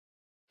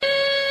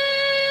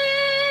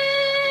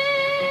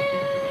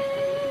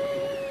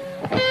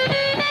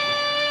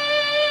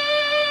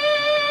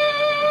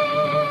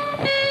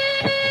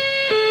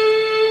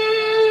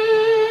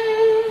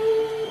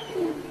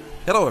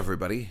Hello,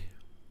 everybody.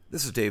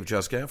 This is Dave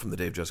Juskow from the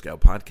Dave Juskow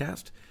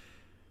Podcast,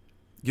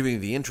 giving you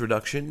the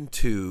introduction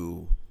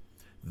to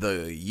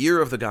the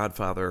Year of the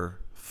Godfather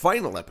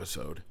final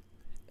episode,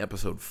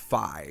 episode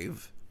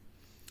 5,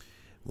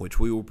 which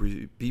we will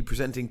be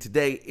presenting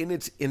today in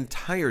its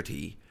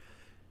entirety,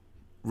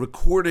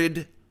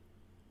 recorded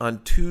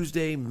on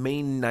Tuesday,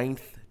 May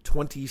 9th,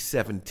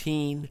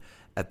 2017,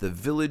 at the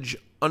Village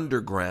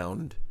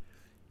Underground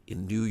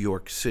in New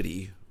York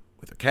City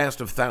with a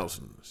cast of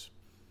thousands.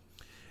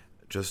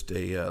 Just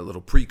a little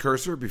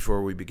precursor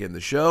before we begin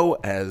the show.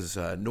 As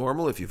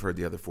normal, if you've heard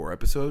the other 4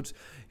 episodes,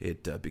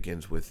 it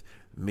begins with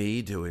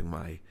me doing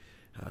my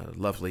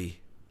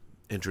lovely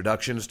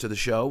introductions to the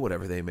show,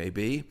 whatever they may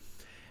be.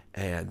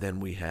 And then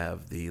we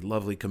have the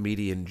lovely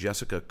comedian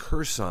Jessica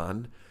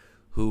Curson,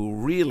 who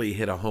really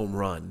hit a home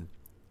run.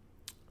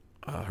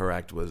 Her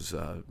act was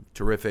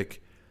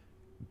terrific,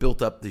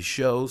 built up the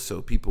show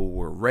so people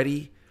were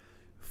ready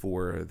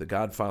for The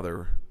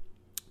Godfather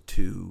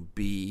to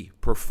be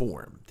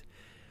performed.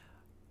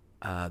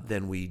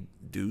 Then we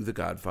do The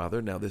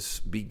Godfather. Now, this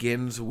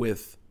begins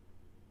with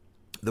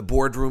the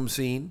boardroom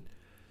scene,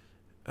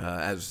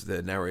 as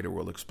the narrator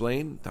will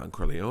explain, Don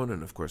Corleone,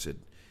 and of course it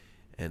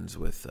ends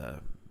with,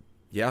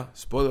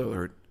 spoiler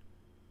alert,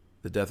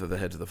 the death of the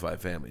heads of the 5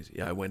 families.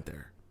 Yeah, I went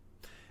there.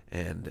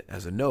 And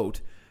as a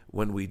note,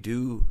 when we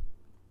do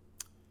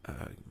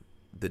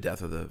the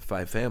death of the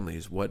 5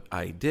 families, what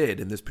I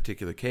did in this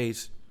particular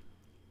case,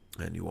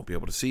 and you won't be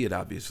able to see it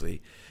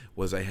obviously,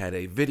 was I had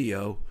a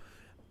video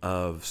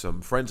of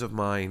some friends of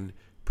mine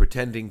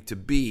pretending to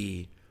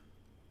be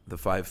the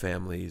 5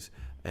 families,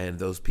 and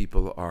those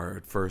people are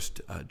at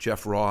first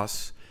Jeff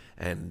Ross,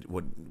 and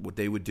what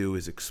they would do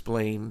is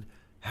explain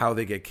how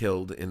they get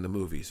killed in the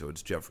movie. So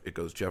it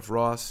goes Jeff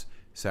Ross,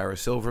 Sarah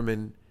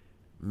Silverman,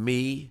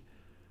 me,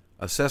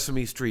 a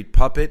Sesame Street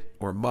puppet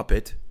or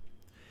Muppet,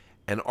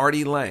 and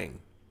Artie Lang.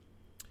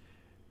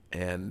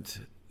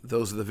 And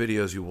those are the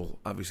videos you will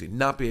obviously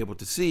not be able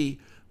to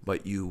see,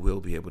 but you will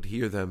be able to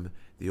hear them.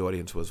 The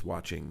audience was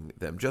watching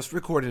them just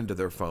recorded into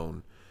their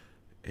phone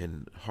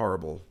in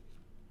horrible,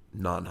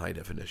 non-high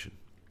definition.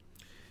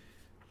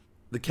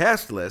 The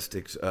cast list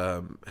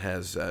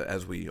has,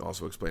 as we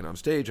also explain on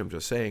stage, I'm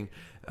just saying,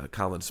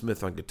 Colin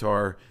Smith on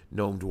guitar,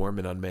 Noam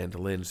Dworman on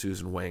mandolin,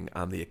 Susan Wang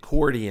on the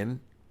accordion.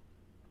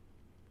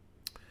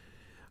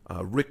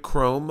 Rick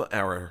Chrome,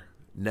 our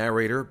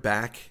narrator,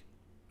 back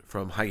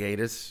from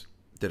hiatus,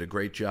 did a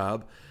great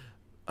job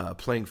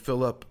playing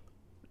Philip.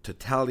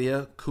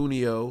 Talia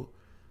Cuneo,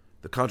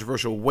 the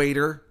controversial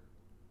waiter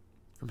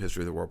from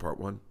History of the World Part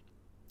 1,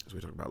 as we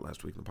talked about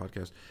last week in the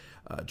podcast.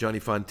 Johnny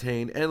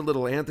Fontaine and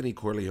little Anthony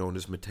Corleone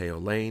is Matteo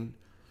Lane.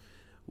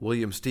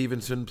 William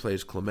Stevenson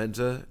plays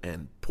Clemenza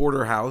and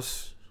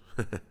Porterhouse.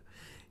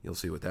 You'll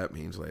see what that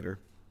means later.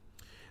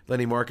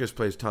 Lenny Marcus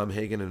plays Tom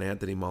Hagen and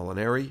Anthony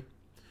Molinari.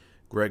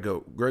 Greg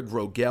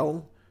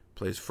Rogel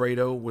plays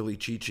Fredo, Willie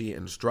Chichi,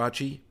 and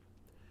Strachey.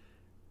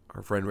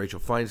 Our friend Rachel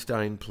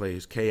Feinstein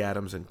plays Kay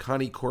Adams and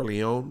Connie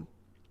Corleone.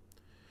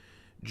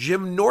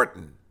 Jim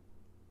Norton,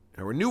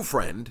 our new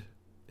friend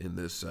in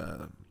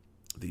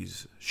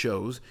these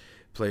shows,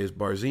 plays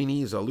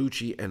Barzini,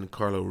 Zalucci, and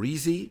Carlo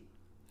Rizzi.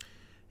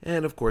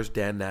 And, of course,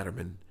 Dan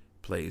Natterman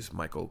plays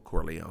Michael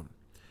Corleone.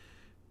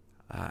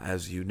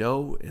 As you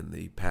know, in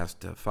the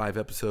past 4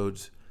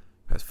 episodes,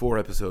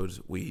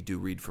 we do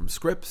read from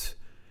scripts.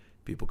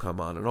 People come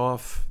on and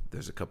off.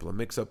 There's a couple of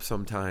mix-ups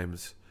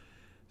sometimes.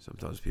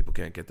 Sometimes people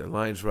can't get their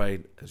lines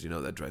right. As you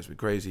know, that drives me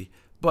crazy.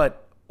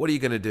 But what are you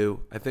going to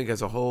do? I think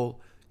as a whole,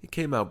 it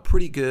came out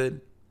pretty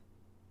good.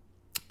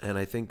 And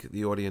I think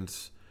the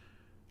audience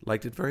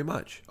liked it very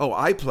much. Oh,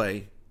 I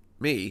play,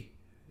 me,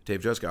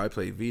 Dave Juskow, I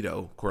play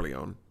Vito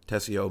Corleone,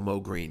 Tessio, Mo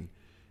Green,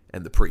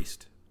 and the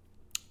priest.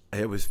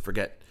 I always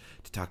forget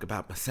to talk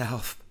about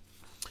myself.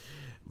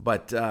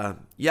 But,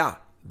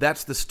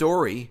 that's the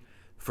story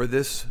for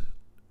this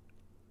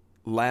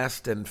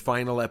last and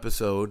final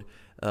episode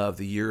of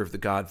the Year of the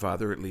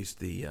Godfather, at least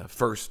the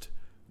first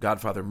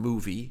Godfather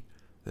movie,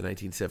 the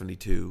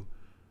 1972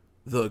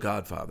 The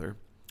Godfather.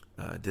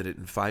 Did it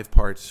in 5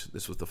 parts.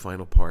 This was the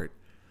final part,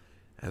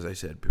 as I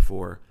said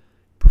before,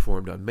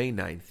 performed on May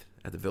 9th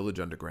at the Village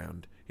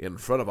Underground in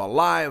front of a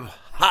live,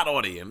 hot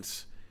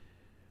audience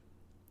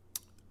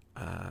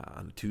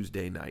on a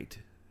Tuesday night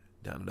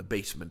down in the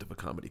basement of a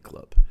comedy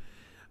club.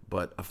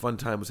 But a fun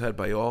time was had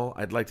by all.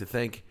 I'd like to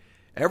thank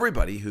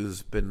everybody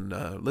who's been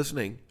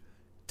listening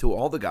to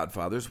all the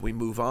Godfathers. We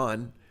move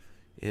on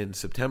in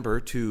September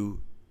to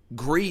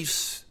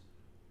Grease.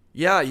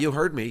 Yeah, you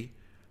heard me.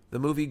 The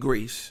movie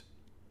Grease,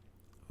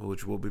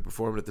 which will be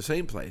performed at the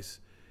same place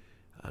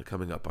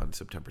coming up on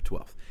September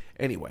 12th.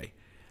 Anyway,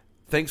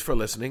 thanks for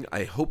listening.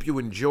 I hope you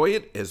enjoy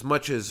it as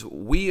much as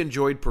we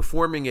enjoyed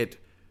performing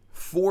it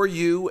for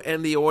you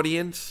and the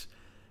audience.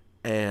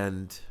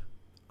 And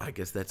I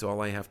guess that's all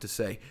I have to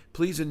say.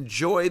 Please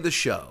enjoy the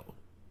show.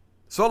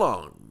 So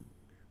long,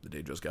 the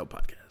Dave Juskow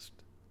Podcast.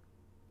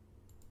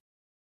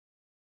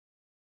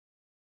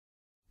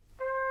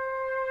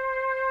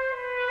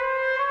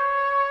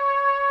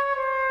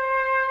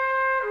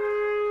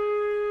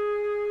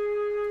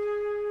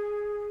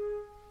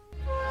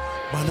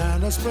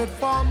 Banana split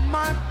for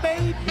my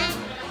baby.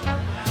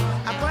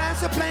 A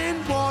glass of plain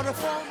water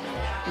for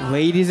me.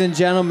 Ladies and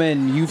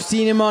gentlemen, you've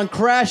seen him on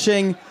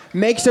Crashing.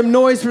 Make some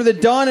noise for the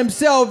Don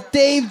himself,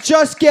 Dave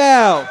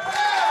Juskow.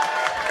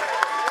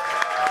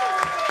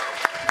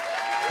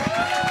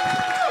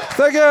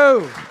 Thank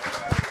you.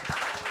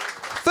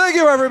 Thank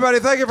you, everybody.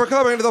 Thank you for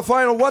coming to the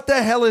final. What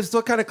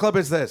kind of club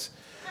is this?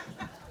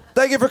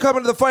 Thank you for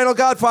coming to the final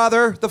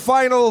Godfather. The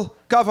final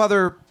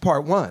Godfather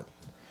Part 1.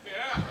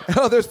 Yeah.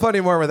 Oh, there's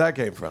plenty more where that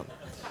came from.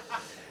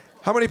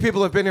 How many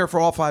people have been here for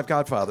all 5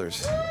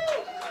 Godfathers?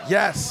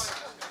 Yes.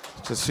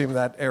 Just seeing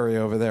that area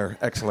over there.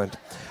 Excellent.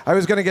 I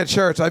was going to get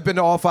shirts. I've been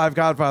to all 5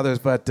 Godfathers,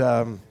 but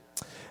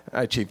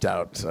I cheaped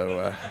out.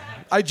 So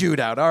I Jewed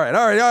out. All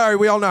right.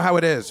 We all know how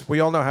it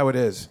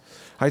is.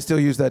 I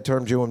still use that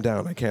term, Jew 'em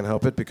down. I can't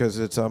help it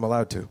because I'm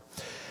allowed to.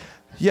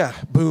 Yeah,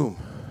 boom.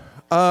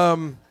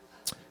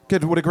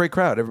 Good, what a great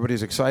crowd.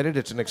 Everybody's excited.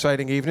 It's an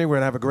exciting evening. We're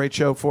going to have a great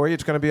show for you.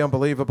 It's going to be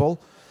unbelievable.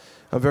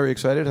 I'm very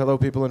excited. Hello,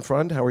 people in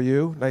front. How are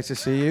you? Nice to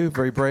see you.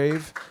 Very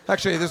brave.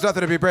 Actually, there's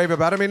nothing to be brave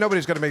about. I mean,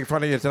 nobody's going to make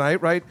fun of you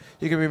tonight, right?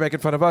 You can be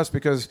making fun of us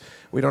because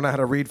we don't know how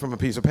to read from a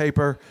piece of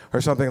paper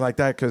or something like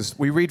that because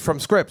we read from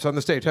scripts on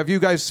the stage. Have you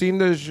guys seen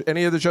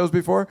any of the shows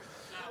before?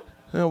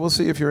 No. We'll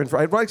see if you're in for...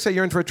 I'd like to say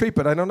you're in for a treat,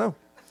 but I don't know.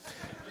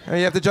 And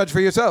you have to judge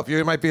for yourself.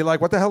 You might be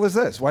like, what the hell is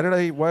this? Why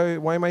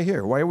am I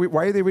here? Why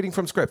are they reading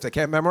from scripts? They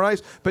can't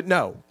memorize? But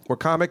no, we're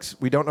comics.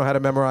 We don't know how to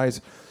memorize.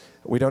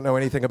 We don't know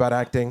anything about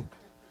acting.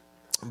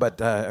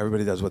 But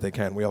everybody does what they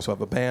can. We also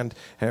have a band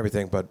and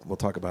everything, but we'll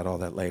talk about all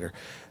that later.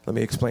 Let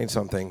me explain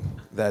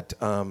something that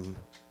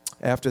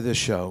after this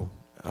show,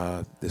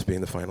 this being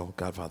the final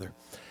Godfather,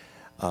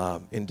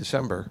 in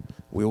December,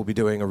 we will be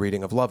doing a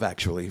reading of Love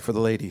Actually for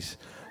the ladies.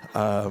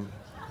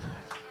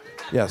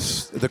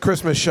 Yes, the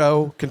Christmas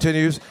show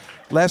continues.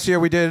 Last year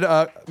we did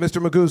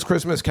Mr. Magoo's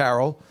Christmas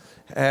Carol,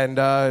 and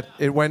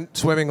it went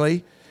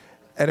swimmingly,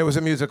 and it was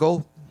a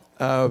musical.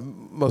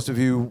 Most of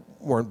you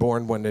weren't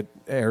born when it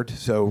aired,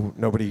 so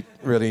nobody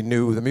really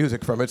knew the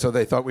music from it, so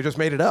they thought we just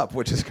made it up,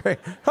 which is great.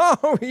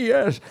 Oh,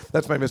 yes.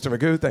 That's my Mr.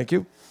 Magoo, thank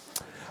you.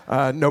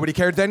 Nobody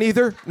cared then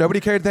either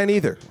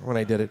when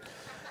I did it.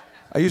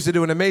 I used to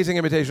do an amazing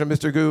imitation of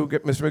Mr.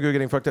 Magoo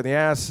getting fucked in the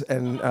ass,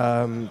 and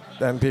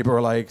then people were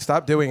like,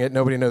 stop doing it,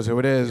 nobody knows who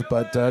it is,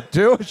 but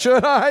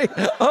should I?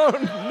 Oh,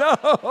 no.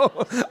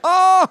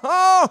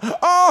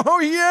 Oh,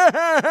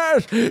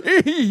 yes.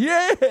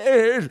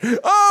 Yes.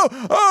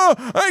 Oh,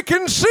 I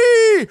can see.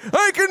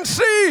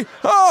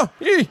 Oh,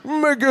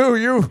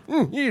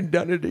 Magoo, you've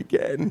done it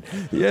again.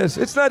 Yes,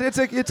 it's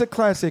a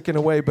classic in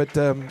a way, but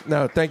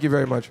no, thank you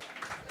very much.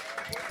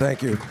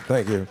 Thank you.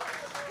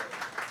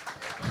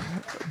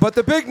 But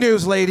the big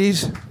news,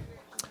 ladies,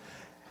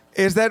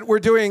 is that we're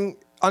doing,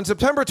 on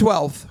September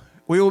 12th,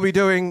 we will be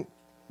doing,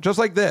 just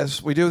like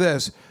this, we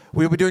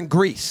will be doing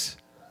Grease.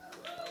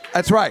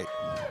 That's right.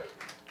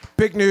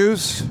 Big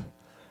news.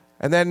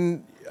 And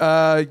then,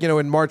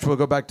 in March, we'll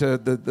go back to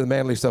the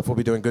manly stuff. We'll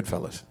be doing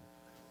Goodfellas.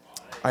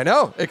 I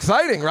know.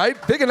 Exciting, right?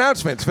 Big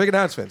announcements.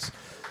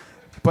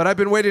 But I've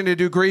been waiting to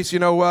do Grease.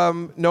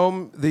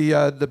 Noam,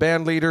 the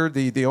band leader,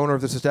 the owner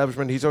of this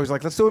establishment, he's always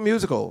like, let's do a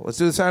musical. Let's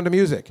do The Sound of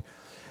Music.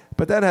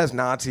 But that has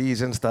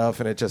Nazis and stuff,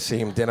 and it just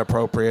seemed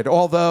inappropriate.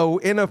 Although,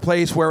 in a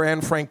place where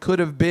Anne Frank could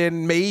have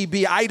been,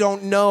 maybe, I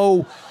don't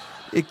know,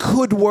 it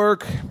could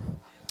work.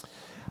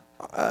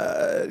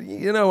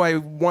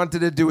 I wanted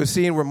to do a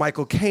scene where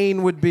Michael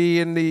Caine would be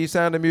in The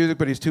Sound of Music,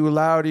 but he's too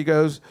loud. He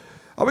goes,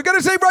 are we going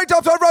to say Right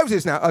Tops on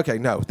Roses now? Okay,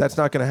 no, that's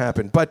not going to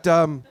happen. But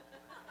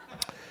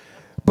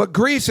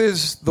Grease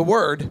is the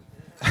word.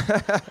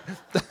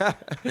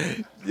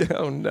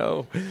 Oh,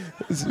 no.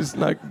 This is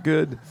not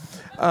good.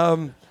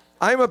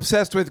 I'm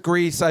obsessed with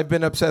Grease. I've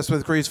been obsessed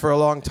with Grease for a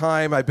long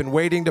time. I've been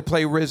waiting to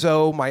play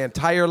Rizzo my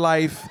entire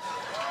life.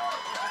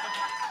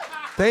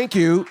 Thank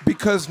you,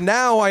 because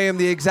now I am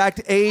the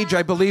exact age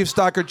I believe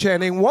Stockard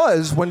Channing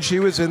was when she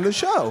was in the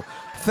show.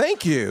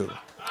 Thank you.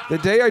 The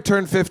day I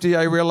turned 50,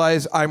 I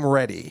realized I'm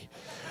ready.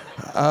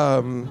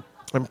 I'm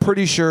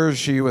pretty sure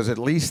she was at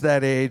least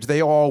that age.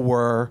 They all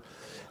were.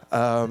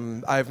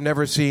 I've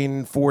never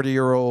seen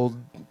 40-year-old,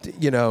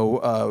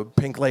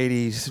 pink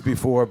ladies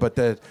before, but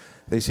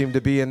they seem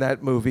to be in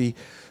that movie.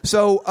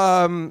 So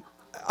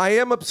I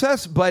am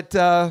obsessed, but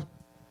and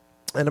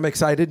I'm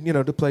excited,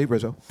 to play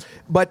Rizzo.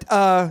 But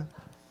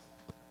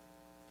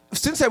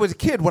since I was a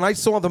kid, when I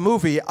saw the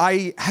movie,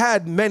 I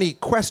had many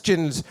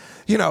questions.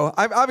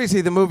 Obviously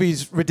the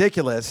movie's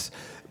ridiculous,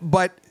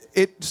 but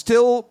it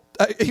still,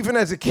 even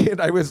as a kid,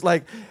 I was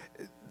like,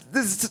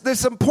 there's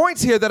some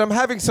points here that I'm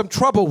having some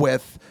trouble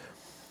with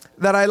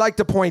that I like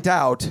to point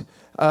out,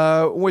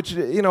 which,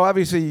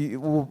 obviously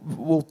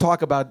we'll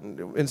talk about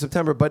in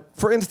September. But,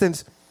 for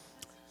instance,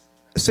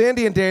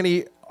 Sandy and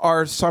Danny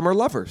are summer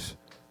lovers.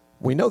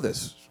 We know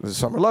this. It was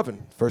Summer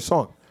Lovin', first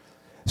song.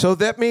 So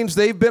that means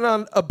they've been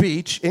on a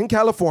beach in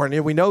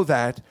California, we know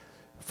that,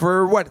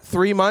 for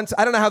 3 months?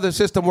 I don't know how the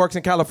system works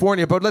in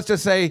California, but let's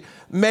just say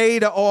May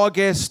to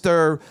August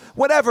or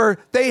whatever.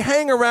 They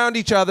hang around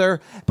each other,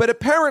 but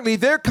apparently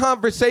their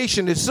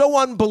conversation is so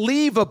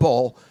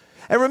unbelievable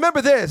And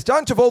remember this,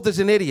 John Travolta's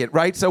an idiot,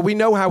 right? So we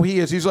know how he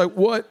is. He's like,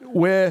 what,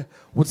 where,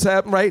 what's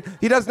happening, right?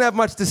 He doesn't have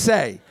much to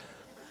say.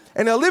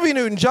 And Olivia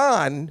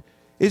Newton-John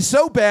is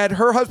so bad,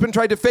 her husband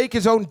tried to fake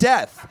his own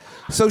death.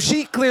 So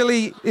she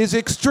clearly is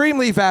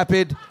extremely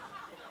vapid.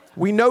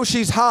 We know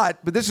she's hot,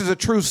 but this is a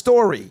true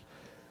story.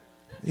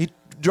 He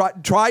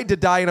tried to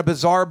die in a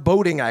bizarre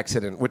boating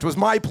accident, which was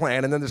my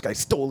plan, and then this guy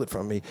stole it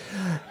from me.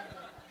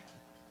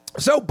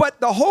 So,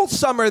 but the whole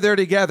summer they're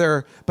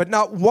together, but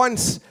not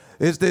once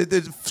is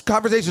the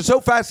conversation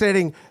so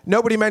fascinating,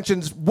 nobody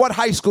mentions what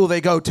high school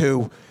they go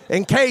to.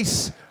 In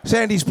case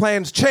Sandy's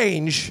plans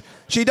change,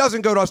 she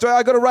doesn't go to Australia.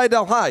 I go to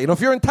Rydell High. You know,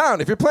 if you're in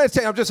town, if your plans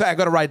change, I'm just saying, I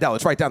go to Rydell.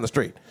 It's right down the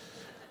street.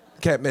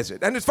 Can't miss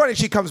it. And it's funny,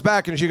 she comes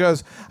back and she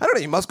goes, I don't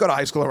know, you must go to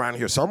high school around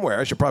here somewhere.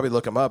 I should probably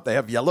look them up. They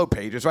have yellow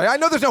pages, right? I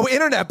know there's no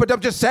internet, but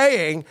I'm just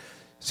saying,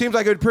 seems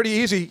like it would be pretty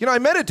easy. You know, I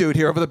met a dude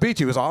here over the beach.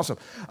 He was awesome.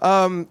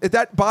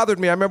 That bothered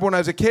me. I remember when I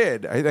was a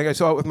kid. I think I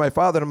saw it with my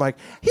father, and I'm like,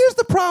 here's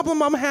the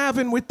problem I'm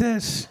having with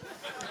this.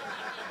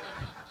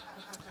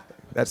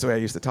 That's the way I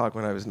used to talk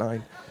when I was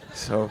 9.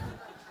 So,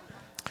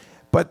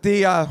 but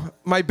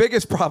my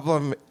biggest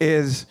problem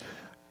is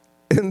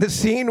in the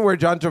scene where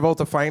John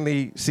Travolta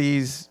finally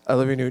sees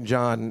Olivia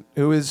Newton-John,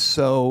 who is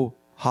so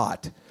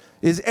hot.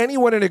 Is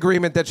anyone in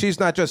agreement that she's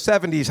not just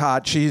 70s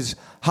hot, she's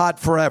hot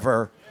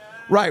forever?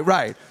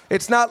 Right.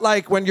 It's not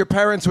like when your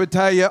parents would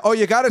tell you, oh,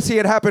 you got to see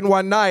it happen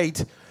one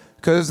night,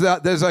 because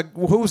there's a,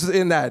 who's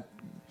in that?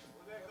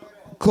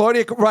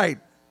 Claudia, right.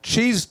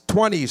 She's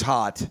 20s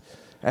hot,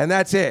 and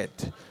that's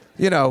it.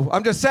 You know,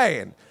 I'm just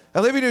saying.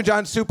 Olivia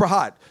Newton-John's super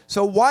hot.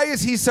 So why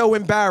is he so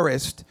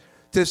embarrassed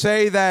to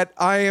say that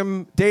I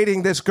am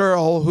dating this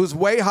girl who's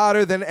way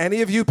hotter than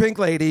any of you pink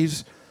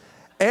ladies,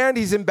 and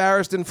he's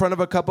embarrassed in front of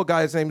a couple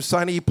guys named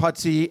Sonny,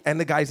 Putsy, and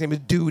the guy's name is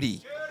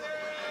Duty.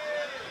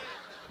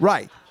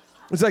 Right.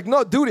 It's like,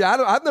 no, Duty,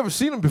 I've never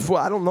seen him before.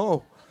 I don't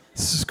know.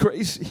 This is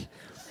crazy.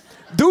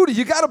 Duty,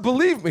 you got to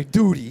believe me.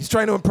 Duty. He's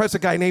trying to impress a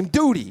guy named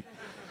Duty.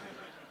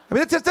 I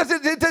mean,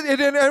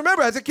 and I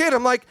remember as a kid,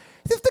 I'm like,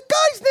 if the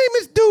guy's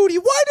name is Duty,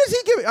 why does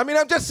he give it? I mean,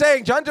 I'm just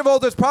saying, John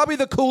Travolta's probably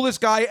the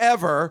coolest guy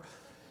ever.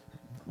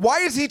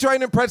 Why is he trying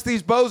to impress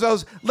these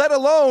bozos, let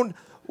alone,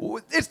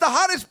 it's the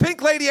hottest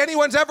pink lady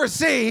anyone's ever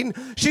seen.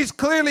 She's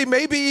clearly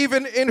maybe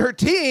even in her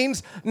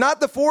teens,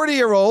 not the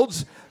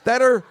 40-year-olds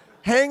that are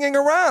hanging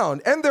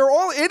around. And they're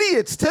all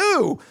idiots,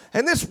 too.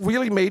 And this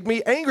really made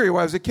me angry when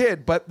I was a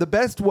kid. But the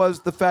best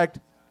was the fact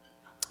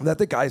that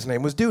the guy's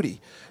name was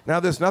Duty. Now,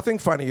 there's nothing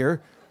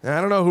funnier. And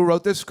I don't know who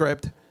wrote this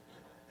script,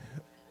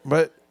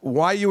 but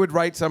why you would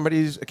write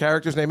a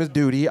character's name is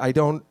Duty, I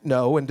don't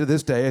know. And to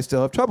this day, I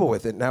still have trouble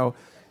with it. Now,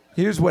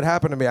 here's what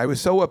happened to me. I was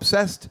so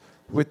obsessed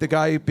with the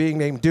guy being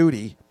named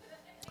Duty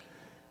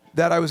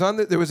that I was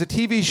there was a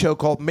TV show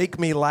called Make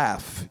Me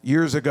Laugh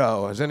years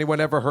ago. Has anyone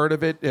ever heard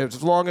of it? It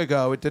was long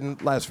ago. It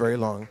didn't last very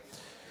long.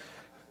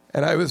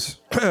 And I was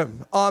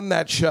on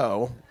that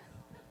show.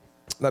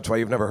 That's why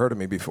you've never heard of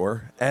me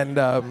before. And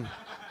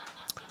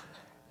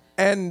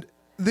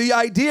the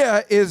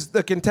idea is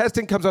the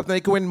contestant comes up and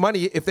they can win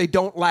money if they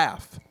don't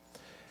laugh.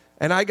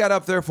 And I got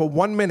up there for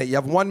 1 minute. You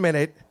have 1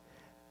 minute.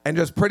 And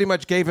just pretty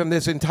much gave him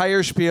this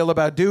entire spiel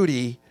about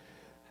Duty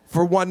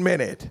for 1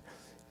 minute.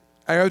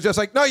 And I was just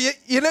like, no,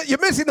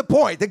 you're missing the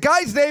point. The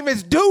guy's name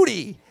is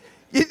Duty.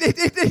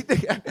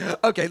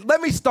 Okay,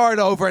 let me start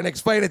over and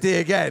explain it to you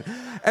again.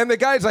 And the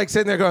guy's like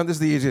sitting there going, this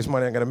is the easiest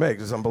money I'm going to make.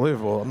 This is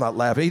unbelievable. I'm not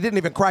laughing. He didn't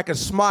even crack a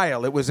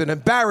smile. It was an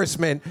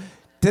embarrassment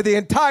to the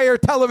entire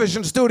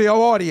television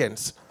studio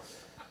audience.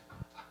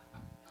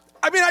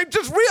 I mean, I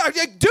just realized,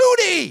 like,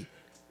 Duty!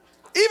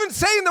 Even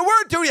saying the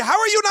word Duty, how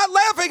are you not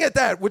laughing at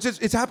that? Which is,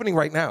 it's happening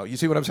right now. You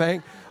see what I'm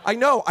saying? I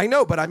know,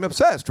 but I'm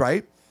obsessed,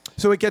 right?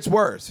 So it gets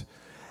worse.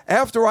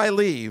 After I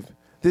leave,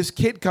 this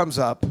kid comes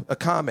up, a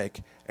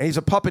comic, and he's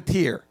a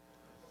puppeteer.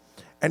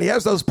 And he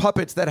has those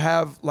puppets that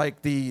have,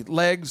 like, the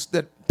legs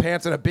that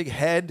pants and a big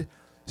head.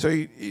 So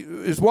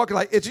he's walking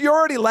like, you're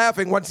already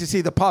laughing once you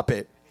see the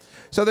puppet.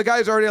 So the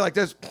guy's already like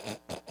this.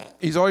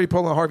 He's already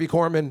pulling a Harvey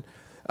Korman.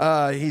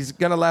 He's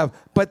going to laugh.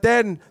 But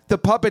then the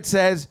puppet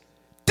says,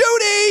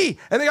 Duty!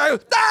 And the guy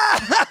goes,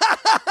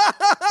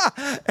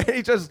 ah! And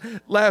he just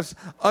laughs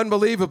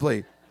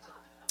unbelievably.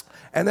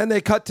 And then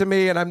they cut to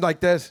me, and I'm like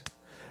this.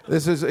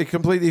 This is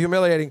completely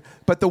humiliating.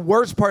 But the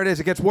worst part is,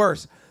 it gets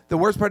worse. The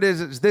worst part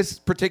is this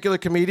particular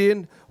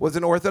comedian was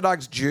an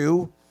Orthodox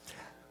Jew,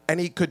 and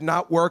he could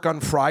not work on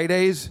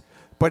Fridays,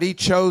 but he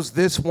chose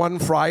this one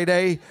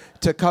Friday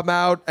to come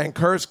out and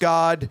curse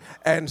God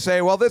and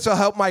say, well, this will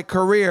help my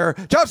career,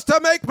 just to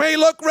make me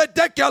look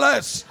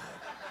ridiculous.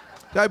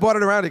 I brought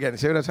it around again.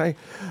 See what I'm saying?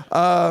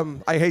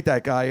 I hate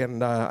that guy,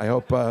 and I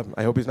hope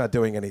he's not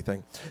doing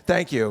anything.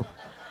 Thank you.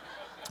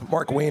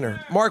 Mark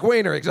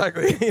Weiner,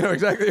 exactly. You know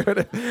exactly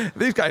what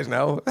these guys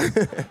know.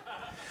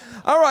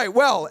 All right,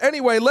 well,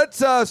 anyway, let's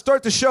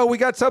start the show. We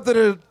got something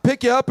to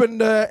pick you up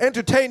and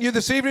entertain you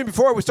this evening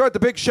before we start the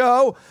big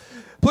show.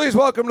 Please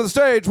welcome to the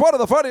stage one of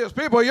the funniest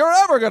people you're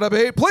ever going to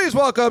meet. Please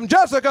welcome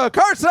Jessica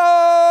Carson!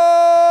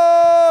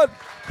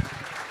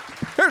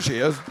 Here she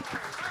is.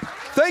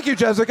 Thank you,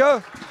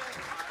 Jessica.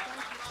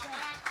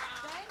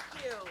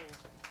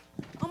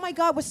 my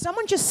God, was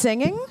someone just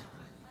singing?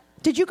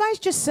 Did you guys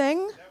just sing?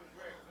 That was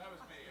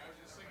me. I was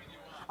just singing you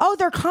on. Oh,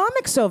 there are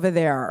comics over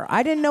there.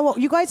 I didn't know.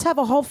 You guys have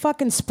a whole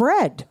fucking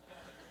spread.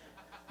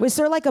 Was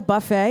there like a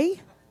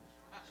buffet?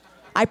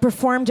 I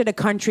performed at a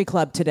country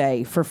club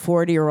today for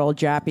 40-year-old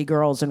Jappy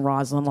girls in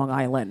Roslyn, Long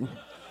Island.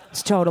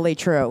 It's totally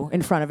true,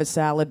 in front of a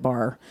salad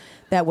bar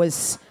that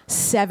was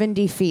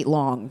 70 feet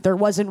long. There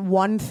wasn't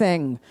one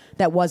thing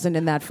that wasn't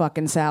in that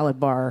fucking salad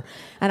bar.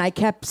 And I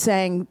kept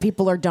saying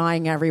people are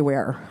dying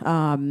everywhere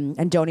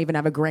and don't even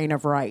have a grain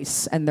of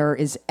rice. And there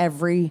is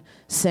every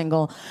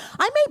single...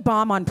 I may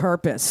bomb on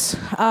purpose.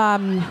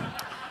 I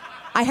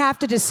have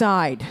to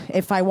decide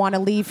if I want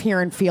to leave here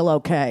and feel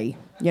okay.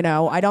 You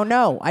know, I don't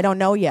know. I don't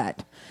know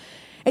yet.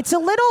 It's a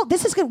little,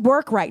 this is good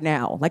work right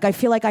now. Like, I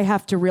feel like I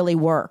have to really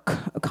work,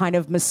 kind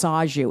of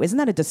massage you. Isn't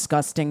that a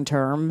disgusting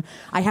term?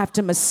 I have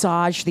to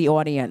massage the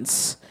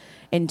audience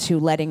into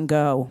letting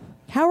go.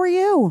 How are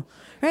you?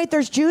 Right,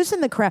 there's Jews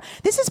in the crowd.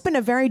 This has been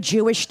a very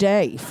Jewish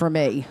day for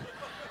me.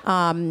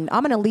 I'm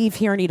going to leave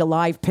here and eat a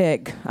live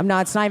pig.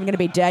 It's not even going to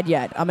be dead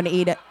yet. I'm going to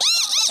eat it.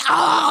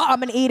 I'm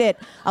going to eat it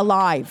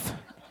alive.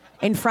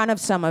 In front of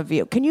some of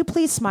you. Can you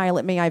please smile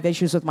at me? I have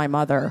issues with my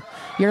mother.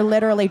 You're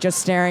literally just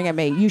staring at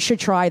me. You should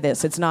try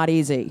this. It's not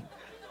easy.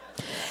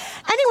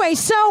 Anyway,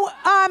 so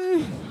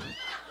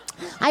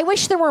I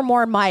wish there were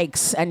more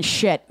mics and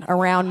shit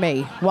around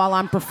me while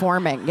I'm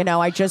performing. You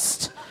know, I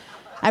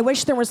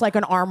wish there was like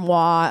an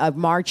armoire, a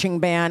marching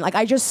band. Like,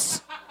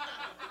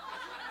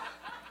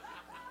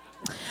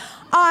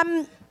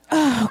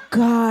 oh,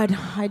 God,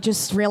 I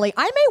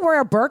may wear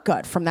a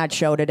burqa from that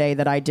show today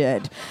that I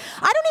did.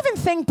 I don't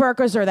even think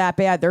burqas are that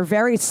bad. They're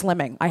very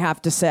slimming, I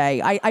have to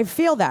say. I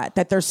feel that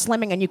they're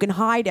slimming, and you can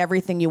hide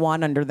everything you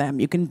want under them.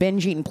 You can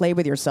binge eat and play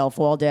with yourself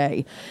all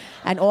day,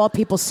 and all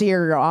people see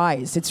are your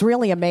eyes. It's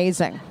really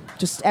amazing.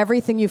 Just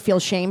everything you feel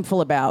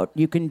shameful about,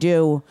 you can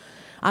do.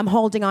 I'm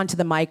holding onto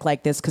the mic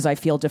like this because I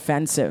feel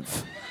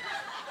defensive.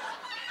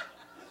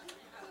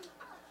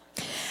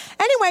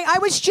 Anyway, I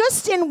was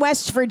just in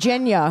West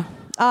Virginia.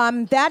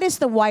 That is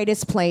the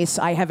whitest place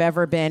I have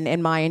ever been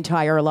in my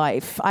entire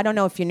life. I don't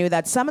know if you knew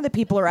that. Some of the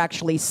people are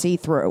actually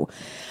see-through.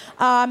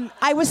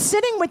 I was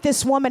sitting with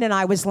this woman and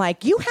I was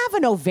like, you have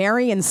an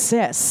ovarian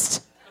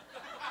cyst.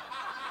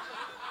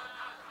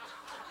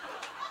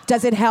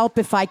 Does it help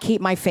if I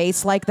keep my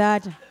face like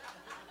that?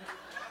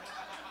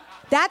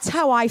 That's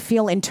how I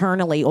feel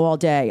internally all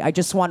day. I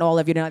just want all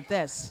of you to know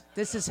this.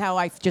 This is how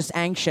I'm just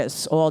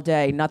anxious all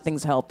day.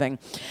 Nothing's helping.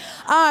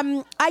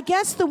 I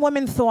guess the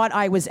woman thought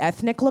I was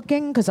ethnic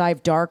looking because I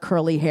have dark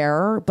curly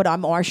hair, but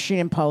I'm Austrian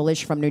and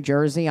Polish from New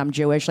Jersey. I'm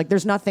Jewish. Like,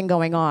 there's nothing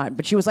going on.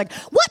 But she was like,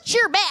 what's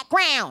your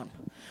background?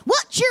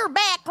 What's your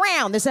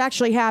background? This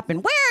actually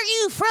happened. Where are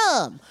you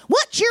from?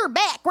 What's your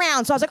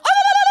background? So I was like,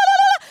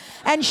 oh,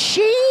 and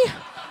she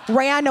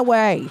ran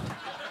away.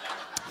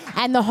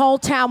 And the whole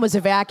town was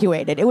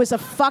evacuated. It was a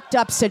fucked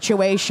up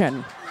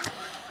situation.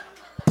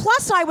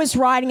 Plus, I was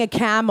riding a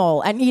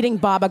camel and eating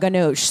baba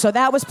ganoush, so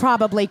that was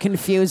probably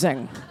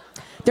confusing.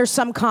 There's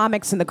some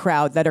comics in the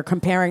crowd that are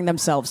comparing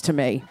themselves to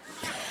me.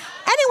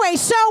 Anyway,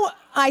 so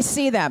I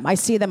see them. I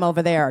see them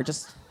over there.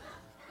 Just.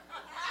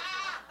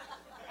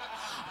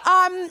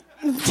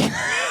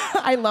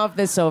 I love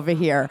this over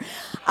here.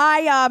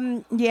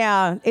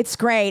 Yeah, it's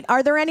great.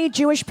 Are there any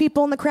Jewish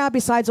people in the crowd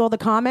besides all the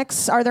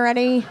comics? Are there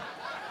any?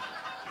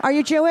 Are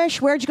you Jewish?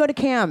 Where'd you go to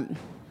camp?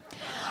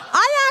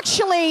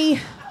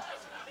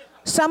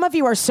 Some of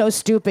you are so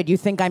stupid you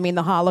think I mean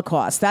the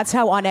Holocaust. That's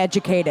how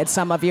uneducated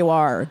some of you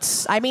are.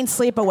 I mean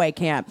sleepaway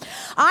camp.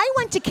 I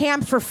went to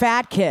camp for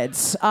fat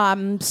kids.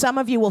 Some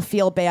of you will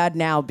feel bad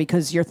now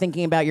because you're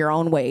thinking about your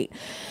own weight.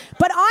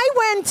 But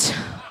I went,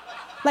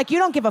 like, you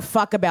don't give a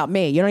fuck about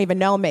me. You don't even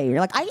know me. You're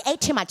like, I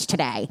ate too much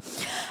today.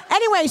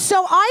 Anyway,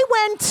 so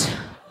I went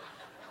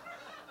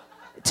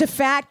to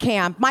fat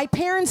camp. My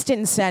parents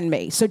didn't send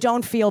me, so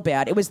don't feel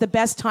bad. It was the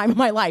best time of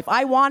my life.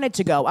 I wanted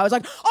to go. I was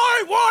like,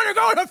 I want to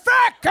go to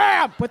fat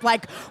camp with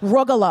like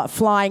rugula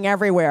flying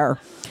everywhere.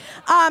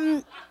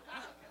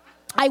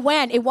 I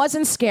went. It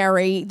wasn't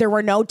scary. There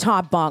were no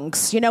top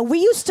bunks. You know, we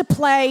used to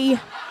play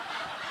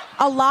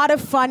a lot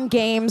of fun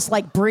games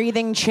like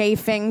breathing,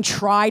 chafing,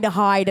 try to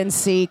hide and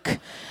seek.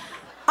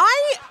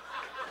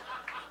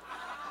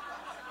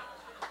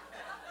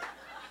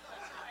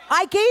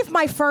 I gave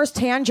my first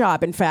hand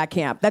job in fat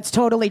camp. That's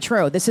totally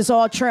true. This is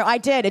all true. I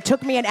did. It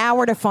took me an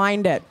hour to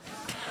find it.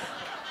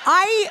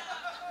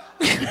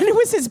 It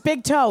was his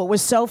big toe. It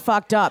was so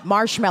fucked up.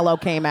 Marshmallow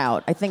came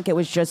out. I think it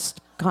was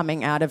just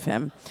coming out of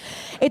him.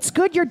 It's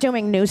good you're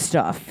doing new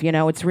stuff. You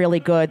know, it's really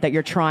good that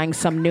you're trying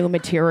some new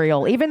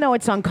material, even though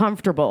it's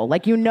uncomfortable.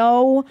 Like, you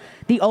know,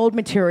 the old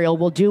material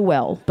will do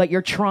well, but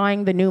you're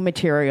trying the new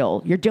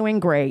material. You're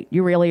doing great.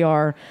 You really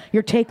are.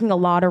 You're taking a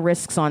lot of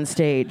risks on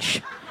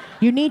stage.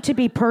 You need to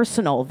be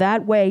personal.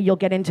 That way you'll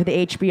get into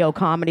the HBO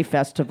Comedy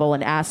Festival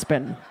in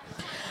Aspen.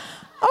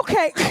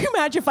 Okay, can you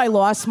imagine if I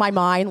lost my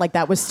mind like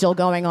that was still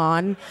going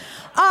on?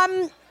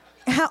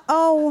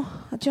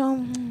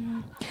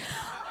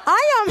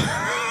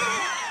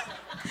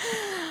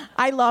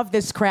 I love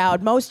this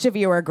crowd. Most of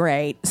you are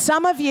great.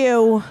 Some of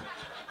you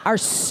are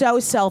so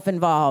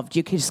self-involved.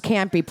 You just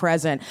can't be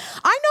present.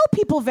 I know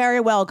people very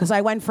well because I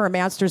went for a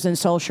master's in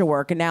social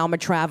work and now I'm a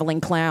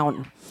traveling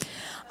clown.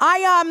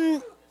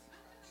 There's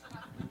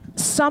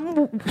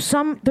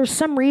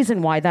some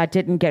reason why that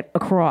didn't get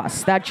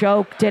across. That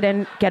joke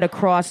didn't get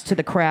across to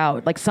the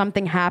crowd. Like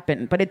something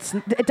happened, but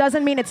it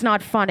doesn't mean it's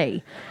not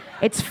funny.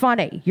 It's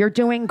funny. You're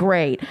doing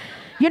great.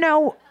 You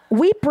know,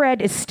 wheat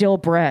bread is still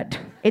bread.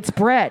 It's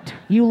bread.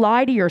 You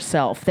lie to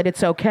yourself that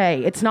it's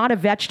okay. It's not a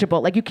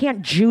vegetable. Like you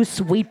can't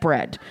juice wheat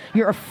bread.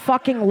 You're a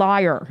fucking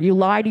liar. You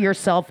lie to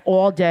yourself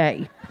all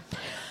day.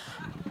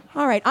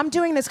 All right, I'm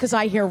doing this because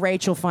I hear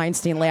Rachel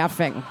Feinstein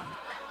laughing.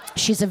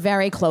 She's a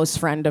very close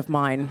friend of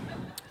mine.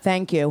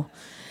 Thank you.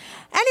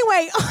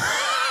 Anyway,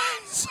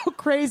 so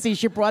crazy.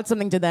 She brought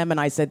something to them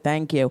and I said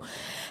thank you.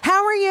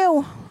 How are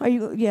you?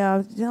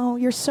 No,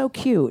 you're so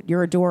cute.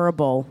 You're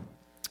adorable.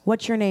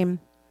 What's your name?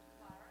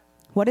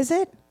 What is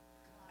it?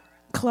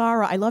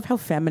 Clara. I love how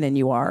feminine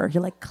you are.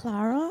 You're like,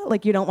 Clara?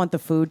 Like you don't want the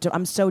food to...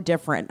 I'm so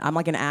different. I'm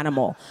like an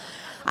animal.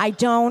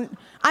 I'm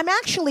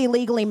actually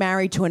legally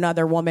married to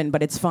another woman,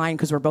 but it's fine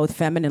because we're both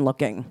feminine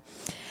looking.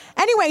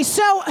 Anyway,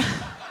 so...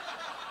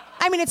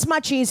 I mean, it's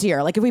much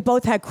easier. Like if we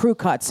both had crew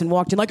cuts and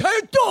walked in like, hey,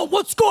 Dom,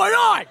 what's going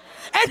on?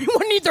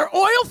 Anyone need their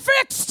oil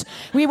fixed?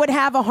 We would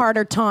have a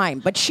harder time.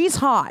 But she's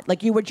hot.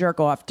 Like you would jerk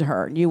off to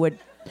her. You would...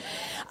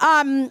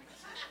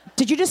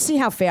 Did you just see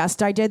how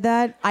fast I did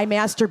that? I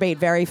masturbate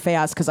very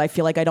fast because I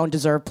feel like I don't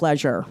deserve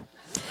pleasure.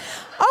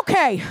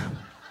 Okay.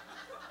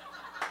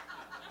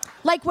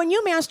 Like when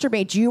you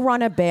masturbate, do you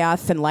run a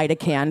bath and light a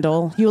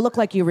candle? You look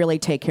like you really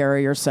take care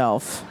of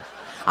yourself.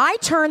 I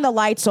turn the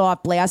lights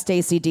off, blast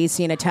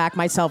AC/DC, and attack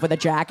myself with a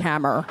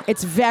jackhammer.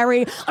 It's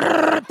very...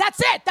 That's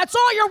it. That's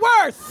all you're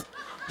worth.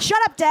 Shut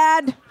up,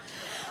 Dad.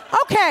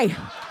 Okay.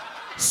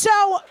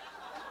 So...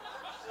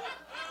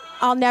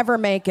 I'll never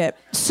make it.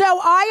 So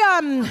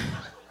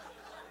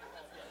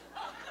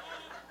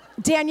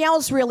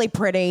Danielle's really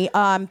pretty.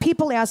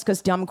 People ask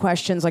us dumb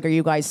questions like, are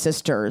you guys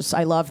sisters?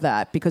 I love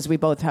that because we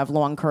both have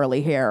long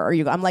curly hair.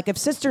 I'm like, if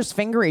sisters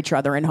finger each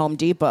other in Home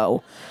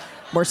Depot...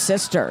 We're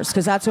sisters,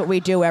 because that's what we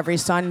do every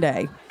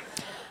Sunday.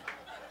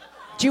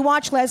 Do you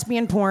watch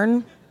lesbian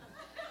porn?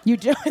 You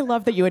do? I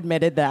love that you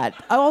admitted that.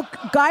 Oh,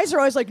 guys are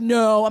always like,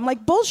 no. I'm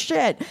like,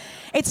 bullshit.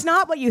 It's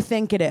not what you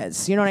think it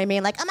is. You know what I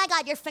mean? Like, oh my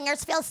God, your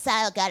fingers feel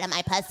so good in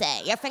my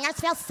pussy. Your fingers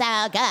feel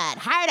so good.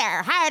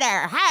 Harder,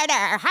 harder,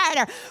 harder,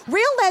 harder.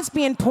 Real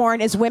lesbian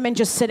porn is women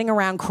just sitting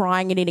around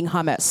crying and eating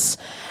hummus.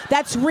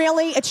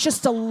 It's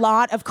just a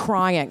lot of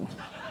crying.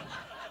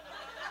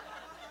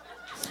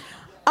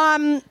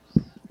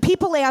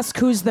 People ask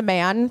who's the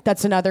man.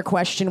 That's another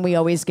question we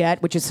always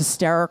get, which is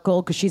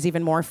hysterical because she's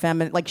even more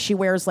feminine. Like she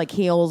wears like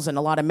heels and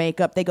a lot of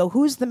makeup. They go,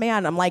 who's the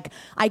man? I'm like,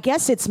 I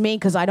guess it's me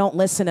because I don't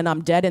listen and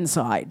I'm dead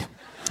inside.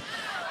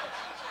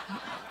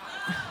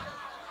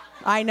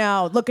 I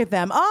know. Look at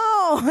them.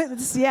 Oh,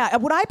 yeah.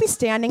 Would I be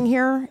standing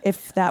here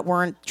if that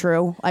weren't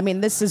true? I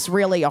mean, this is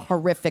really a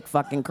horrific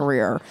fucking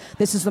career.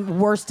 This is the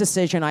worst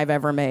decision I've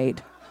ever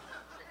made.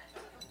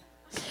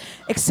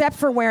 Except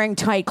for wearing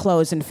tight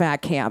clothes in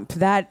fat camp.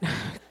 That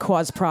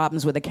caused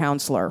problems with a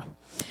counselor.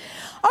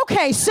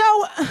 Okay, so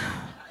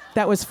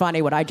that was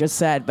funny what I just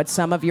said, but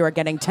some of you are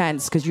getting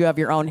tense because you have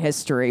your own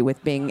history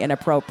with being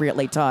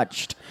inappropriately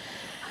touched.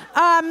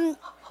 If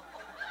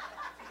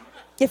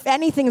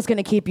anything is going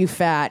to keep you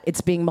fat,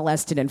 it's being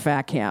molested in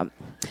fat camp.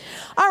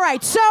 All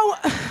right, so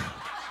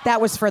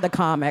that was for the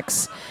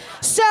comics.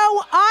 So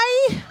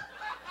I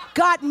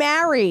got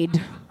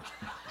married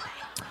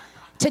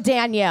to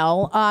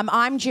Danielle.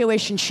 I'm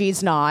Jewish and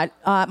she's not.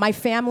 My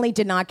family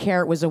did not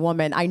care it was a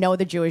woman. I know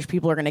the Jewish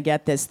people are going to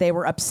get this. They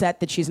were upset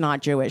that she's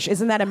not Jewish.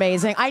 Isn't that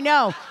amazing? I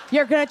know.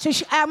 You're going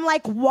to... I'm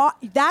like, what?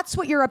 That's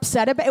what you're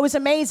upset about? It was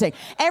amazing.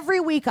 Every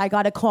week I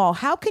got a call.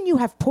 How can you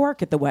have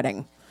pork at the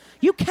wedding?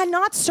 You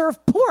cannot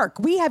serve pork.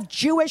 We have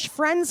Jewish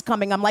friends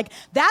coming. I'm like,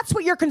 that's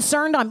what you're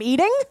concerned I'm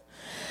eating?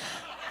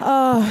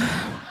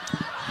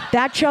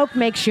 That joke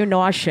makes you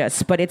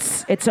nauseous, but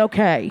it's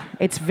okay.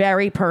 It's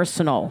very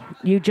personal.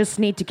 You just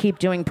need to keep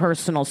doing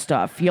personal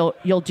stuff.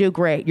 You'll do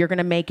great. You're going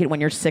to make it when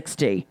you're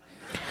 60.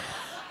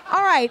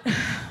 All right.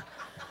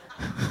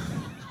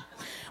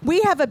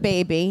 We have a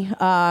baby.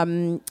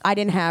 I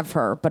didn't have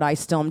her, but I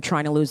still am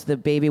trying to lose the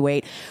baby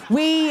weight.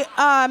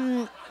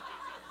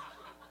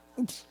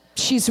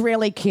 She's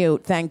really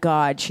cute, thank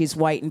God. She's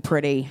white and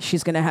pretty.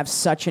 She's going to have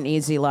such an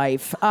easy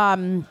life.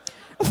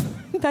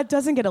 That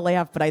doesn't get a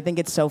laugh, but I think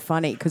it's so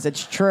funny because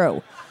it's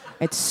true.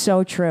 It's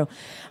so true.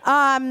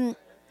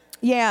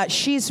 Yeah,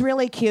 she's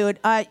really cute.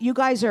 You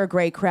guys are a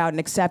great crowd and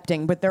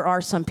accepting, but there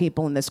are some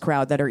people in this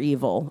crowd that are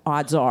evil.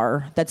 Odds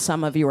are that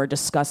some of you are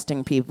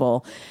disgusting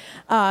people.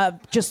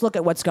 Just look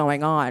at what's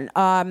going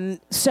on.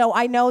 So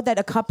I know that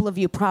a couple of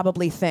you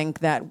probably think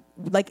that,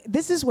 like,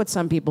 this is what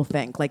some people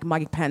think. Like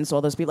Mike Pence,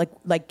 all those people,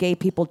 like gay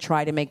people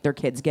try to make their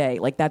kids gay.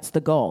 Like that's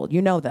the goal.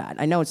 You know that.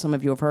 I know some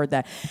of you have heard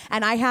that.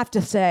 And I have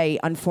to say,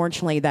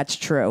 unfortunately, that's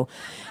true.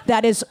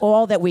 That is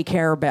all that we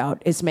care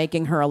about is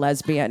making her a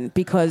lesbian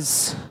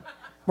because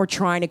We're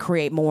trying to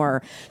create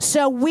more.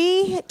 So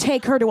we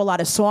take her to a lot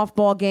of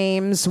softball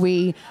games.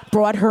 We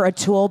brought her a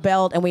tool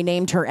belt, and we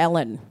named her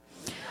Ellen.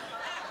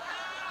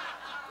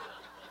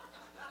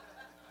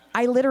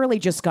 I literally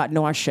just got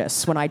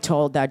nauseous when I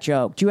told that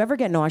joke. Do you ever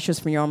get nauseous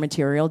from your own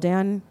material,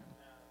 Dan?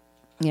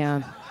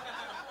 Yeah.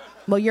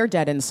 Well, you're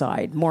dead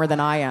inside more than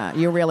I am.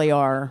 You really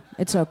are.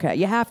 It's okay.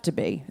 You have to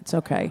be. It's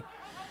okay.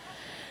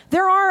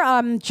 There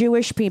are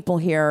Jewish people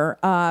here.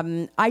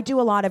 I do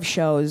a lot of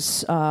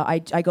shows. I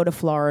go to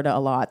Florida a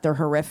lot. They're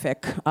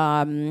horrific.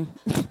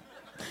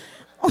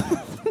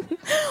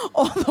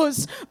 All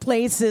those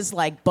places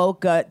like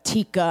Boca,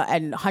 Tika,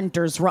 and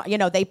Hunter's Run, you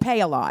know, they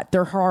pay a lot.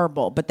 They're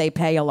horrible, but they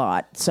pay a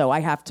lot. So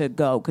I have to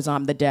go because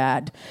I'm the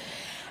dad.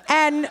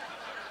 And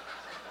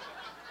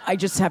I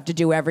just have to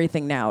do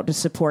everything now to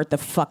support the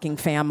fucking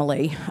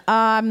family.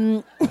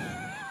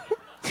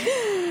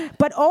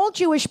 But all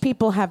Jewish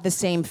people have the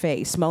same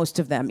face, most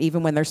of them,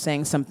 even when they're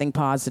saying something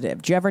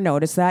positive. Do you ever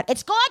notice that?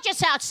 It's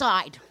gorgeous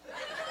outside.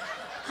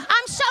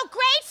 I'm so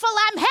grateful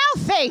I'm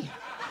healthy.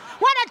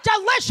 What a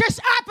delicious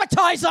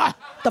appetizer!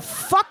 The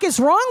fuck is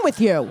wrong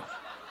with you?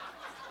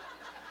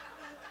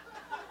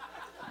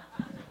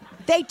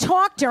 They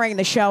talk during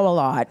the show a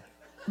lot.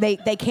 They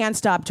can't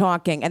stop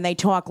talking, and they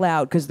talk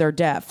loud because they're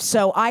deaf.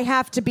 So I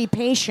have to be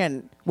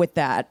patient with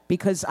that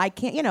because I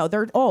can't, you know,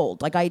 they're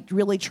old. Like, I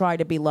really try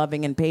to be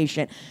loving and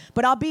patient.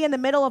 But I'll be in the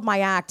middle of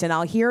my act, and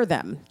I'll hear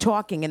them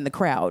talking in the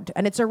crowd.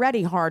 And it's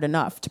already hard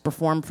enough to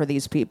perform for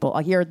these people.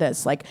 I'll hear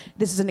this. Like,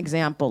 this is an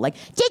example. Like,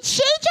 did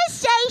she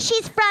just say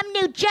she's from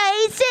New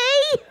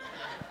Jersey?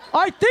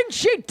 I think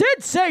she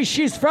did say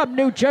she's from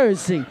New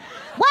Jersey.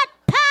 What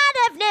part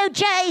of New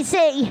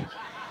Jersey?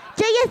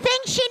 Do you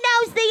think she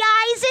knows the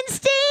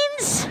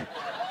Eisensteins?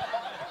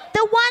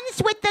 The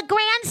ones with the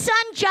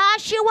grandson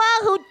Joshua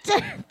who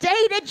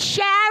dated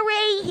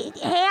Sherry?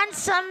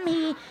 Handsome,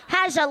 he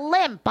has a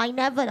limp. I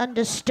never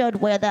understood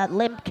where that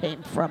limp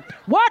came from.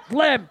 What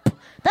limp?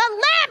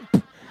 The limp!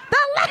 The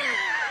limp!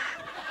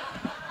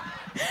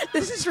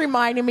 This is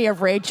reminding me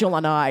of Rachel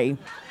and I.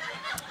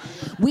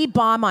 We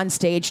bomb on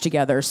stage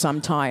together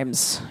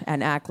sometimes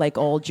and act like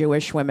old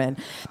Jewish women.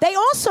 They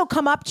also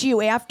come up to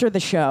you after the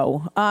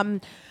show.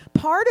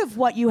 Part of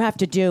what you have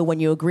to do when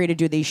you agree to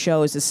do these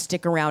shows is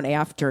stick around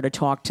after to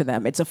talk to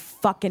them. It's a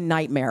fucking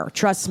nightmare.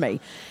 Trust me.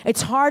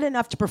 It's hard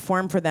enough to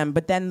perform for them,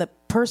 but then the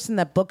person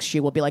that books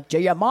you will be like, do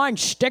you mind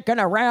sticking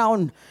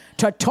around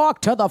to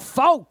talk to the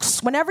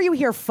folks? Whenever you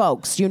hear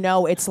folks, you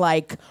know it's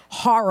like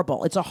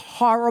horrible. It's a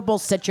horrible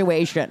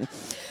situation.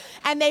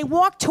 And they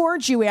walk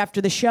towards you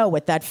after the show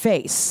with that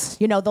face.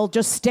 You know, they'll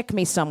just stick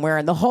me somewhere,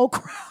 and the whole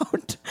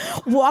crowd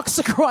walks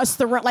across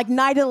the room like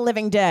Night of the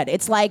Living Dead.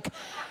 It's like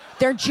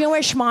they're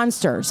Jewish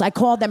monsters. I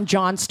call them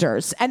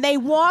Johnsters. And they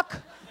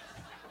walk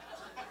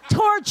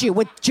towards you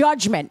with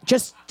judgment,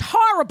 just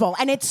horrible.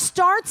 And it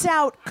starts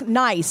out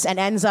nice and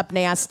ends up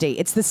nasty.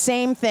 It's the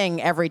same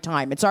thing every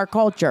time. It's our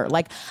culture.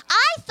 Like,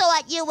 I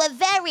thought you were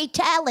very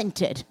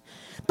talented,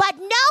 but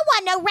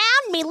no one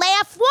around me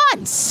laughed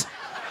once.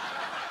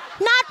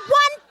 Not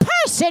one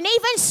person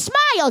even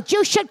smiled.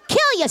 You should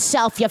kill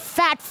yourself, you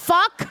fat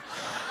fuck.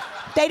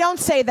 They don't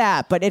say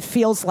that, but it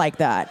feels like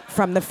that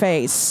from the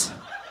face.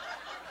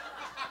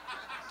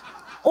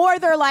 Or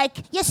they're like,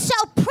 you're so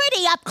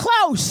pretty up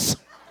close.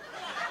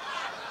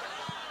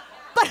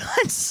 But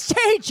on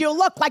stage, you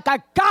look like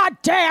a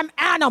goddamn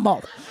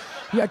animal.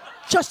 You're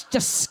just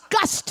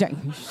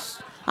disgusting.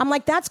 I'm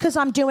like, that's because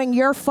I'm doing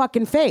your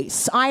fucking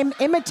face. I'm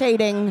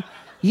imitating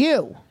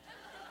you.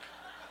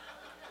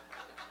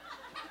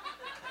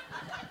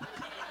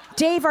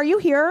 Dave, are you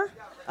here?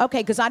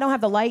 Okay, because I don't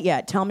have the light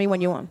yet. Tell me when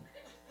you want.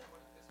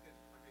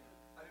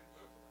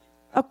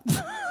 Oh.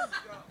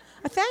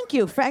 Thank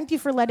you. Thank you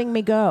for letting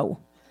me go.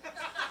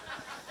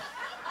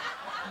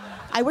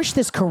 I wish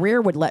this career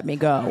would let me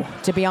go,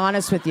 to be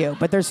honest with you,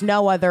 but there's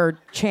no other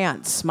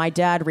chance. My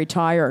dad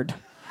retired.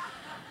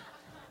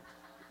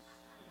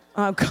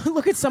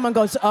 Look at someone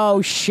goes,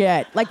 oh,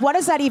 shit. Like, what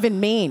does that even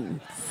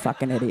mean?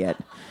 Fucking idiot.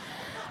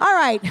 All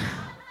right.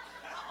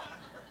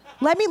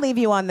 Let me leave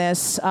you on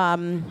this. I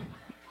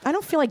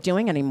don't feel like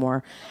doing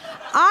anymore.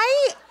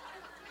 I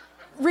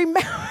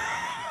remember...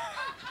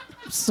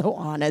 So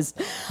honest.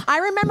 I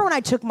remember when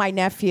I took my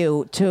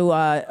nephew to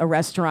a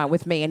restaurant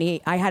with me, and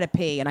I had to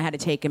pee, and I had to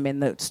take him in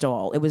the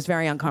stall. It was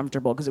very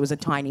uncomfortable because it was a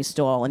tiny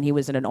stall, and he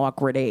was in an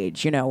awkward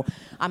age. You know,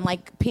 I'm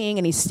like peeing,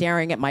 and he's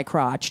staring at my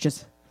crotch,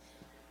 just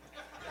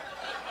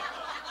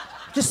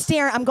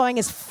staring. I'm going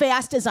as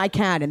fast as I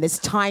can in this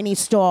tiny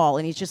stall,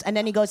 and and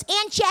then he goes,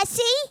 Aunt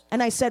Jessie?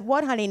 And I said,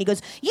 what, honey? And he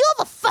goes, you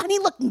have a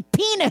funny-looking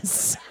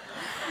penis.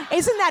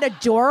 Isn't that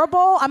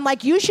adorable? I'm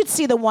like, you should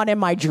see the one in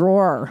my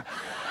drawer.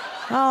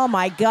 Oh,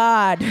 my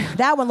God.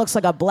 That one looks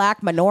like a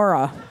black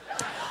menorah.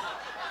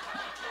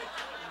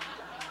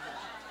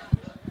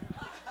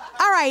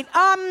 All right.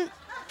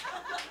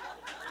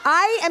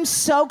 I am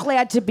so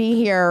glad to be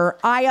here.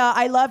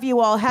 I love you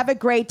all. Have a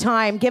great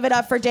time. Give it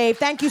up for Dave.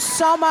 Thank you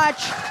so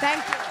much.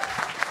 Thank you.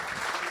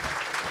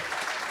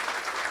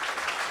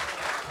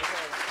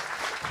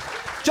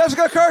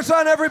 Jessica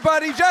Curson,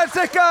 everybody.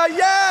 Jessica,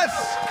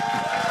 yes!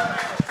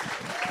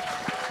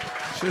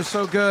 She was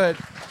so good.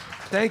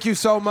 Thank you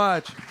so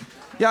much.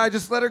 Yeah, I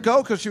just let her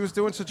go because she was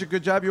doing such a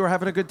good job. You were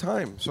having a good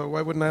time. So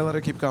why wouldn't I let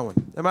her keep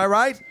going? Am I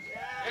right?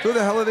 Yeah. Who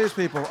the hell are these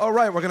people? Oh,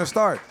 right, we're going to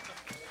start.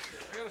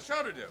 We got a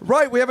show to do.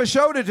 Right, we have a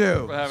show to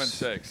do. For heaven's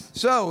sakes.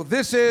 So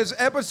this is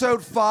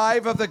episode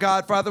 5 of The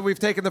Godfather. We've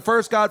taken the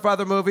first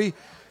Godfather movie,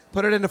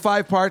 put it into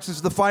 5 parts. This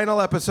is the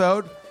final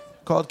episode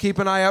called Keep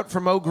an Eye Out for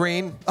Mo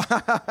Green.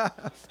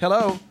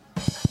 Hello.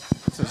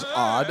 This is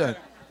odd.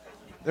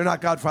 They're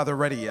not Godfather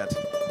ready yet.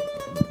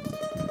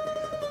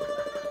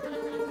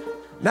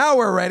 Now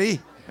we're ready.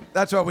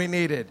 That's what we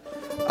needed.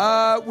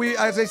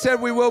 As I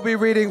said, we will be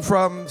reading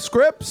from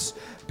scripts.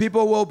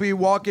 People will be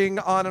walking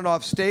on and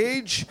off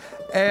stage.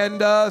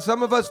 And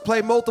some of us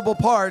play multiple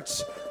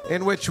parts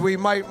in which we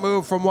might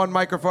move from one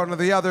microphone to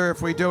the other.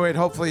 If we do it,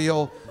 hopefully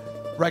you'll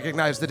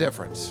recognize the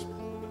difference.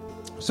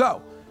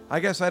 So, I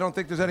guess I don't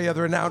think there's any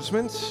other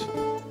announcements.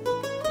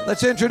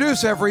 Let's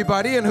introduce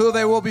everybody and who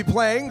they will be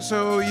playing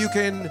so you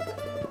can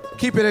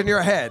keep it in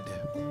your head.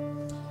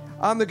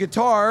 On the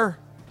guitar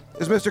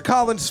is Mr.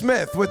 Colin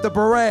Smith with the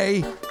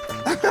beret.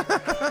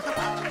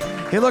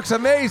 He looks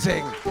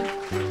amazing.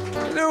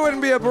 I knew it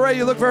wouldn't be a beret.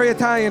 You look very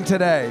Italian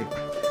today.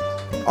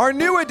 Our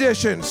new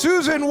addition,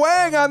 Susan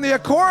Wang on the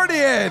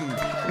accordion.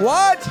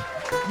 What?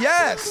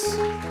 Yes.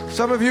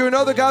 Some of you who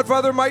know The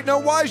Godfather might know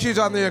why she's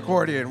on the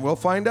accordion. We'll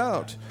find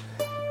out.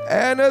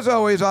 And as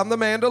always, on the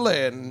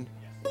mandolin,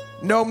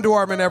 Noam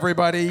Dwarman,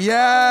 everybody.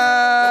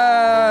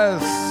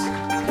 Yes.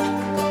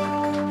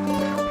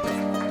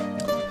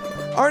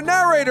 Our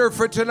narrator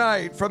for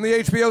tonight from the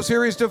HBO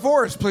series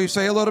Divorce. Please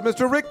say hello to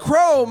Mr. Rick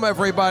Chrome,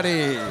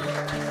 everybody.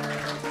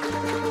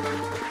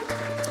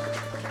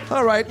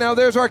 All right, now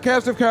there's our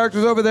cast of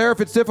characters over there. If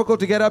it's difficult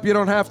to get up, you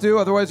don't have to.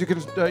 Otherwise, you can,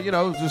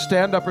 just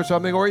stand up or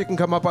something, or you can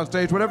come up on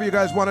stage, whatever you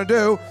guys want to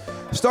do.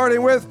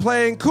 Starting with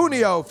playing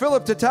Cuneo,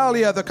 Philip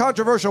Tatalia, the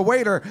controversial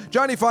waiter,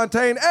 Johnny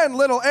Fontaine, and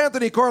little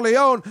Anthony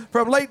Corleone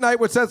from Late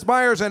Night with Seth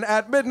Meyers and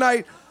At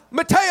Midnight,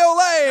 Mateo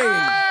Lane.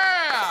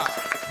 Yeah!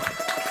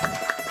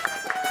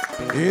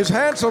 He's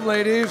handsome,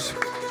 ladies.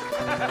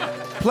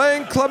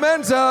 Playing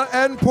Clemenza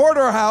and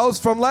Porterhouse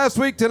from Last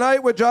Week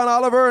Tonight with John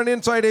Oliver and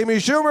Inside Amy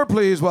Schumer.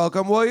 Please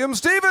welcome William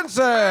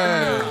Stevenson.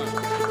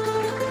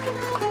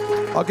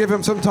 I'll give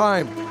him some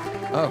time.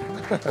 Oh.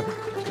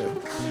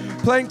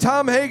 Playing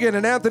Tom Hagen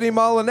and Anthony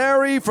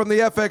Molinari from the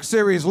FX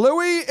series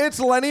Louie, it's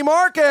Lenny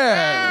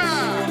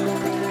Marcus.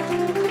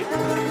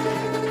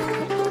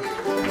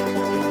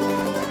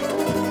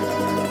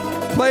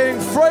 Playing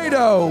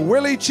Fredo,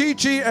 Willie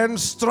Chichi, and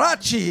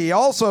Stracci,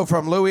 also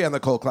from Louie and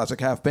the Cult Classic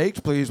Half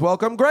Baked. Please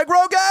welcome Greg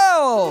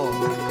Rogel.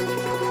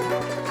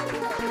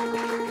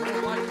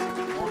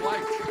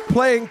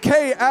 Playing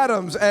Kay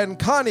Adams and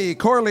Connie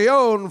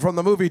Corleone from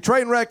the movie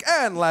Trainwreck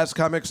and Last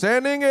Comic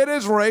Standing, it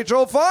is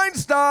Rachel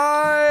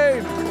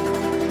Feinstein.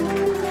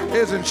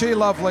 Isn't she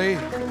lovely?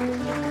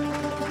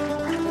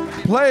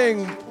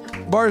 Playing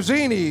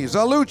Barzini,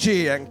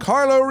 Zalucci, and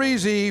Carlo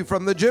Rizzi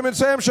from the Jim and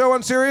Sam Show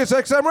on Sirius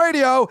XM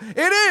Radio,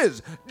 it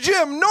is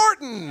Jim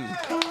Norton.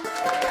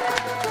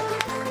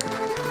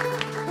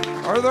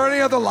 Are there any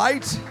other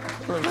lights?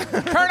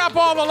 Turn up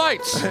all the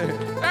lights. There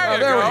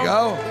we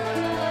go.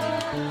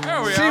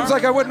 There we Seems are.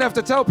 like I wouldn't have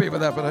to tell people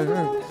that, but I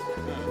do.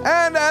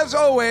 And as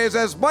always,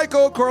 as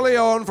Michael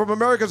Corleone from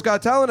America's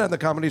Got Talent and the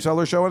Comedy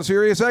Cellar Show on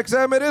Sirius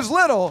XM, it is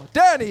little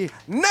Danny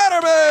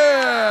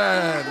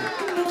Natterman.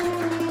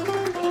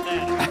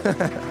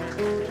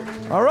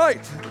 All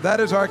right, that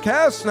is our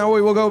cast. Now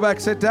we will go back,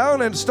 sit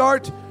down, and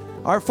start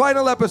our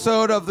final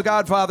episode of The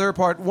Godfather,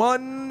 Part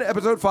 1,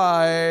 Episode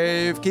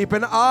 5. Keep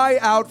an eye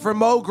out for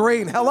Mo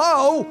Green.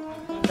 Hello?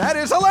 That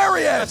is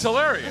hilarious. That's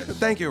hilarious.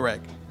 Thank you,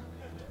 Rick.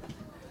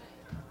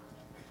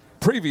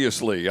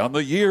 Previously on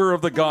The Year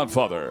of the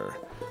Godfather.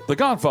 The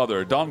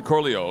Godfather, Don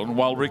Corleone,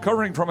 while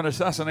recovering from an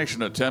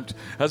assassination attempt,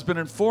 has been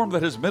informed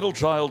that his middle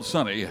child,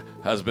 Sonny,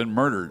 has been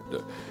murdered.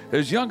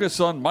 His youngest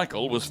son,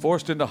 Michael, was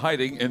forced into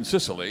hiding in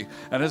Sicily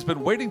and has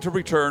been waiting to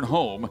return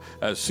home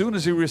as soon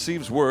as he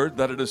receives word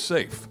that it is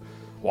safe.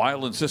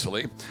 While in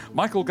Sicily,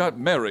 Michael got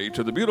married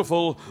to the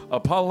beautiful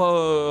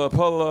Apollonia,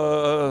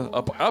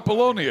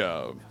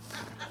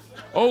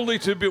 only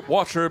to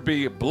watch her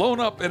be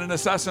blown up in an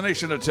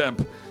assassination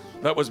attempt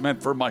that was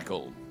meant for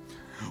Michael.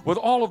 With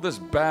all of this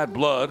bad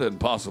blood and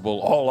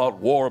possible all-out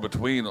war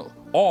between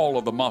all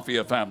of the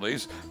mafia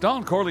families,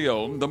 Don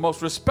Corleone, the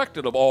most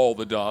respected of all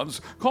the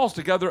Dons, calls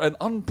together an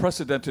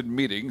unprecedented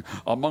meeting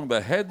among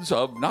the heads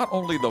of not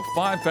only the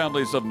 5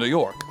 families of New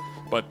York,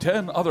 but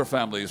 10 other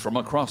families from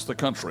across the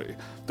country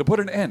to put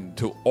an end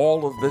to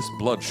all of this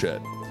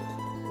bloodshed.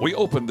 We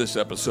opened this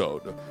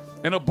episode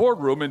in a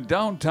boardroom in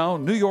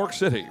downtown New York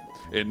City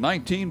in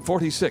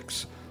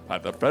 1946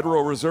 at the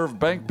Federal Reserve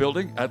Bank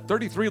building at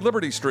 33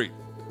 Liberty Street.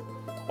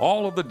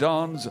 All of the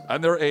Dons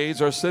and their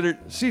aides are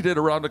seated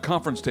around a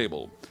conference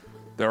table.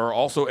 There are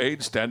also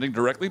aides standing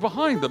directly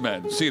behind the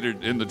men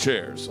seated in the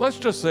chairs. Let's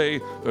just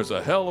say there's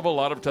a hell of a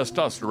lot of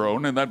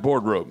testosterone in that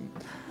boardroom.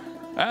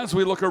 As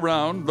we look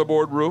around the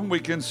boardroom, we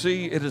can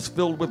see it is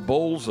filled with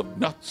bowls of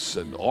nuts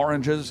and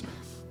oranges.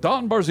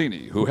 Don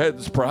Barzini, who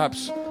heads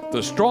perhaps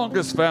the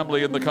strongest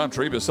family in the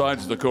country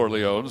besides the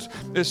Corleones,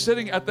 is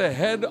sitting at the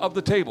head of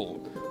the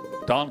table.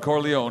 Don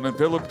Corleone and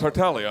Philip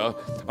Tartaglia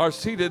are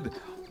seated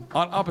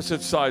on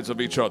opposite sides of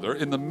each other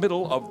in the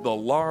middle of the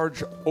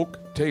large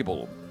oak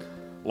table.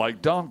 Like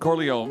Don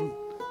Corleone,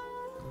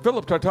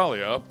 Philip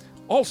Tartaglia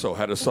also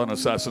had a son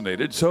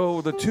assassinated,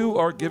 so the two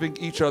are giving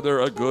each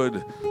other a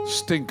good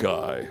stink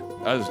eye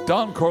as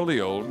Don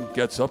Corleone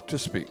gets up to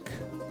speak.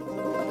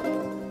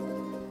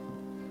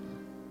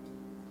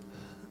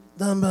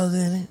 Don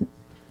Baldini,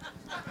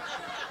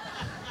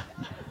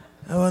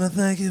 I want to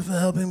thank you for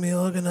helping me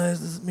organize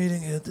this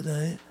meeting here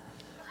today,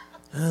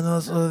 and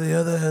also the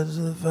other heads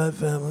of the 5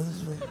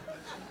 families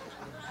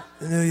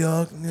from New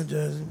York, New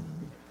Jersey.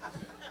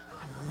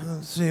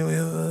 Let's see, we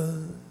have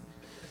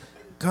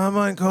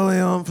Carmine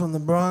Corleone from the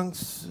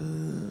Bronx,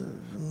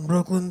 from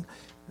Brooklyn,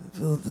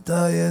 Philip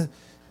Italia,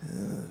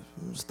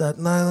 from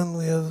Staten Island,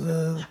 we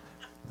have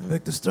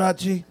Victor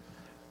Stracci.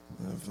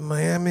 From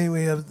Miami,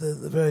 we have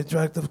the very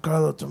attractive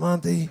Carlo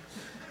Tremonti.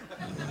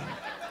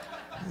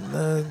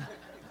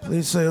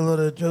 Please say hello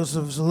to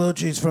Joseph Zalucci.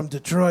 He's from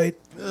Detroit.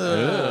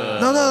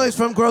 No, he's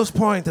from Grosse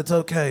Pointe. It's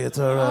okay. It's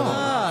all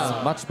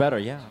right. Much better,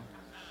 yeah.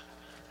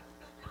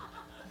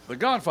 The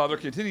Godfather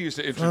continues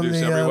to From introduce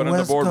the everyone in the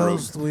West boardroom,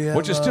 Coast, we have,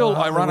 which is still,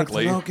 Hollywood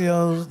ironically,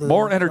 Pinocchios, the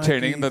more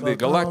entertaining Frankie than the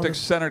Galactic Falcone,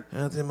 Senate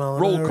Anthony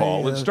roll Molinari,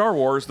 call in Star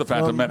Wars: The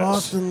Phantom from Menace.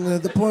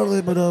 Boston, the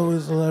portly but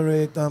always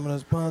hilarious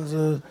Dominus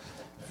Ponza.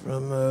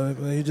 From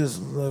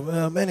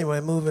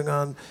anyway, moving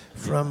on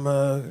from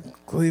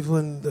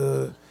Cleveland.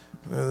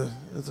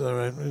 It's all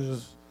right.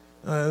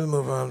 We'll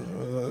move on.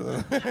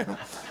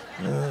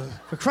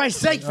 For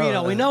Christ's sake,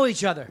 Vito, we know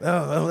each other.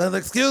 Oh, well,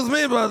 excuse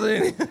me,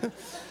 Baldini.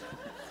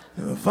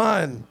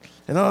 Fine.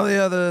 And all the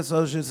other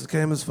associates that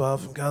came as far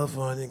from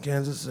California and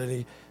Kansas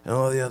City and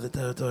all the other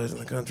territories in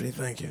the country,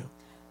 thank you.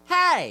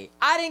 Hey,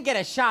 I didn't get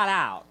a shout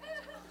out.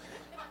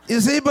 You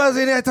see,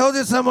 Baldini, I told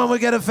you someone would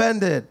get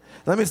offended.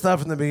 Let me start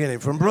from the beginning.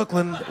 From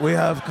Brooklyn, we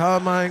have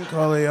Carmine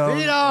Corleone.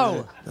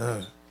 Vito!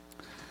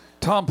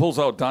 Tom pulls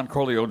out Don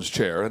Corleone's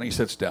chair and he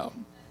sits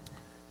down.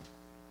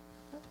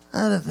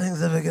 How did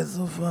things ever get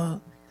so far?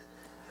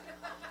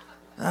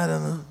 I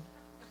don't know.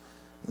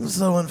 It was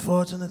so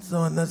unfortunate,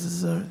 so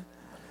unnecessary.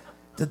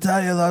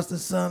 Talia lost a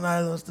son, I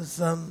lost a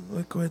son,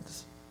 we're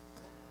quits.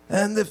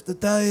 And if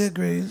Talia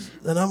agrees,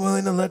 then I'm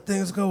willing to let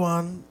things go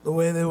on the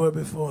way they were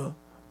before.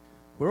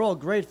 We're all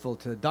grateful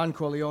to Don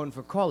Corleone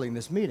for calling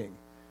this meeting.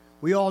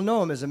 We all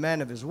know him as a man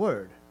of his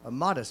word, a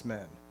modest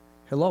man.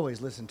 He'll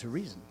always listen to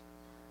reason.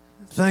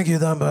 Thank you,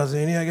 Don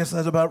Barzini. I guess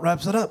that about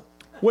wraps it up.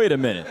 Wait a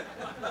minute.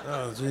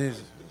 Oh,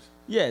 Jesus.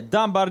 Yeah,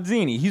 Don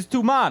Barzini, he's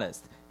too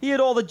modest. He had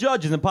all the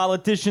judges and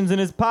politicians in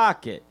his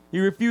pocket. He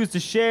refused to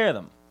share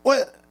them.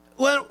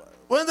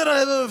 When did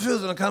I ever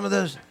refuse an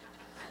accommodation?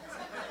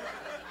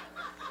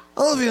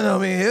 All of you know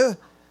me here.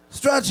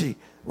 Stracci,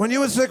 when you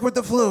were sick with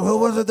the flu, who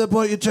was it that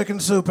bought you chicken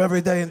soup every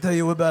day until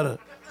you were better?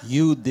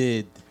 You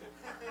did.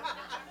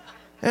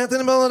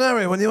 Anthony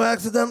Molinari, when you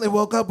accidentally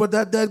woke up with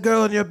that dead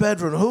girl in your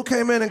bedroom, who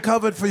came in and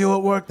covered for you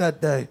at work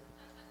that day?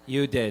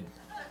 You did.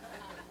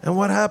 And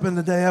what happened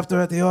the day after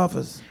at the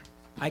office?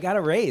 I got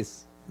a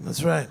raise.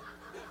 That's right.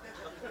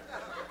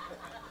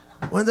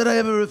 When did I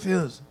ever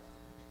refuse?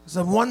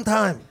 Except one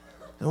time.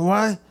 And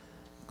why?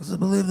 Because I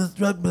believe this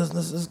drug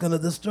business is going to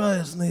destroy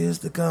us in the years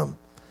to come.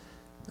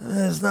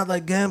 It's not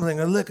like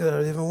gambling or liquor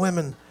or even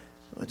women,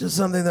 which is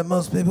something that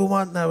most people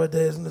want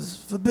nowadays and is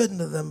forbidden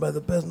to them by the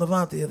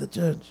Pesnavanti of the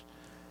church.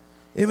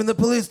 Even the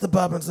police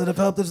departments that have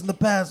helped us in the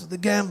past with the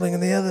gambling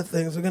and the other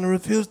things are going to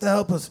refuse to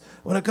help us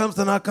when it comes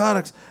to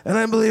narcotics. And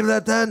I believe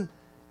that then,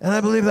 and I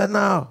believe that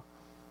now.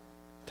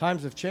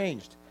 Times have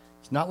changed.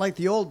 It's not like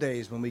the old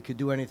days when we could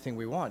do anything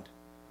we want.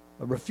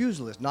 A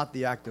refusal is not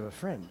the act of a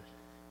friend.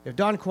 If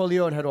Don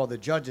Corleone had all the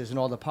judges and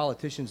all the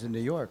politicians in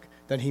New York,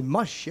 then he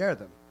must share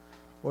them,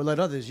 or let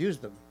others use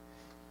them.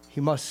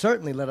 He must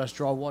certainly let us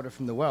draw water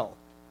from the well.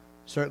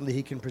 Certainly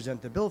he can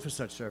present the bill for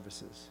such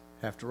services.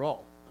 After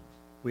all,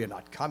 we are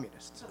not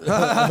communists. What'd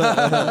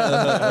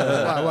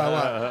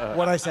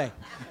I say?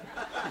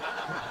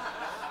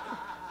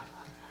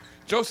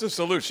 Joseph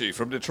Zalucci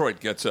from Detroit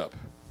gets up.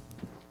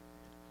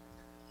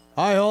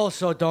 I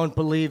also don't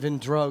believe in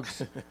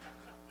drugs.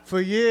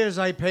 For years,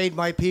 I paid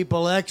my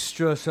people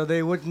extra so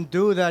they wouldn't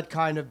do that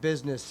kind of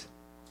business.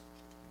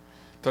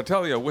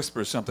 Tartaglia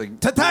whispers something.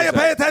 Talia,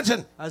 pay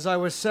attention! As I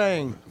was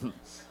saying,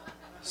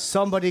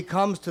 somebody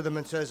comes to them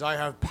and says, I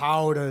have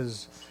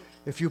powders.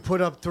 If you put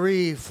up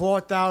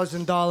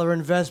 $3,000-$4,000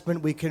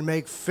 investment, we can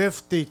make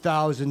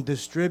 $50,000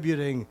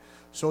 distributing,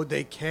 so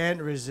they can't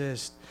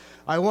resist.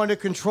 I want to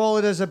control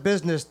it as a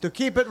business to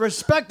keep it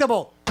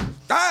respectable.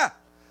 Ah!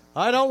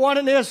 I don't want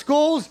it near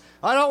schools.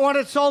 I don't want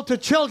it sold to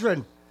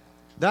children.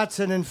 That's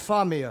an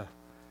infamia.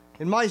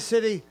 In my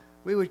city,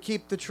 we would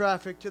keep the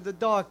traffic to the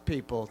dark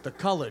people, the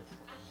colored.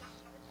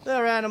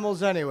 They're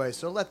animals anyway,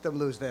 so let them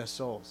lose their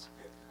souls.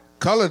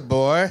 Colored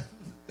boy,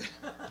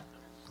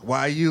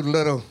 why you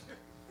little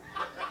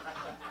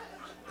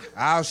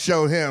I'll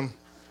show him.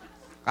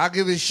 I'll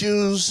give his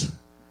shoes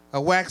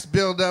a wax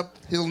buildup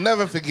he'll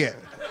never forget.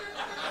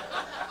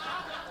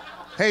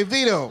 Hey,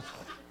 Vito,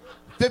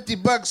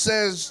 $50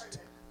 says...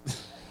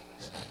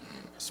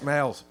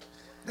 Smells.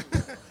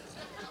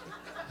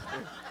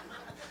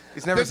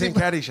 He's never seen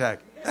Caddyshack.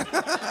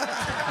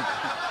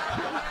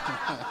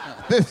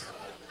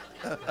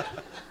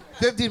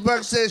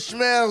 $50 says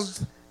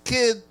smells.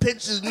 Kid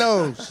picks his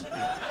nose.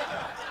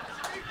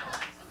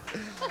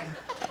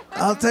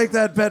 I'll take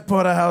that bet,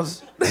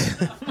 Porterhouse.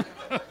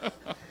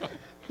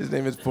 His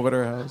name is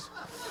Porterhouse.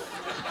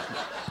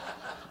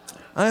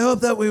 I hope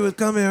that we would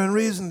come here and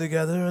reason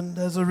together, and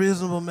as a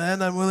reasonable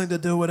man, I'm willing to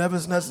do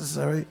whatever's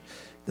necessary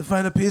to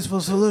find a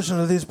peaceful solution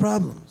to these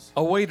problems.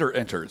 A waiter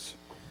enters.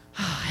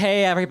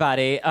 Hey,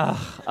 everybody.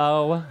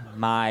 Oh,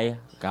 my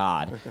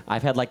God.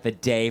 I've had like the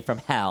day from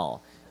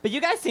hell. But you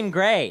guys seem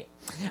great.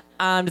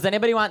 Does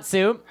anybody want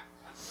soup?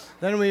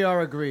 Then we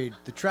are agreed.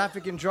 The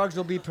traffic in drugs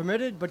will be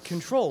permitted, but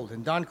controlled,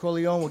 and Don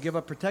Corleone will give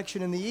up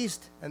protection in the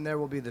East, and there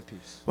will be the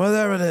peace. Well,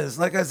 there it is.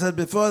 Like I said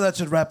before, that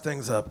should wrap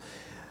things up.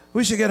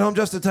 We should get home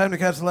just in time to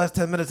catch the last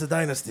 10 minutes of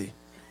Dynasty.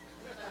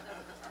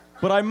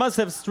 But I must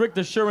have strict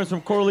assurance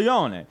from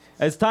Corleone.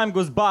 As time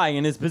goes by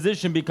and his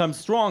position becomes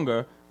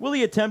stronger, will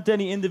he attempt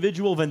any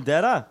individual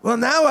vendetta? Well,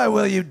 now I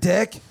will, you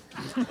dick.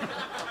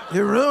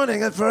 You're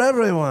ruining it for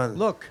everyone.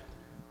 Look,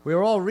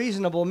 we're all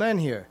reasonable men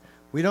here.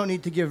 We don't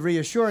need to give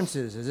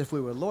reassurances as if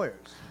we were lawyers.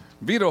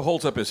 Vito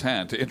holds up his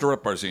hand to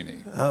interrupt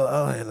Barzini.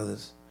 I'll handle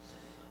this.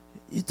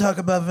 You talk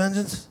about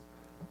vengeance?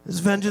 Is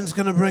vengeance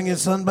going to bring your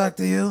son back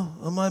to you,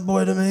 or my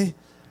boy to me?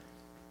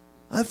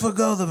 I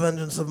forgo the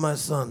vengeance of my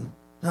son.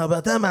 How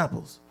about them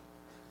apples?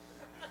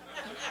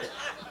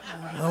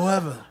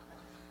 However,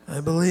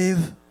 I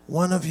believe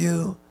one of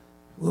you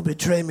will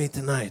betray me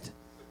tonight.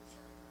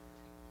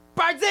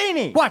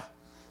 Barzini! What?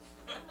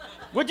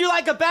 Would you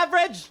like a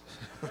beverage?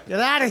 Get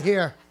out of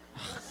here.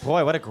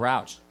 Boy, what a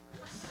grouch.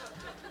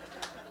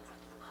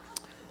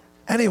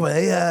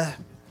 Anyway, I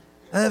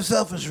have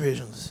selfish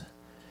reasons.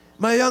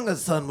 My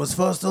youngest son was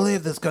forced to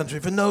leave this country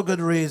for no good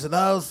reason.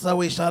 Also,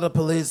 we shot a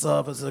police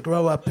officer.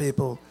 Grow up,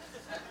 people.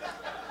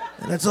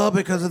 And it's all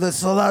because of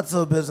this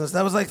Solazzo business.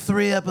 That was like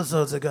 3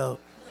 episodes ago.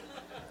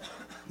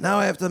 Now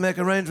I have to make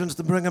arrangements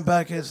to bring him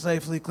back here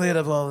safely, cleared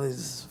of all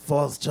these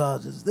false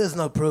charges. There's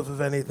no proof of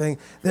anything.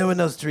 There were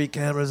no street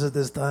cameras at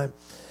this time.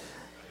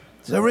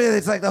 So really,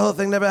 it's like the whole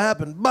thing never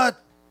happened.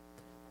 But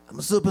I'm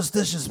a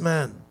superstitious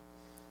man.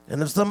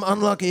 And if some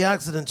unlucky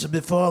accident should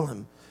befall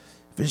him,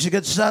 if he should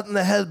get shot in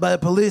the head by a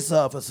police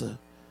officer,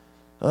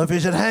 or if he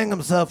should hang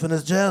himself in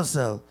his jail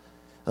cell,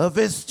 or if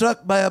he's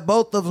struck by a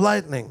bolt of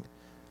lightning,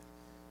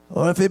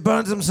 or if he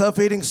burns himself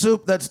eating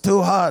soup that's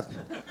too hot,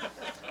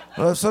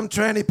 or if some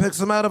tranny picks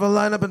him out of a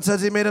lineup and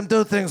says he made him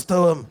do things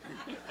to him,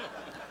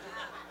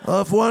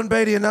 or if Warren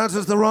Beatty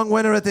announces the wrong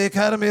winner at the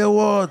Academy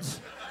Awards,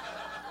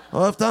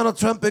 or if Donald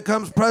Trump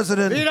becomes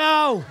president.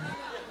 Vito!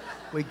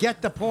 We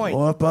get the point.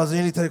 Or if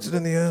Barzini takes it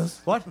in the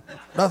ass. What?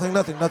 Nothing.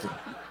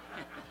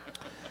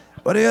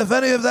 But if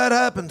any of that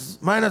happens,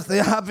 minus the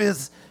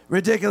obvious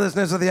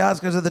ridiculousness of the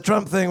Oscars or the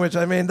Trump thing, which,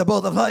 I mean, the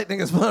bolt of lightning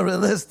is more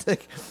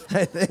realistic,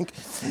 I think,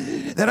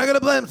 then I'm going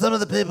to blame some of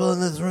the people in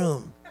this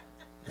room.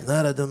 And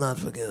that I do not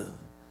forgive.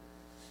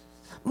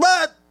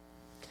 But,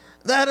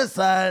 that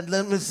aside,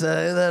 let me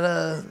say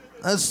that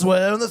I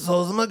swear on the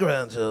souls of my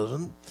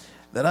grandchildren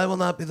that I will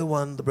not be the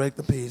one to break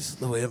the peace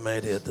that we have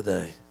made here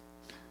today.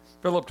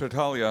 Philip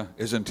Tartaglia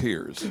is in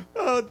tears.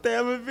 Oh,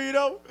 damn it,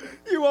 Vito.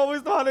 You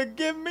always know how to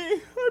give me.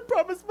 I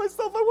promised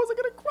myself I wasn't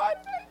going to cry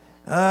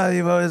today.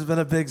 You've always been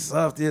a big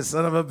softy, you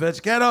son of a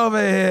bitch. Get over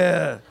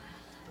here.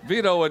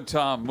 Vito and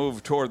Tom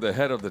move toward the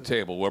head of the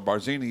table where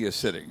Barzini is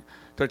sitting.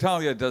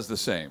 Tartaglia does the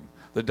same.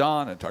 The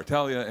Don and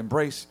Tartaglia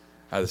embrace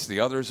as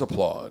the others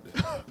applaud.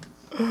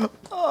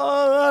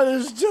 Oh, that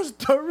is just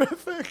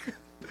terrific.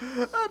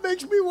 That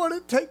makes me want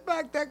to take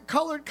back that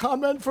colored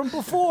comment from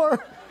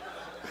before.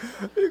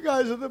 You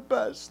guys are the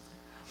best.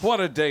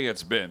 What a day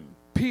it's been.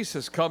 Peace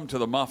has come to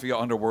the mafia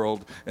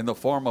underworld in the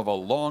form of a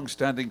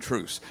long-standing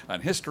truce,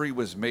 and history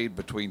was made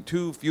between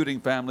 2 feuding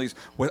families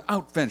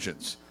without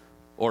vengeance.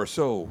 Or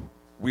so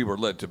we were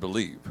led to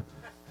believe.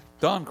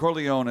 Don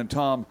Corleone and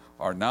Tom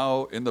are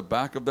now in the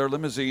back of their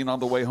limousine on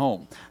the way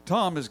home.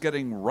 Tom is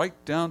getting right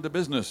down to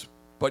business,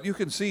 but you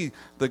can see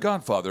the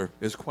Godfather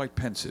is quite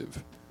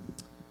pensive.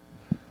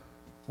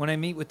 When I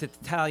meet with the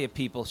Tattaglia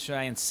people, should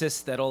I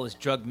insist that all his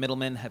drug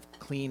middlemen have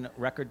clean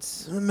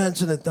records?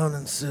 Mention it, don't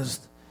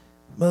insist.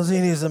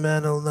 Barzini's a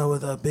man who'll know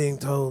without being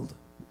told.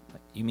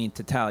 You mean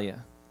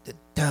Tattaglia?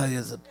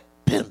 Tattaglia's a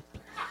pimp.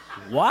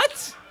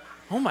 What?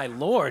 Oh, my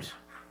lord.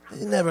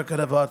 He never could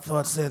have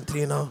outfought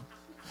Santino.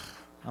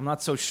 I'm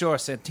not so sure.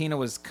 Santino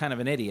was kind of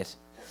an idiot.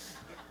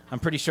 I'm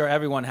pretty sure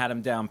everyone had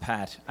him down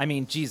pat. I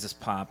mean, Jesus,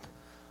 Pop.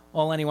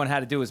 All anyone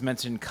had to do was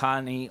mention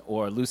Connie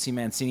or Lucy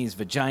Mancini's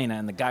vagina,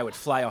 and the guy would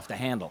fly off the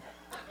handle.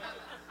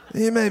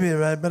 You may be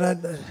right, but I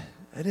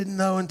didn't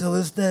know until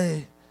this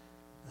day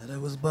that it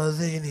was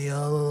Barzini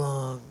all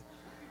along.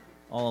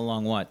 All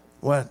along what?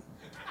 What?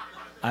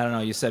 I don't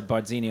know. You said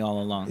Barzini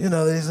all along. You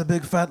know, he's a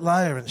big fat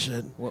liar and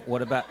shit.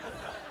 What about...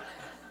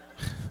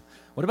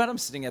 What about him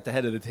sitting at the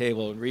head of the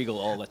table and Regal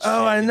all that shit?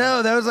 Oh, I you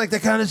know. That was like the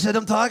kind of shit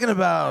I'm talking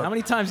about. How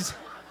many times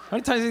do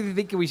you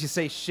think we should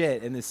say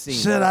shit in this scene?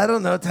 Shit, I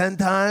don't know, 10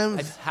 times?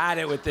 I just had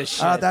it with this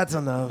shit. Oh, that's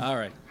enough. All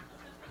right.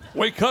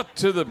 We cut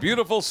to the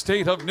beautiful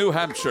state of New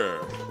Hampshire.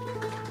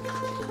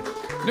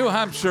 New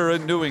Hampshire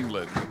and New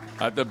England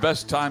at the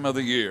best time of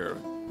the year.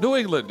 New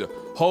England,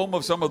 home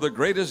of some of the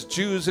greatest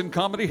Jews in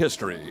comedy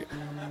history.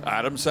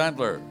 Adam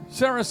Sandler,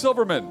 Sarah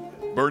Silverman,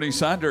 Bernie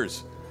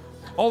Sanders.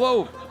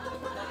 Although,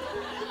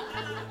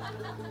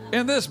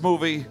 in this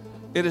movie,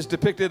 it is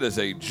depicted as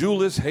a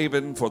Jewless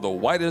haven for the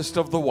whitest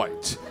of the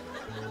white,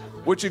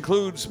 which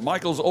includes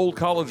Michael's old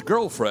college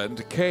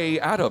girlfriend, Kay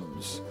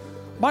Adams.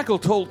 Michael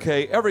told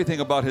Kay everything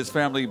about his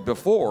family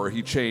before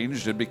he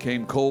changed and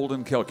became cold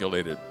and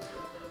calculated.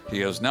 He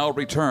has now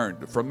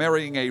returned from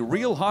marrying a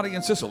real hottie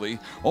in Sicily,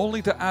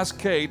 only to ask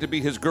Kay to be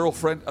his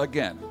girlfriend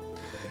again,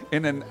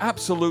 in an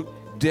absolute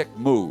dick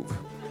move.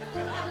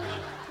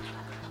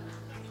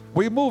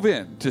 We move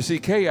in to see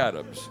Kay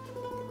Adams,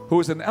 who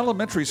is an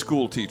elementary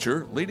school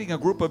teacher leading a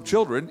group of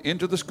children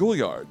into the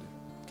schoolyard.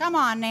 Come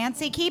on,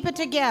 Nancy, keep it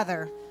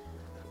together.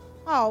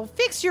 Oh,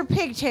 fix your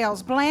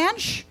pigtails,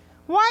 Blanche.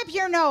 Wipe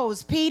your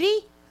nose,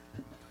 Petey.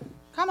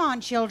 Come on,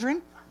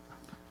 children.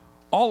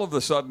 All of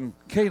a sudden,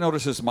 Kay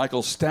notices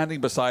Michael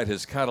standing beside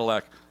his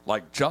Cadillac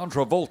like John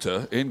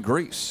Travolta in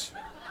Grease.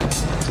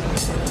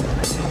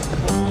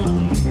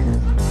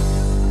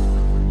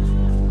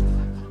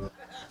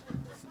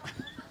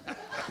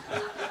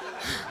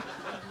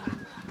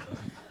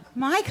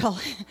 Michael,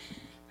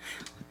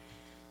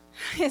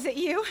 is it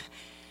you?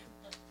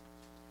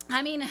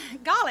 I mean,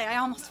 golly, I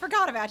almost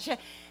forgot about you.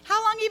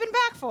 How long you been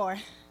back for?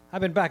 I've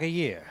been back a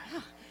year.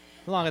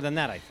 Longer than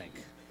that, I think.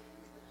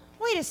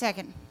 Wait a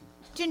second.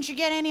 Didn't you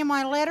get any of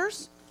my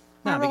letters?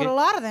 No, I wrote because- a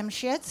lot of them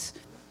shits.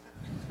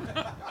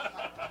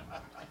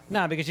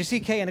 No, because you see,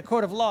 Kay, in a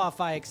court of law, if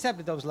I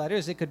accepted those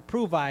letters, it could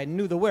prove I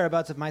knew the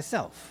whereabouts of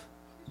myself.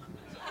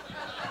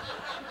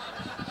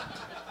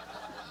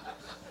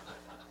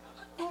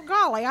 Oh,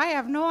 golly, I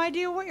have no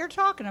idea what you're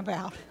talking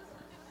about.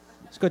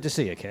 It's good to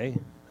see you, Kay.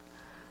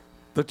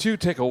 The two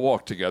take a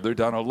walk together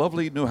down a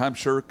lovely New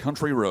Hampshire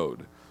country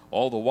road.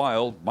 All the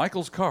while,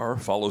 Michael's car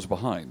follows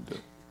behind.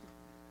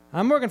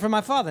 I'm working for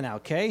my father now,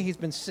 Kay. He's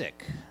been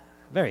sick.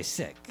 Very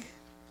sick.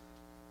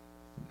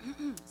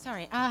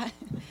 Sorry,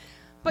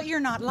 but you're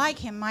not like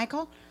him,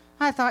 Michael.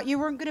 I thought you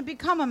weren't going to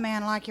become a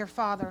man like your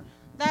father.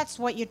 That's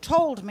what you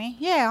told me.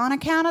 Yeah, on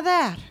account of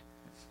that.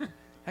 Now,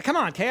 come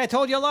on, Kay. I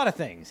told you a lot of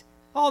things.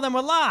 All of them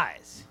were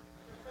lies.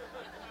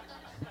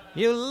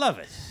 You love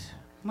it.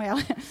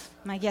 Well,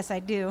 I guess I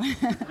do.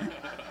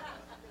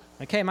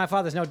 Okay, my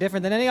father's no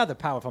different than any other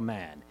powerful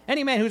man.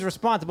 Any man who's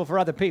responsible for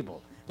other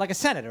people, like a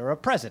senator or a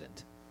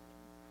president.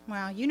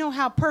 Well, you know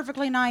how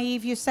perfectly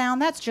naive you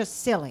sound? That's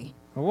just silly.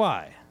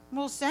 Why?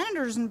 Well,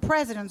 senators and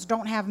presidents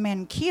don't have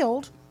men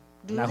killed,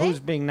 do Now, they? who's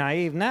being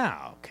naive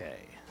now, Kay?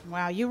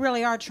 Well, you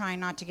really are trying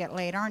not to get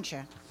laid, aren't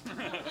you?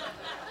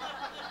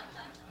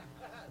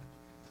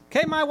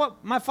 Kay,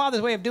 my father's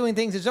way of doing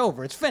things is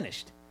over. It's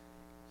finished.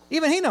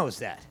 Even he knows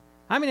that.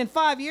 I mean, in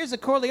 5 years, the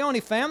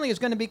Corleone family is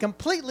going to be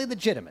completely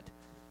legitimate.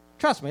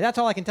 Trust me, that's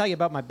all I can tell you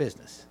about my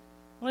business.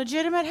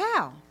 Legitimate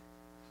how?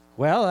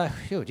 Well,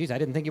 geez, I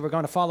didn't think you were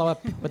going to follow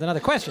up with another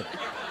question.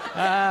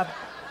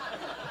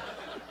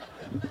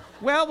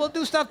 Well, we'll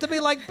do stuff to be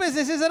like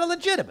businesses that are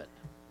legitimate.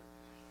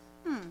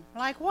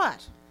 Like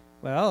what?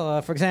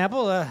 Well, for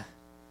example,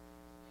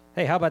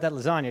 hey, how about that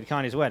lasagna at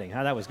Connie's wedding?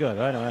 Huh? That was good,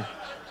 right?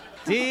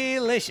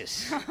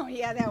 Delicious. Oh,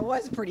 yeah, that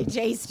was pretty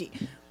tasty.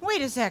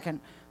 Wait a second.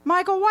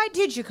 Michael, why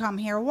did you come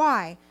here?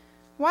 Why?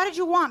 Why did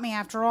you want me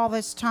after all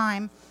this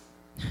time?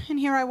 And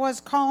here I was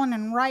calling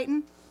and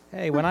writing.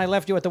 Hey, when I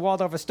left you at the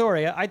Waldorf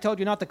Astoria, I told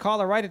you not to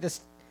call or write it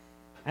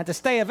and to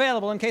stay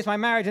available in case my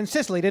marriage in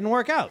Sicily didn't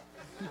work out.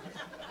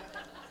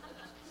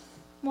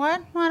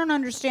 What? I don't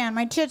understand.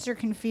 My tits are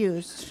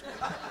confused.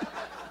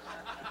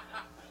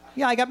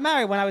 Yeah, I got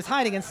married when I was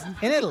hiding in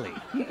Italy.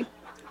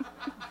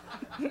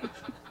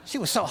 She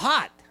was so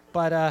hot,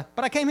 but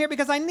I came here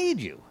because I need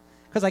you,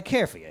 because I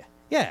care for you.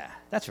 Yeah,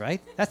 that's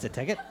right. That's the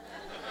ticket.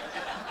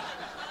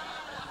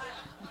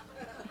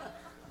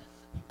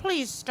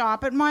 Please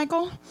stop it,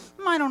 Michael.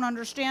 I don't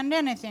understand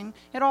anything.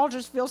 It all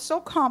just feels so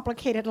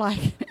complicated like.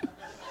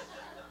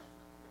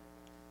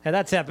 Hey,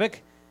 that's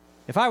epic.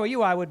 If I were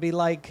you, I would be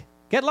like,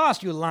 get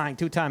lost, you lying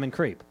two-timing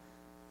creep.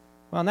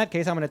 Well, in that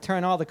case, I'm going to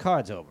turn all the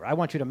cards over. I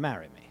want you to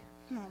marry me.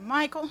 Oh,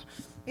 Michael,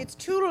 it's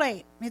too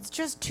late. It's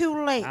just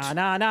too late.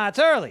 Nah, it's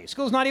early.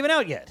 School's not even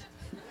out yet.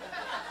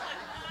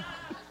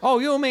 Oh,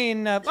 you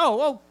mean,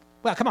 well,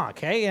 come on,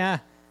 Kay.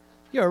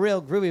 You're a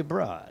real groovy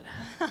broad.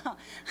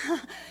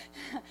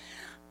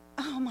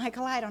 Oh,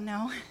 Michael, I don't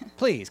know.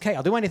 Please, Kay,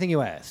 I'll do anything you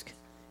ask.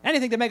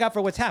 Anything to make up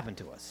for what's happened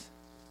to us.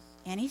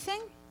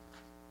 Anything?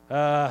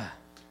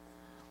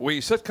 We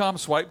sitcom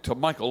swipe to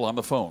Michael on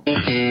the phone.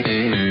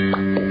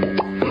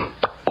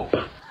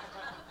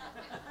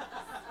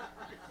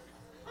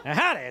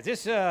 Howdy, is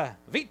this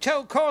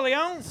Vito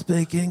Corleone?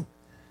 Speaking.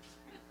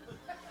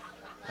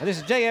 This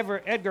is J.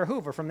 Edgar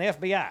Hoover from the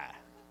FBI.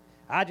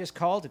 I just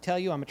called to tell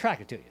you I'm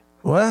attracted to you.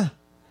 What?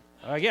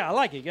 Yeah, I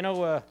like you,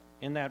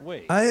 in that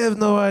way. I have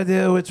no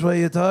idea which way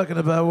you're talking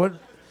about.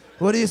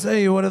 What do you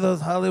say? You're one of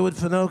those Hollywood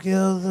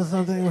Pinocchios or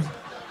something?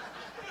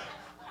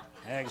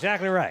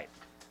 Exactly right.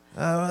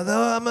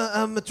 Though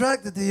I'm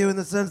attracted to you in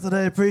the sense that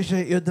I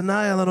appreciate your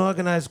denial on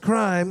organized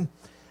crime,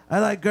 I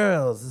like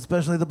girls,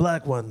 especially the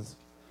black ones.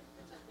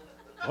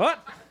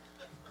 What?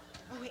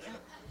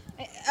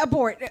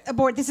 Abort.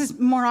 This is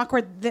more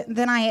awkward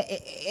than I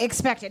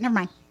expected. Never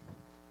mind.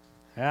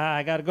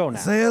 I gotta go now.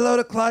 Say hello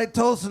to Clyde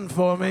Tolson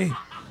for me.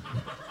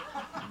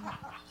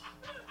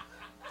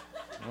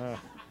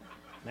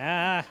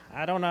 Nah,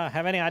 I don't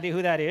have any idea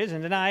who that is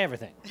and deny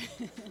everything.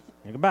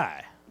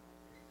 Goodbye.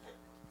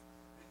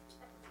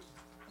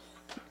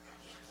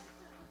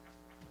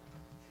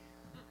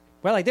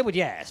 Well, I did what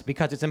you asked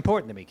because it's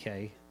important to me,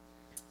 Kay.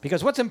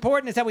 Because what's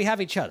important is that we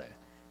have each other,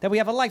 that we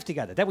have a life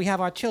together, that we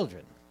have our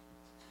children.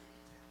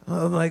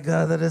 Oh my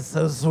God, that is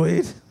so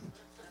sweet.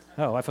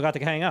 Oh, I forgot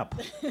to hang up.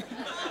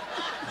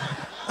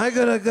 I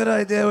got a good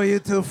idea where you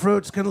two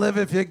fruits can live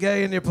if you're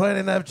gay and you're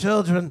planning to have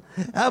children.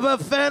 How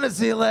about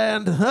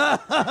Fantasyland?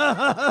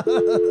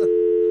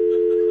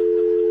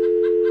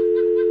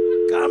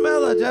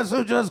 Carmela, guess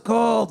who just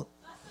called?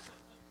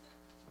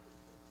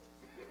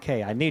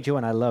 Kay, I need you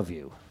and I love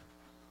you.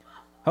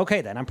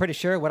 Okay, then. I'm pretty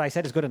sure what I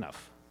said is good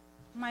enough.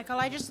 Michael,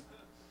 I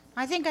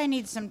think I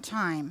need some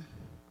time.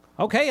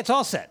 Okay, it's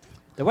all set.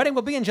 The wedding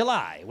will be in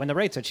July when the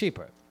rates are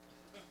cheaper.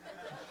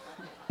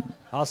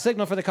 I'll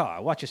signal for the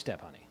car. Watch your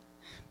step, honey.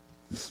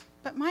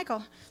 But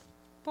Michael,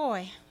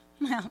 boy,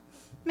 well,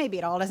 maybe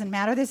it all doesn't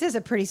matter. This is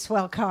a pretty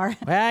swell car.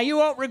 Well, you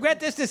won't regret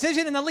this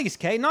decision in the least,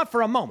 Kay. Not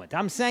for a moment.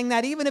 I'm saying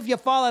that even if you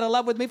fall out of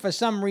love with me for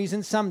some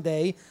reason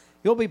someday,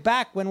 you'll be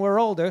back when we're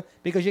older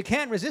because you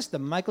can't resist the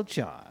Michael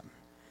charm.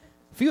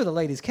 Few of the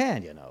ladies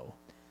can, you know.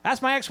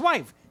 That's my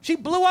ex-wife. She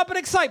blew up in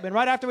excitement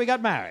right after we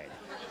got married.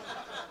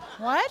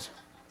 What?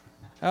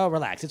 Oh,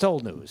 relax. It's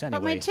old news. Anyway.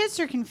 But my tits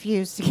are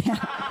confused again.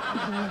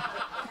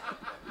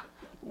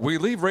 We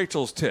leave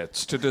Rachel's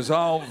tits to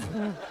dissolve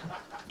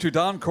to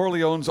Don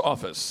Corleone's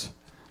office.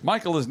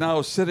 Michael is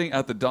now sitting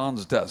at the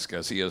Don's desk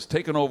as he has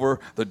taken over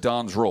the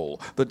Don's role.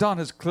 The Don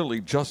has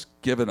clearly just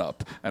given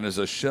up and is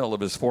a shell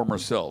of his former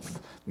self,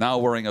 now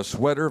wearing a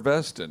sweater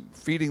vest and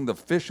feeding the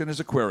fish in his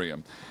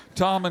aquarium.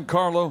 Tom and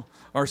Carlo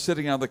are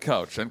sitting on the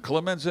couch, and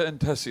Clemenza and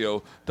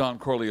Tessio, Don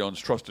Corleone's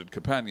trusted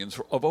companions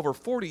of over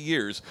 40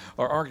 years,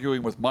 are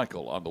arguing with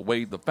Michael on the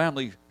way the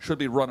family should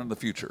be run in the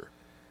future.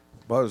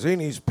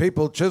 Barzini's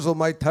people chisel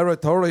my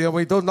territory and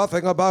we do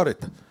nothing about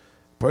it.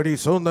 Pretty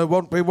soon there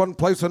won't be one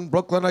place in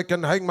Brooklyn I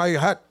can hang my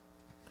hat.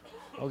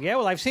 Oh, yeah?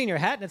 Well, I've seen your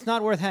hat, and it's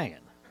not worth hanging.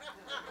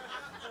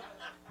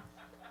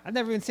 I've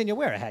never even seen you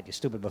wear a hat, you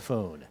stupid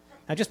buffoon.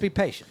 Now, just be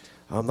patient.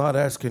 I'm not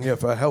asking you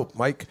for help,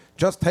 Mike.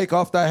 Just take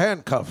off the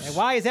handcuffs. Hey,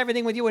 why is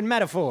everything with you in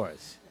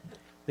metaphors?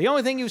 The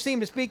only thing you seem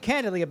to speak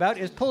candidly about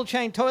is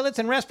pull-chain toilets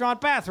and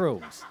restaurant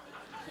bathrooms.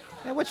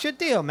 Hey, what's your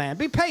deal, man?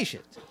 Be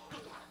patient.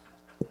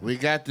 We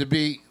got to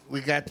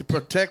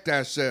protect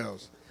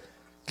ourselves.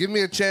 Give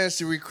me a chance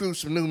to recruit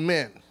some new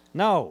men.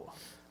 No.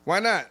 Why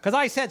not? Because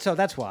I said so,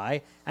 that's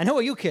why. And who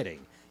are you kidding?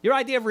 Your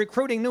idea of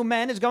recruiting new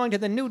men is going to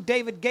the new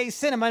David Gay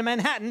Cinema in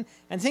Manhattan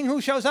and seeing who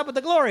shows up at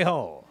the glory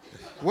hole.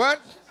 What?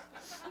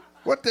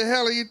 What the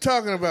hell are you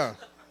talking about?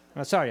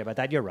 Oh, sorry about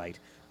that, you're right.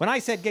 When I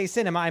said Gay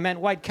Cinema, I meant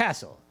White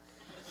Castle.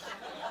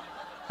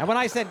 And when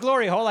I said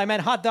glory hole, I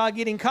meant hot dog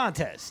eating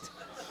contest.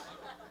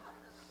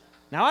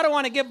 Now, I don't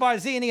want to give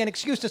Barzini an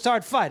excuse to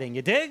start fighting,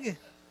 you dig?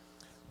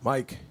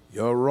 Mike,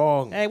 you're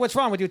wrong. Hey, what's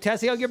wrong with you,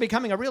 Tessio? You're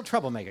becoming a real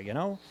troublemaker, you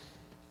know?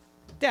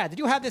 Dad, did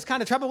you have this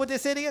kind of trouble with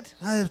this idiot?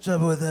 I have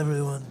trouble with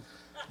everyone.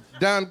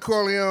 Don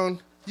Corleone,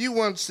 you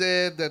once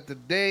said that the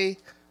day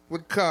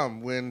would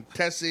come when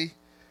Tessie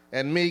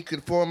and me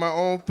could form our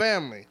own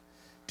family.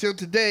 Till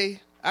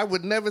today, I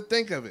would never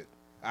think of it.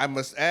 I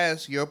must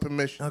ask your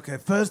permission. Okay,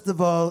 first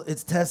of all,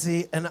 it's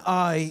Tessie and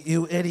I,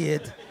 you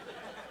idiot.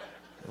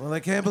 Well,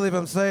 I can't believe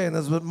I'm saying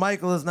this, but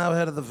Michael is now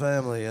head of the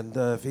family, and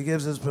if he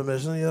gives his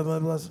permission, you have my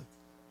blessing.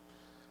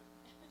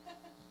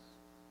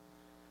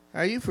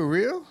 Are you for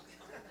real?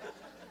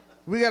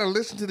 We gotta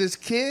listen to this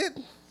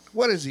kid?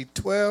 What is he,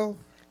 12?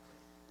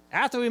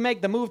 After we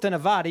make the move to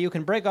Nevada, you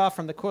can break off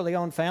from the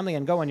Corleone family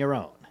and go on your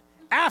own.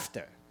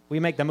 After we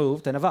make the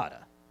move to Nevada.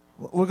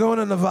 We're going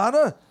to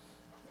Nevada?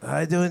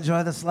 I do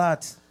enjoy the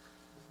slots.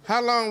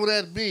 How long will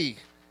that be?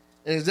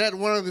 And is that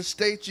one of the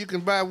states you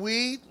can buy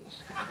weed?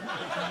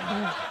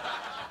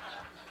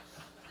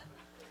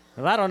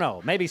 Well, I don't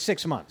know. Maybe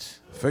 6 months.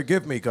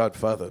 Forgive me,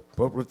 Godfather,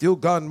 but with you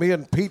gone, me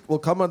and Pete will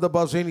come under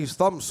Barzini's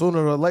thumb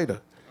sooner or later.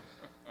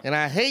 And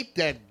I hate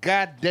that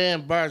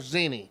goddamn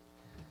Barzini.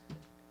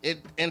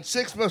 In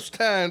 6 months'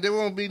 time, there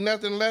won't be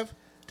nothing left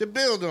to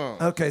build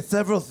on. Okay,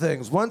 several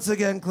things. Once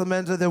again,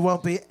 Clemenza, there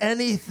won't be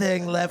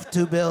anything left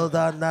to build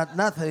on, not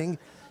nothing. You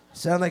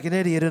sound like an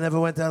idiot who never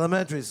went to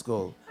elementary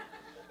school.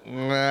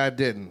 I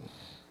didn't.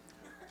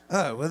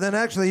 Oh, well, then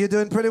actually you're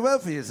doing pretty well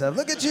for yourself.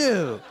 Look at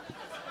you.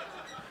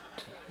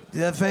 Do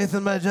you have faith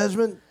in my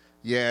judgment?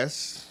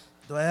 Yes.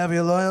 Do I have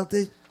your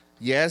loyalty?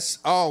 Yes,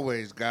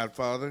 always,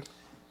 Godfather.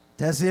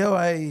 Tessio,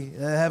 I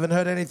haven't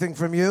heard anything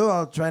from you.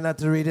 I'll try not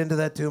to read into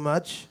that too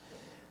much.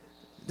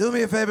 Do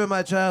me a favor,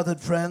 my childhood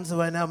friends, who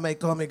I now may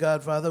call me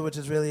Godfather, which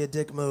is really a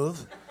dick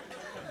move.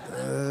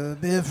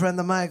 Be a friend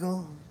of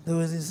Michael.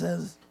 Do as he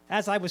says.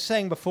 As I was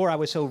saying before, I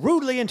was so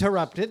rudely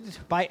interrupted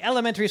by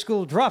elementary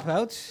school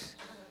dropouts.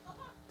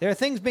 There are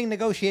things being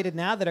negotiated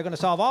now that are going to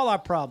solve all our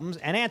problems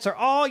and answer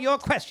all your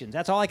questions.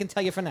 That's all I can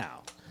tell you for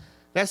now.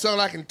 That's all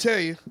I can tell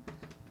you.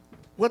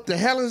 What the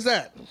hell is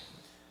that?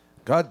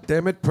 God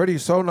damn it, pretty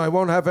soon I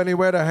won't have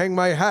anywhere to hang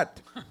my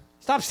hat.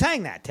 Stop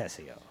saying that,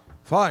 Tessio.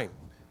 Fine.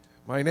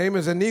 My name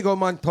is Inigo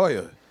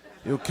Montoya.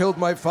 You killed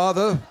my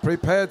father.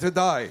 Prepare to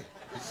die.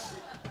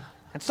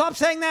 And stop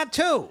saying that,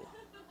 too.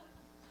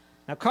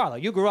 Now, Carlo,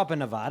 you grew up in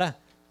Nevada.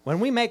 When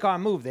we make our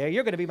move there,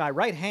 you're going to be my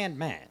right-hand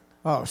man.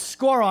 Oh,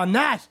 score on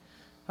that!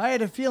 I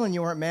had a feeling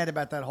you weren't mad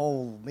about that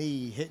whole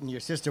me hitting your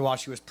sister while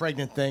she was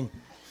pregnant thing,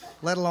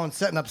 let alone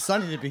setting up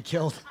Sonny to be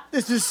killed.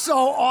 This is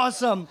so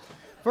awesome.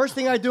 First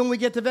thing I do when we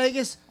get to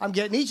Vegas, I'm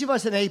getting each of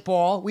us an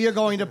 8-ball. We are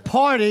going to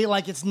party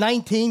like it's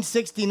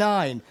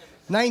 1969.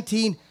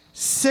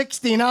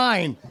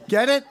 1969.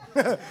 Get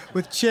it?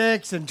 With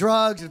chicks and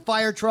drugs and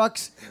fire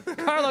trucks.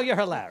 Carlo, you're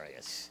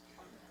hilarious.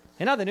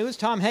 In other news,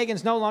 Tom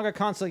Hagen's no longer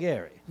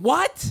consigliere.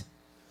 What?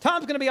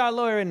 Tom's going to be our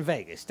lawyer in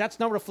Vegas. That's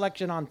no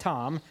reflection on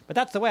Tom, but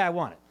that's the way I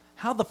want it.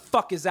 How the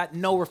fuck is that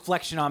no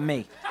reflection on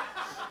me?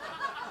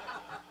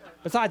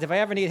 Besides, if I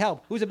ever need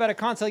help, who's a better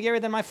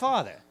consigliere than my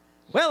father?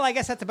 Well, I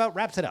guess that about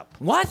wraps it up.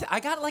 What? I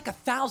got like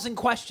 1,000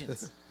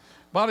 questions.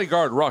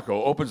 Bodyguard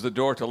Rocco opens the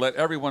door to let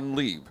everyone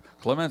leave.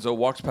 Clemenzo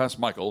walks past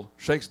Michael,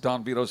 shakes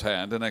Don Vito's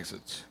hand, and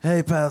exits.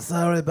 Hey, pal,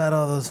 sorry about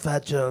all those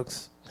fat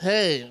jokes.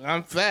 Hey,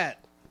 I'm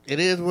fat. It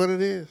is what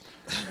it is.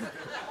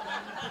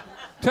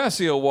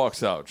 Tessio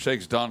walks out,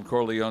 shakes Don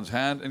Corleone's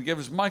hand, and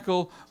gives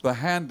Michael the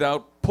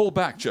handout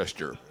pull-back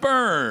gesture.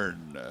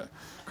 Burn!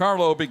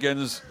 Carlo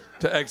begins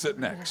to exit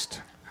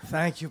next.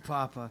 Thank you,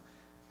 Papa.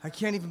 I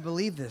can't even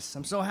believe this.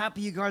 I'm so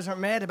happy you guys aren't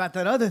mad about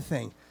that other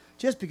thing.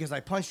 Just because I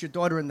punched your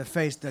daughter in the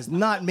face does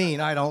not mean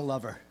I don't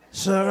love her.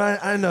 Sure,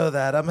 I know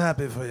that. I'm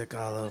happy for you,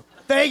 Carlo.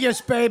 Vegas,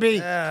 baby!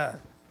 Yeah.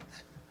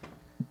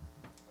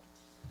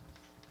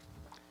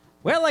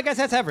 Well, I guess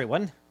that's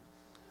everyone.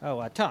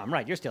 Oh, Tom,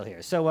 right, you're still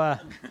here. So, well,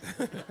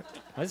 this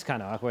is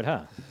kind of awkward,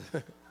 huh?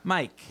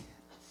 Mike,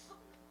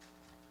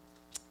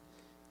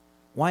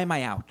 why am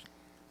I out?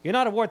 You're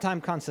not a wartime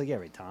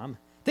consigliere, Tom.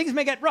 Things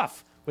may get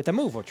rough with the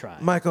move we're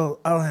trying. Michael,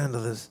 I'll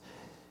handle this.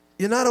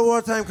 You're not a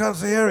wartime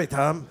consigliere,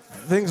 Tom.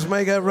 Things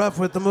may get rough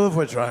with the move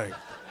we're trying.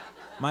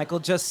 Michael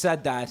just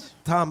said that.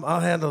 Tom, I'll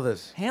handle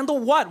this. Handle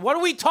what? What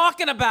are we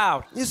talking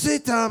about? You see,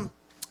 Tom,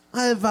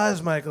 I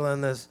advised Michael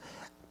on this.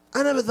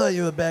 I never thought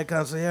you were a bad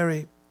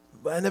consigliere.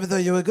 I never thought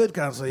you were a good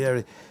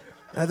consigliere.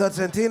 I thought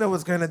Santino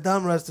was kind of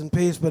dumb, rest in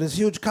peace, but his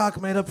huge cock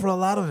made up for a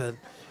lot of it.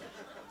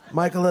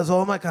 Michael has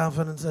all my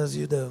confidence, as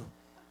you do.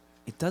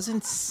 It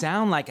doesn't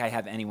sound like I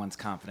have anyone's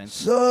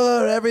confidence.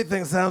 Sure,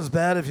 everything sounds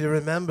bad if you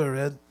remember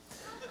it.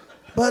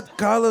 But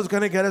Carlo's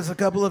going to get us a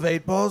couple of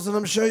 8-balls, and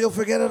I'm sure you'll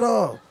forget it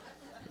all.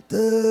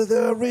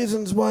 There are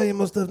reasons why you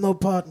must have no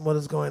part in what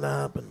is going to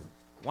happen.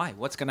 Why?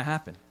 What's going to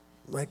happen?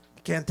 I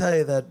can't tell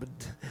you that, but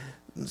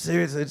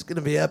seriously, it's going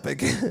to be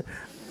epic.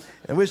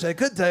 I wish I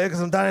could tell you because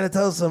I'm dying to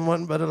tell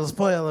someone, but it'll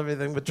spoil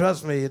everything. But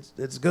trust me,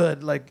 it's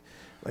good, like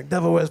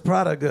Devil Wears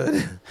Prada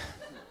good.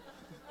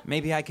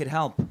 Maybe I could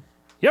help.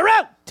 You're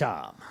out,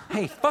 Tom.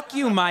 Hey, fuck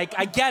you, Mike.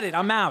 I get it.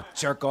 I'm out,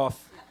 jerk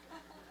off.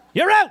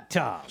 You're out,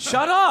 Tom.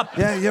 Shut up.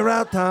 Yeah, you're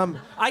out, Tom.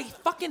 I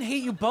fucking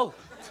hate you both.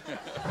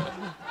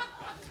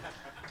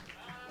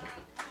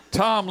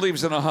 Tom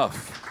leaves in a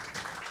huff.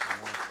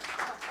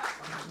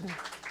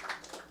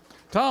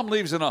 Tom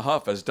leaves in a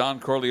huff as Don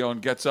Corleone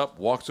gets up,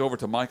 walks over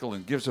to Michael,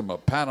 and gives him a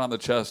pat on the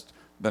chest,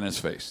 then his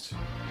face.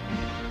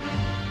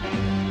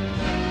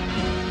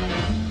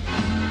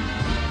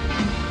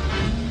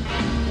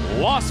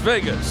 Las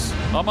Vegas,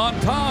 a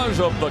montage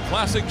of the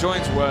classic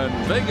joints when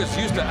Vegas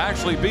used to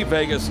actually be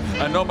Vegas,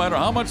 and no matter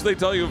how much they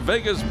tell you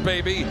Vegas,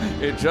 baby,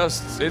 it's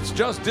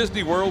just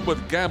Disney World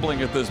with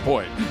gambling at this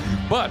point.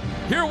 But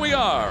here we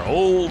are,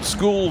 old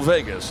school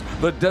Vegas,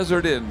 the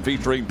Desert Inn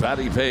featuring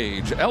Patty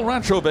Page, El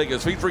Rancho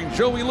Vegas featuring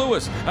Joey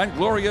Lewis and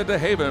Gloria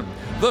DeHaven,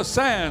 The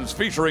Sands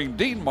featuring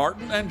Dean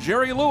Martin and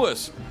Jerry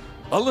Lewis.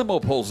 A limo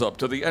pulls up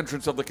to the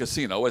entrance of the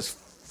casino as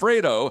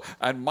Fredo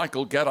and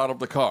Michael get out of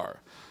the car.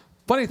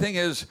 Funny thing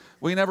is,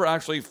 we never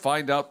actually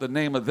find out the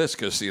name of this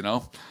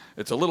casino.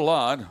 It's a little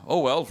odd. Oh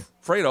well,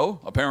 Fredo,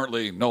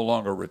 apparently no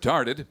longer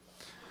retarded,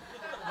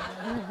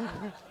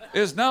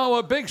 is now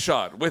a big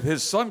shot with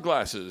his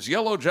sunglasses,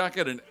 yellow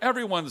jacket, and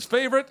everyone's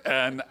favorite,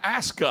 an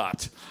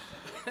ascot.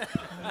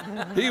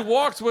 He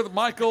walks with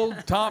Michael,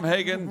 Tom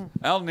Hagen,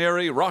 Al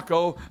Neri,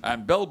 Rocco,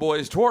 and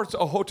bellboys towards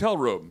a hotel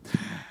room.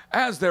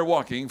 As they're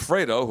walking,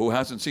 Fredo, who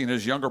hasn't seen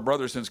his younger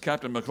brother since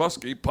Captain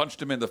McCluskey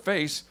punched him in the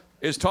face,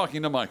 is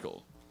talking to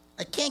Michael.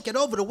 I can't get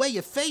over the way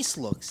your face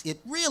looks. It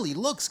really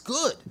looks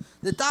good.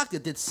 The doctor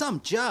did some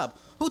job.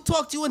 Who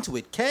talked you into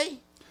it, Kay?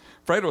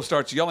 Fredo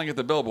starts yelling at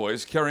the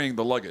bellboys carrying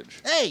the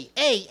luggage. Hey,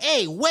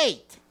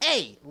 wait.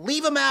 Hey,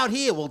 leave him out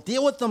here. We'll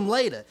deal with him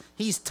later.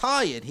 He's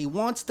tired. He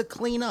wants to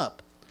clean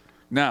up.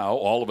 Now,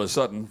 all of a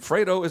sudden,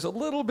 Fredo is a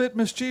little bit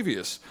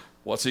mischievous.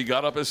 What's he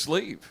got up his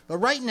sleeve? But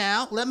right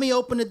now, let me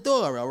open the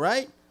door, all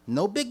right?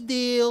 No big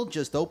deal.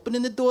 Just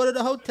opening the door to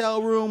the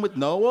hotel room with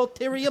no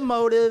ulterior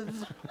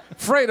motive.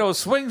 Fredo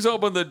swings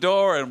open the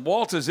door and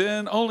waltzes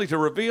in, only to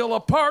reveal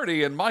a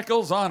party in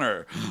Michael's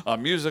honor. A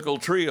musical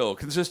trio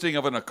consisting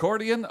of an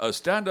accordion, a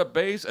stand-up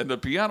bass, and a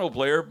piano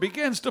player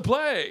begins to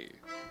play.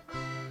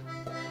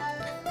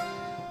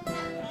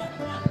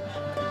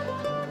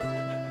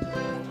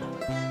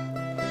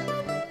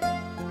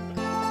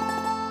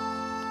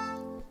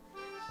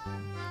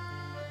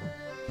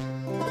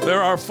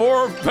 There are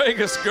 4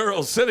 Vegas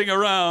girls sitting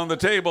around the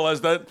table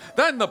as then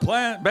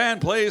the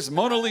band plays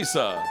Mona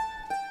Lisa.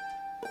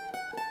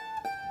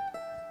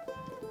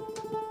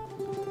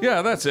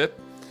 Yeah, that's it.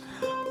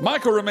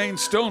 Michael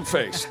remains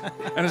stone-faced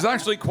and is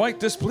actually quite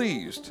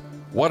displeased.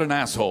 What an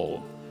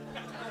asshole.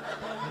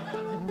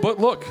 But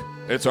look,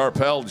 it's our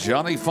pal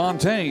Johnny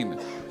Fontaine,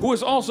 who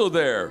is also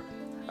there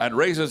and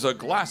raises a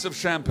glass of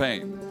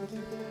champagne.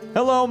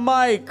 Hello,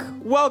 Mike.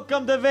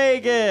 Welcome to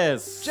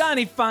Vegas.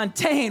 Johnny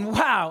Fontaine,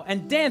 wow,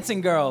 and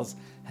dancing girls.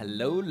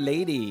 Hello,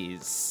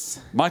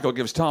 ladies. Michael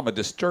gives Tom a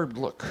disturbed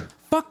look.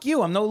 Fuck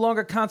you, I'm no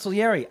longer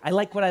consigliere. I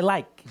like what I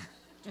like.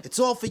 It's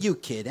all for you,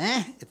 kid,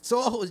 eh? It's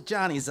all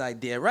Johnny's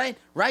idea, right?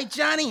 Right,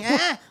 Johnny,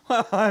 eh?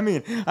 Well, I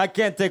mean, I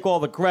can't take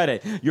all the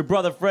credit. Your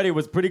brother Freddie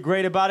was pretty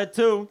great about it,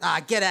 too.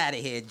 Get out of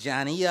here,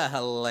 Johnny. You're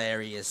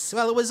hilarious.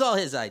 Well, it was all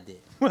his idea.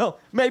 Well,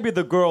 maybe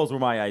the girls were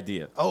my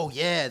idea. Oh,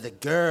 yeah, the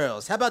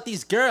girls. How about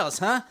these girls,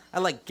 huh? I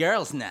like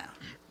girls now.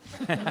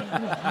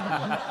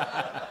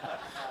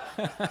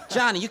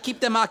 Johnny, you keep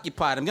them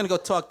occupied. I'm going to go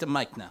talk to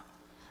Mike now.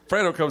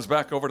 Fredo comes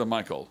back over to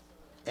Michael.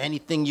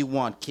 Anything you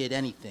want, kid,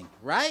 anything.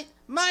 Right?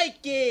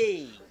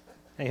 Mikey!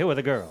 Hey, who are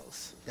the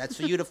girls? That's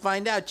for you to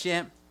find out,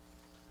 champ.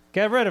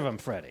 Get rid of them,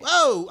 Freddie.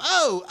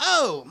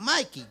 Oh,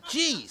 Mikey,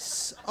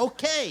 jeez.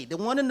 Okay, the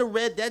one in the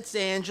red, that's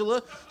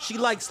Angela. She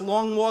likes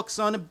long walks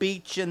on the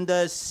beach and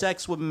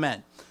sex with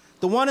men.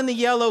 The one in the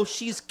yellow,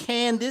 she's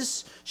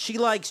Candace. She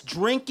likes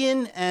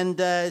drinking and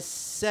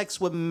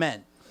sex with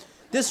men.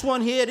 This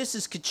one here, this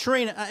is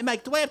Katrina.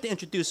 Mike, do I have to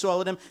introduce all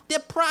of them? They're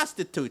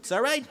prostitutes,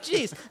 all right?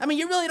 Jeez. I mean,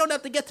 you really don't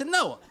have to get to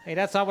know them. Hey,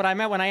 that's not what I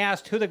meant when I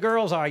asked who the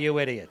girls are, you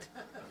idiot.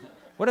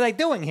 What are they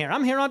doing here?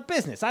 I'm here on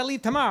business. I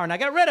leave tomorrow and I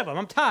get rid of them.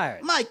 I'm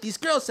tired. Mike, these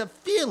girls have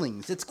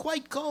feelings. It's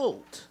quite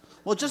cold.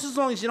 Well, just as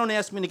long as you don't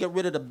ask me to get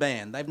rid of the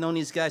band. I've known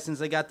these guys since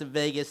I got to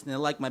Vegas, and they're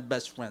like my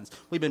best friends.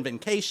 We've been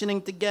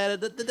vacationing together.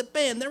 The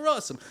band, they're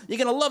awesome. You're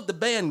going to love the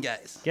band,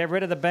 guys. Get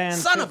rid of the band.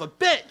 Son of a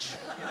bitch!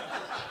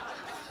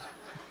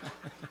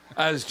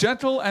 As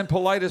gentle and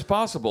polite as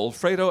possible,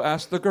 Fredo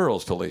asked the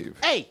girls to leave.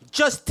 Hey,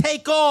 just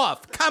take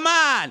off. Come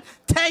on.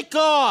 Take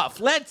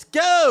off. Let's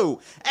go.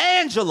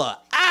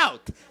 Angela,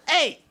 out.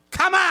 Hey,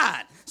 come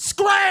on.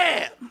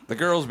 Scram. The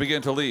girls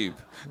begin to leave.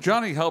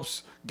 Johnny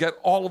helps get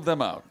all of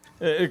them out.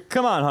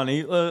 Come on,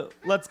 honey.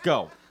 Let's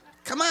go.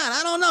 Come on.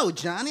 I don't know,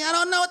 Johnny. I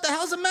don't know what the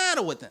hell's the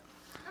matter with him.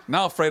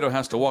 Now Fredo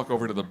has to walk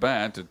over to the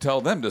band to tell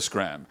them to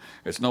scram.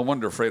 It's no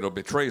wonder Fredo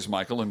betrays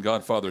Michael in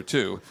Godfather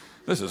 2.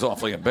 This is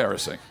awfully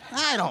embarrassing.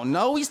 I don't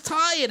know. He's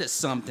tired or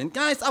something.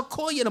 Guys, I'll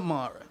call you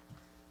tomorrow.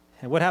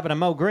 And what happened to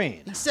Mo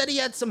Green? He said he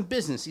had some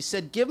business. He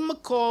said give him a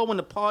call when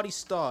the party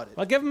started.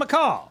 Well, give him a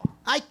call.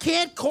 I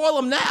can't call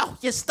him now.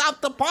 You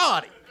stopped the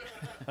party.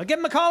 Well, give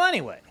him a call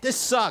anyway. This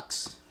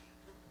sucks.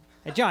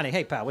 Hey, Johnny.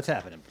 Hey, pal. What's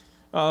happening?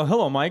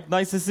 Hello, Mike.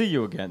 Nice to see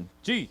you again.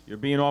 Gee, you're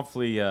being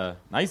awfully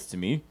nice to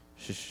me.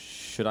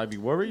 Should I be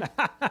worried?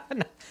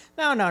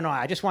 No.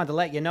 I just wanted to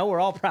let you know we're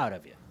all proud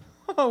of you.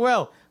 Oh,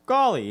 well,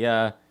 golly.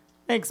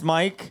 Thanks,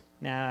 Mike.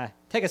 Nah,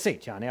 take a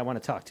seat, Johnny. I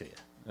want to talk to you.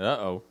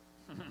 Uh-oh.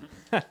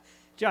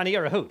 Johnny,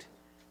 you're a hoot.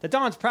 The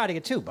Don's proud of you,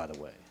 too, by the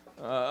way.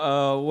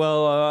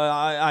 Well,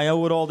 I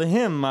owe it all to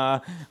him.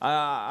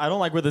 I don't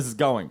like where this is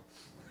going.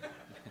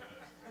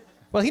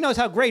 Well, he knows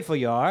how grateful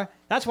you are.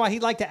 That's why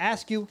he'd like to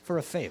ask you for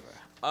a favor.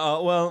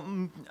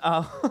 You've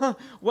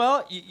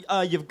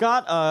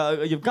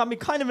got me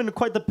kind of in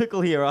quite the pickle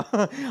here.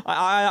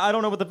 I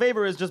don't know what the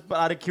favor is, just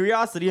out of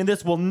curiosity, and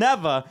this will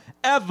never,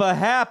 ever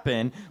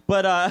happen.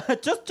 But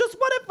just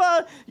what if,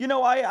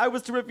 I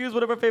was to refuse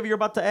whatever favor you're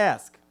about to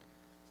ask?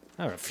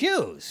 I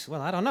refuse? Well,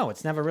 I don't know.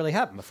 It's never really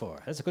happened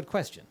before. That's a good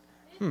question.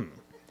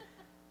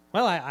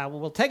 Well, I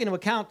will take into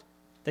account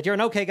that you're an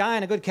okay guy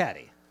and a good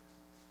caddy.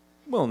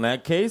 Well, in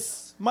that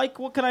case, Mike,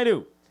 what can I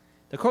do?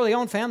 The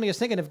Corleone family is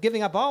thinking of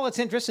giving up all its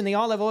interest in the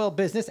olive oil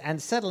business and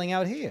settling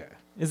out here.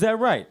 Is that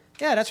right?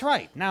 Yeah, that's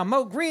right. Now,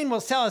 Mo Green will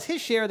sell us his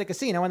share of the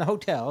casino and the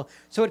hotel,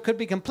 so it could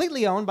be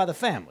completely owned by the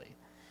family.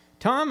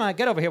 Tom,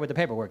 get over here with the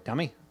paperwork,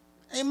 dummy.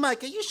 Hey,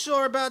 Mike, are you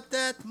sure about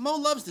that? Mo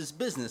loves this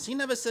business. He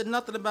never said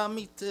nothing about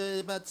me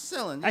about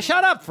selling.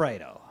 Shut up,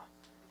 Fredo.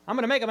 I'm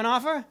going to make him an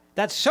offer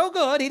that's so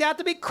good he'd have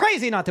to be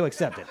crazy not to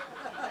accept it.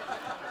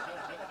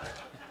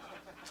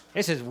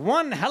 This is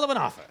one hell of an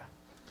offer.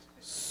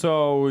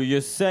 So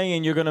you're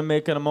saying you're gonna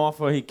make him an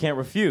offer he can't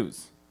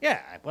refuse? Yeah,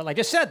 well, I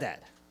just said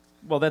that.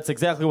 Well, that's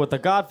exactly what the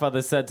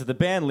Godfather said to the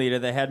band leader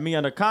that had me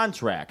under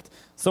contract.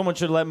 Someone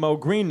should let Mo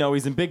Green know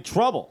he's in big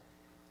trouble.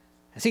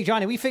 See,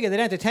 Johnny, we figure that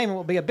entertainment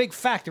will be a big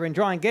factor in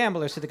drawing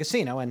gamblers to the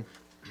casino, and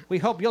we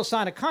hope you'll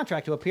sign a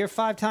contract to appear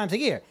 5 times a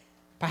year.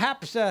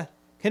 Perhaps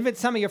convince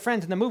some of your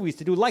friends in the movies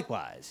to do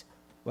likewise.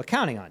 We're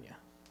counting on you.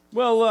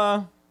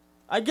 Well,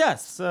 I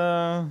guess,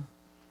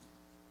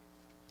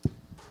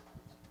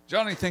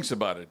 Johnny thinks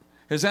about it.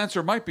 His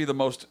answer might be the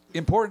most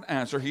important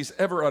answer he's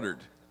ever uttered.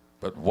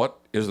 But what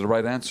is the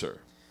right answer?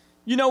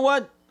 You know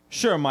what?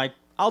 Sure, Mike.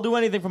 I'll do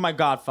anything for my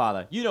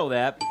Godfather. You know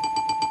that.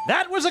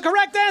 That was the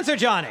correct answer,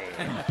 Johnny.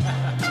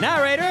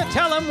 Narrator,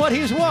 tell him what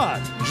he's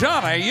won.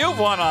 Johnny, you've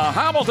won a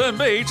Hamilton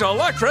Beach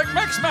Electric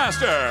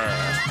Mixmaster.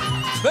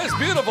 This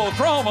beautiful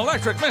chrome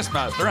electric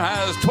Mixmaster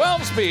has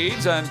 12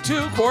 speeds and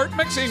 2-quart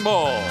mixing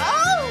bowl.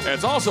 Oh!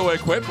 It's also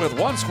equipped with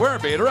 1 square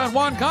beater and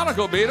 1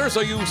 conical beater,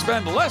 so you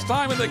spend less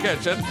time in the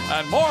kitchen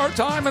and more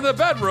time in the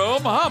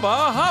bedroom.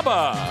 Hubba,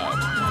 hubba.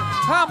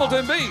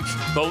 Hamilton Beach,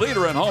 the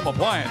leader in home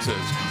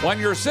appliances. When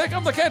you're sick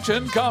of the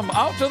kitchen, come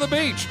out to the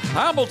beach.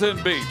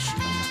 Hamilton Beach.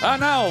 And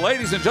now,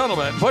 ladies and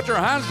gentlemen, put your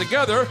hands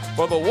together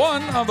for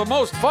one of the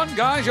most fun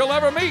guys you'll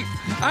ever meet.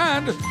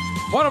 And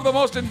one of the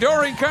most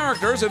enduring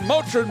characters in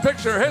motion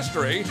picture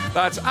history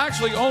that's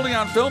actually only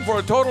on film for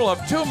a total of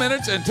 2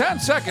 minutes and 10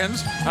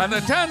 seconds. And the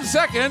 10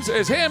 seconds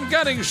is him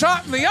getting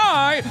shot in the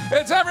eye.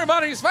 It's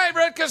everybody's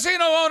favorite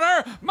casino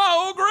owner,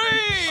 Mo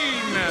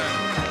Green.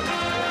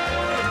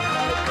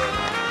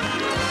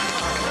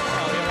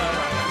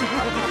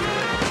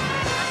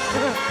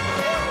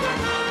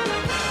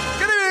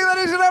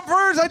 Ladies and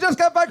emperors, I just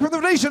got back from the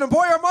Venetian, and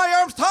boy, are my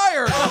arms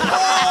tired.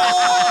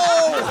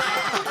 Oh!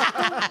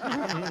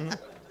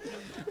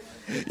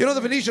 You know,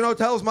 the Venetian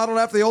Hotel is modeled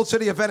after the old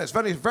city of Venice.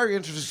 Venice is a very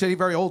interesting city,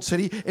 very old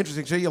city,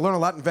 interesting city. You learn a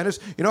lot in Venice.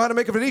 You know how to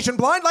make a Venetian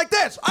blind like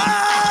this.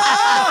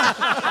 Ah!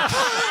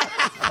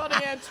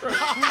 Funny answer.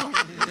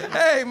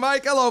 Hey,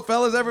 Mike. Hello,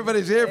 fellas.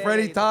 Everybody's here. Hey.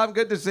 Freddie, Tom.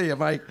 Good to see you,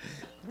 Mike.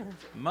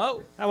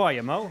 Mo, how are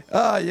you, Mo?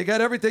 You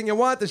got everything you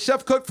want. The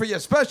chef cooked for you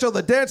special.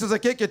 The dancers that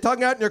kick your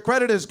tongue out, and your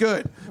credit is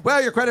good.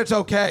 Well, your credit's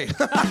okay.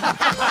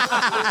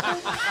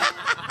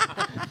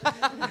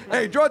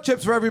 Hey, draw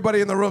chips for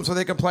everybody in the room so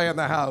they can play in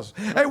the house.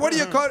 Hey, what do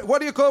you call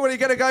when you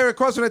get a guy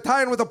across an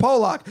Italian with a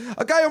Pollock?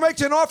 A guy who makes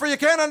you an offer you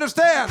can't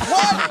understand.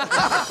 What?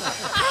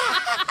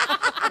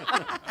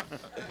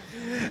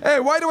 Hey,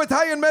 why do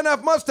Italian men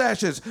have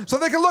mustaches? So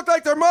they can look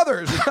like their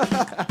mothers.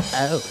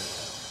 Oh.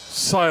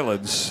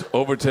 Silence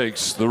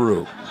overtakes the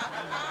room.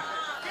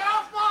 Get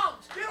off Mo!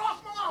 Get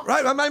off Mo!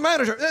 Right, my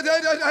manager.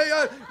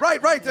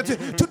 Right.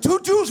 Two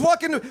Jews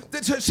walk in.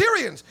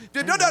 Syrians.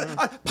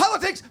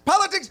 Politics.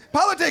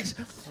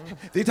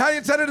 The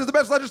Italian Senate is the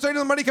best legislator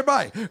the money can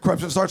buy.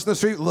 Corruption starts in the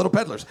street with little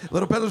peddlers.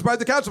 Little peddlers bribe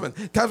the councilman.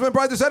 Councilman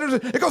bribe the senators.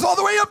 It goes all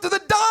the way up to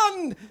the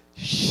Don.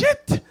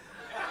 Shit.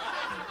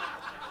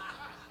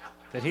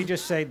 Did he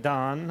just say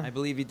Don? I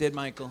believe he did,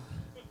 Michael.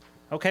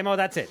 Okay, Mo,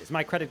 that's it. Is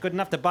my credit good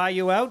enough to buy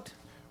you out?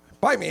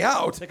 Buy me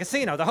out? The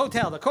casino, the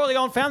hotel, the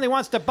Corleone family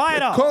wants to buy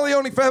it all. The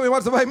Corleone family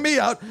wants to buy me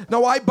out.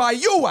 No, I buy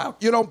you out.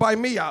 You don't buy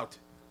me out.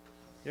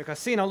 Your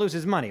casino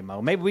loses money,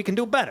 Mo. Maybe we can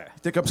do better.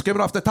 Think I'm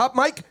skimming off the top,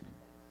 Mike?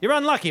 You're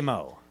unlucky,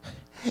 Mo.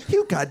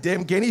 You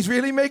goddamn guineas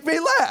really make me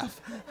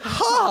laugh.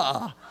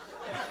 Ha!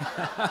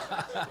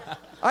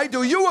 I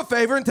do you a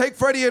favor and take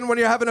Freddie in when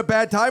you're having a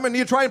bad time, and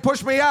you try and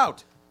push me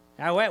out.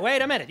 Now,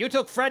 wait a minute. You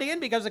took Freddie in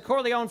because the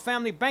Corleone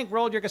family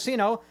bankrolled your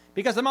casino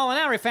because the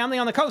Molinari family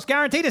on the coast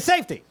guaranteed his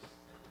safety.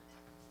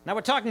 Now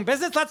we're talking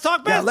business. Let's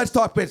talk business. Yeah, let's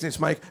talk business,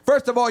 Mike.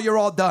 First of all, you're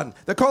all done.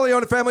 The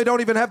Corleone family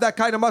don't even have that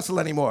kind of muscle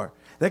anymore.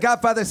 The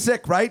Godfather's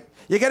sick, right?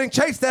 You're getting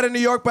chased out of New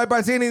York by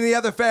Barzini and the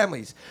other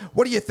families.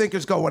 What do you think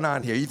is going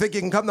on here? You think you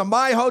can come to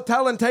my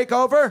hotel and take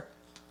over?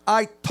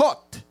 I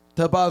talked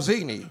to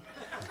Barzini.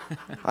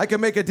 I can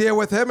make a deal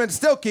with him and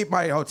still keep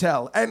my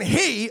hotel. And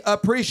he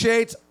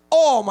appreciates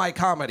all my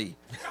comedy.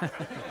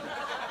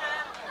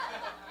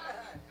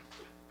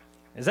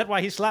 Is that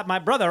why he slapped my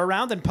brother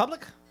around in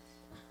public?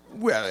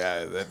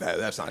 Well,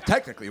 that's not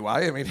technically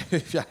why. I mean,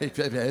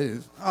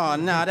 oh,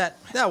 no,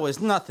 that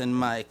was nothing,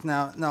 Mike.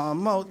 Now,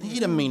 Mo, he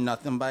didn't mean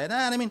nothing by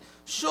that. I mean,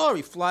 sure,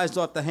 he flies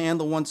off the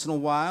handle once in a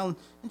while,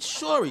 and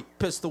sure, he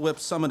pistol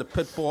whips some of the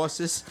pit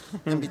bosses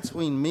in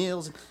between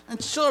meals,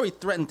 and sure, he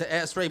threatened to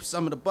ass rape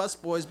some of the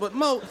busboys. But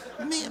Mo,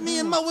 me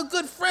and Mo were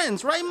good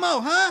friends, right,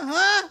 Mo?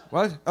 Huh?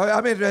 What? I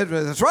mean,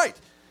 that's right.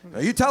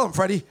 You tell him,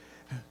 Freddie.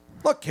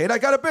 Look, kid, I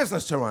got a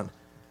business to run.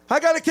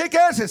 I got to kick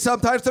asses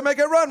sometimes to make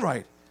it run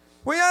right.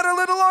 We had a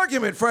little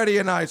argument, Freddie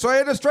and I, so I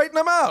had to straighten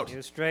him out.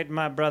 You straightened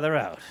my brother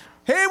out.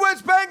 He was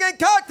banging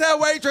cocktail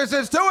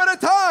waitresses 2 at a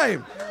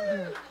time.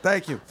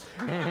 Thank you.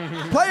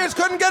 Players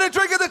couldn't get a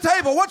drink at the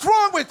table. What's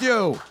wrong with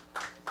you?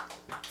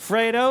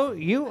 Fredo,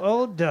 you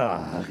old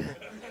dog.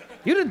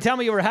 You didn't tell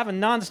me you were having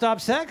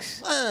nonstop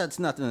sex? It's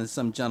nothing that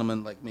some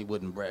gentleman like me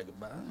wouldn't brag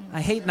about.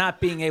 I hate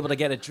not being able to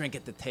get a drink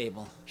at the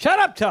table. Shut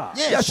up, Tom.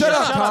 Yeah, shut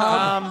up,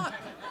 Tom.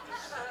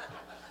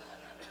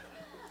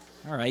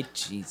 All right,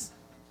 jeez.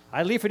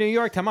 I leave for New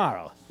York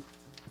tomorrow.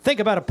 Think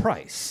about a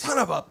price. Son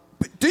of a...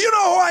 Do you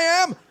know who I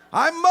am?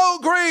 I'm Mo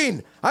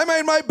Green. I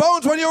made my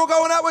bones when you were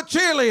going out with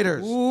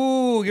cheerleaders.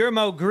 Ooh, you're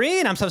Mo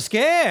Green? I'm so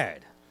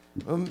scared.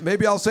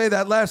 Maybe I'll say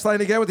that last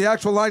line again with the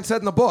actual line said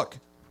in the book.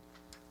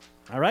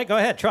 All right, go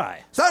ahead,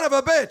 try. Son of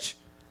a bitch!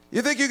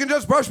 You think you can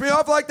just brush me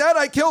off like that?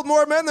 I killed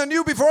more men than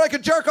you before I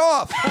could jerk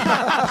off.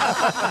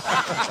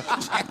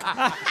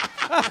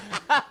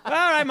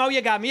 All right, Mo,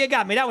 you got me.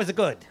 That was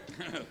good.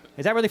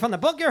 Is that really from the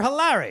book? You're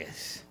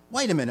hilarious.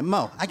 Wait a minute,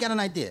 Mo. I got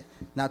an idea.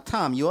 Now,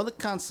 Tom, you're the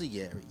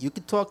consigliere. You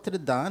can talk to the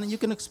Don and you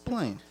can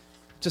explain.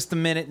 Just a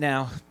minute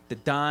now. The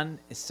Don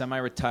is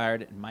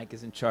semi-retired and Mike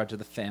is in charge of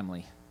the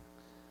family.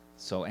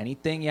 So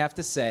anything you have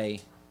to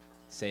say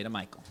to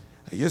Michael.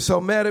 You're so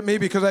mad at me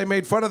because I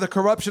made fun of the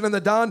corruption in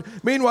the Don.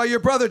 Meanwhile, your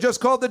brother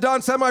just called the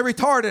Don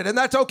semi-retarded, and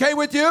that's okay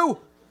with you?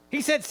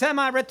 He said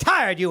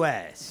semi-retired, you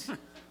ass.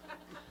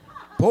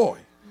 Boy,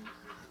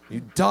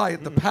 you die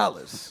at the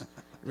palace.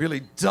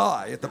 Really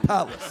die at the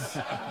palace.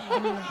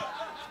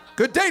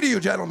 Good day to you,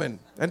 gentlemen.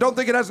 And don't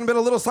think it hasn't been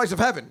a little slice of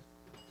heaven.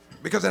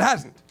 Because it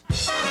hasn't.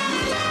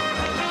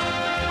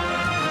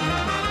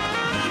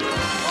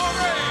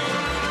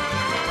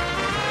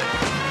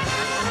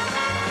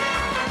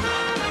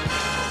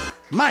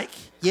 Mike,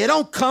 you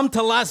don't come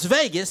to Las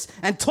Vegas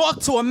and talk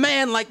to a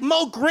man like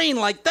Mo Green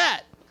like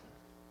that.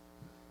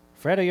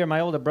 Fredo, you're my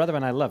older brother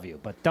and I love you,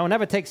 but don't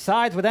ever take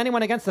sides with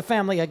anyone against the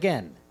family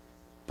again.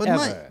 But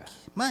ever.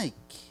 Mike,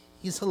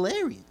 he's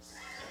hilarious.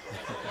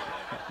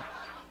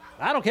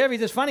 I don't care if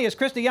he's as funny as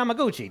Christy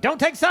Yamaguchi. Don't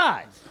take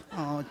sides.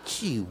 Oh,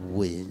 gee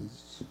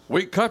whiz.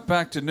 We cut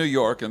back to New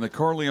York in the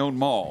Corleone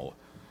Mall.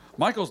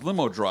 Michael's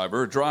limo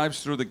driver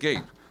drives through the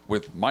gate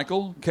with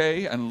Michael,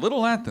 Kay, and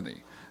little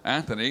Anthony.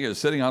 Anthony is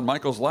sitting on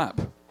Michael's lap.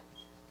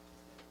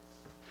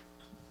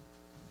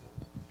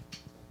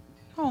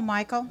 Oh,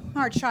 Michael,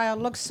 our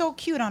child looks so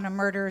cute on a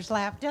murderer's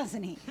lap,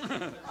 doesn't he?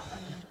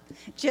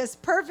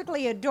 Just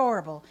perfectly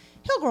adorable.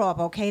 He'll grow up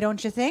okay,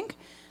 don't you think?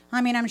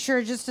 I mean, I'm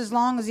sure just as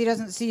long as he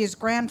doesn't see his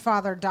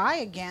grandfather die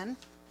again,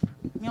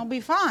 he'll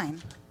be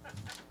fine.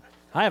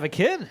 I have a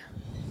kid?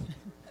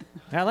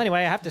 Well, anyway,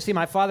 I have to see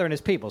my father and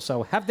his people,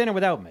 so have dinner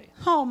without me.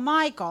 Oh,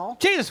 Michael.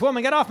 Jesus,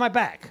 woman, get off my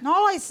back.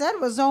 All I said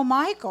was, oh,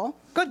 Michael.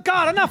 Good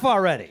God, enough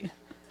already.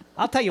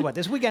 I'll tell you what,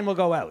 this weekend we'll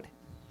go out.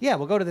 Yeah,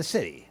 we'll go to the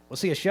city. We'll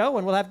see a show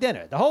and we'll have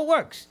dinner. The whole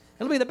works.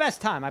 It'll be the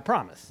best time, I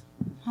promise.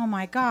 Oh,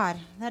 my God.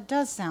 That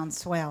does sound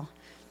swell.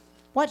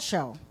 What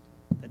show?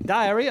 The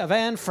Diary of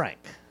Anne Frank.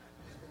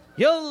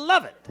 You'll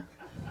love it.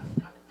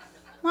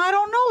 I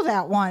don't know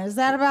that one. Is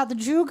that about the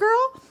Jew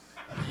girl?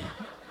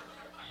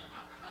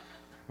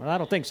 Well, I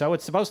don't think so.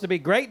 It's supposed to be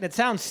great and it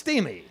sounds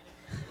steamy.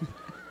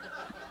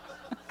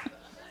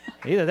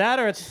 Either that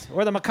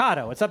or the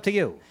Mikado. It's up to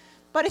you.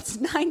 But it's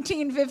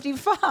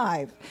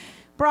 1955.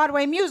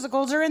 Broadway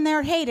musicals are in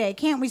their heyday.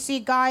 Can't we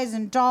see Guys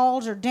and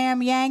Dolls or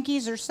Damn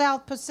Yankees or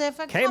South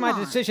Pacific? Okay, Come my on.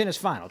 decision is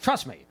final.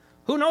 Trust me.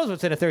 Who knows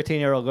what's in a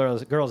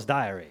 13-year-old girl's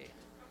diary?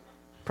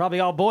 Probably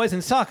all boys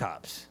and sock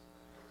hops.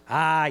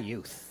 Ah,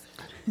 youth.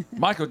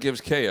 Michael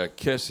gives Kay a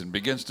kiss and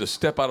begins to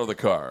step out of the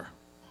car.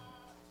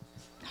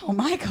 Oh,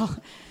 Michael.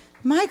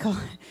 Michael.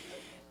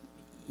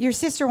 Your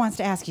sister wants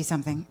to ask you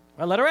something.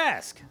 Well, let her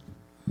ask.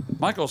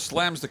 Michael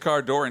slams the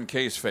car door in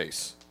Kay's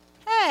face.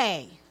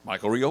 Hey.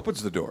 Michael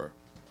reopens the door.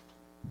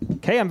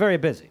 Kay, I'm very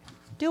busy.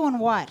 Doing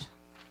what?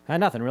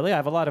 Nothing, really. I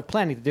have a lot of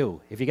planning to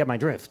do, if you get my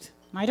drift.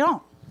 I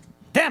don't.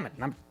 Damn it.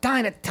 I'm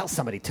dying to tell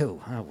somebody,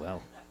 too. Oh,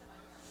 well.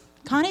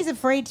 Connie's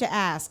afraid to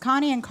ask.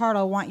 Connie and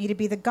Carlo want you to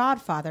be the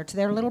godfather to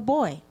their little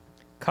boy.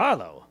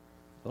 Carlo?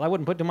 Well, I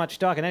wouldn't put too much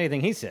stock in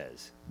anything he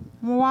says.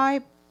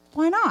 Why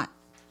not?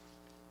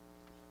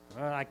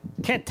 Well, I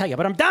can't tell you,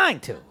 but I'm dying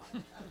to.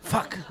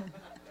 Fuck.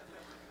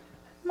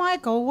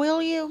 Michael,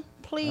 will you?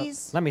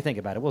 Please? Let me think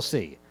about it. We'll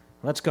see.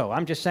 Let's go.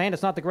 I'm just saying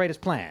it's not the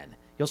greatest plan.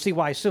 You'll see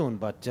why soon,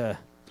 but,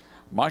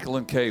 Michael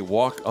and Kay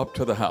walk up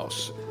to the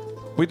house.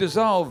 We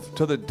dissolve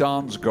to the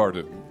Don's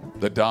garden.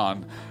 The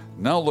Don,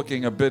 now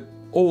looking a bit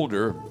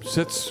older,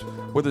 sits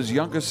with his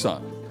youngest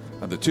son,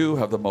 and the two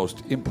have the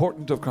most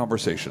important of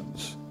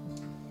conversations.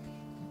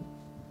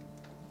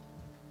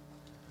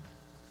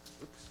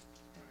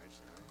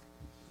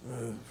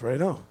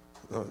 Fredo?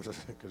 No,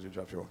 just because you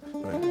dropped your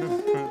one. Right.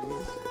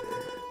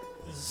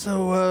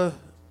 So,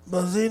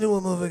 Bozino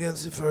will move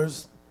against you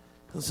first.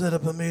 He'll set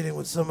up a meeting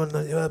with someone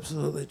that you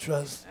absolutely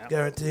trust,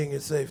 guaranteeing your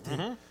safety.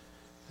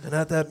 And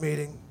at that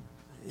meeting,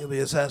 you'll be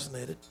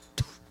assassinated.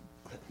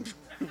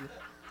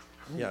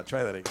 Yeah,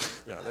 try that again.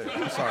 Yeah, there you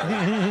go.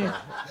 Sorry.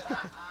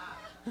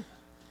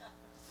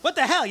 What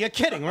the hell? You're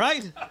kidding,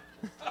 right?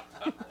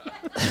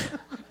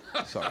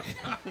 Sorry.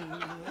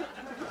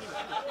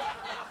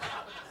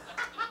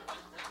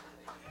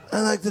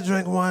 I like to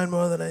drink wine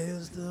more than I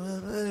used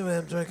to. Anyway,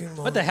 I'm drinking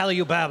more. What the hell are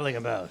you babbling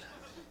about?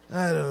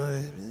 I don't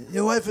know.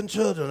 Your wife and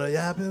children, are you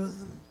happy with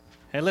them?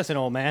 Hey, listen,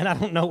 old man, I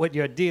don't know what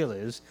your deal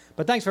is,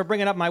 but thanks for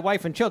bringing up my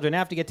wife and children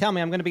after you tell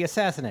me I'm going to be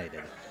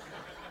assassinated.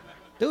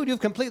 Dude,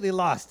 you've completely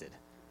lost it.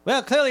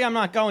 Well, clearly I'm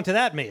not going to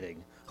that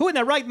meeting. Who in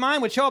their right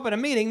mind would show up at a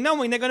meeting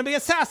knowing they're going to be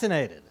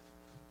assassinated?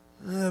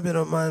 I hope you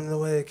don't mind the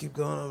way I keep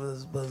going over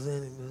this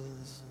Bazzini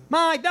business.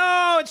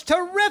 No, it's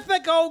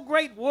terrific, oh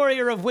great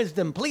warrior of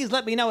wisdom. Please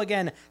let me know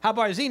again how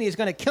Barzini is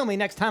going to kill me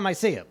next time I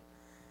see him.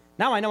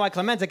 Now I know why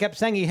Clemenza kept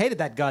saying he hated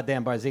that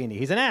goddamn Barzini.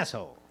 He's an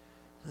asshole.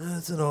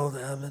 It's an old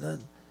habit. I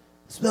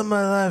spent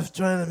my life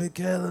trying to be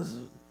careless,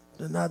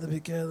 and not to be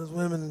careless.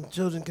 Women and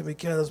children can be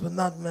careless, but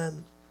not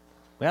men.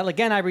 Well,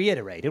 again, I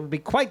reiterate, it would be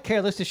quite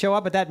careless to show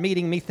up at that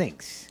meeting,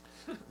 methinks.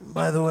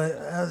 By the way,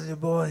 how's your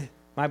boy?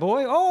 My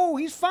boy? Oh,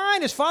 he's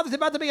fine. His father's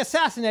about to be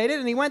assassinated,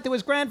 and he went to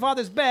his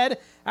grandfather's bed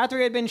after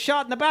he had been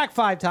shot in the back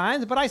 5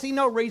 times, but I see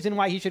no reason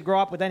why he should grow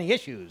up with any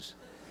issues.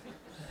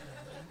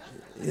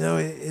 You know,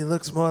 he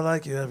looks more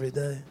like you every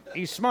day.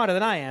 He's smarter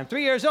than I am.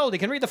 3 years old. He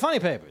can read the funny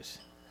papers.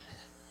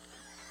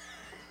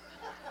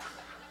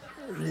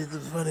 Read the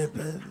funny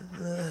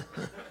paper.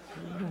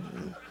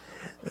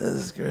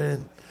 That's great.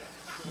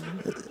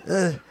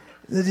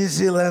 Did you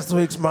see last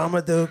week's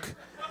Marmaduke?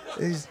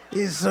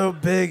 He's so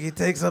big, he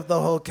takes up the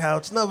whole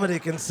couch. Nobody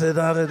can sit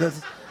on it.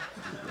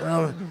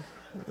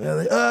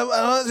 Really. I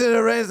want you to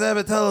arrange to have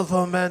a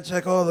telephone man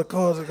check all the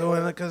calls that go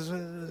in, because,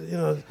 you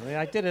know.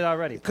 I did it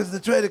already. Because the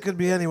traitor could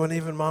be anyone,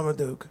 even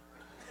Marmaduke.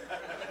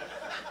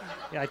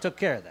 Yeah, I took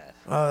care of that.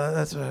 Oh,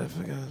 that's right, I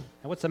forgot.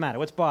 Now, what's the matter?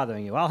 What's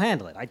bothering you? I'll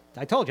handle it.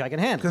 I told you I can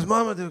handle it. Because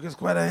Marmaduke is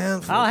quite a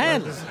handful. I'll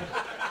handle it.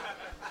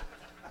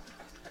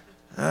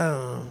 I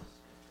don't know.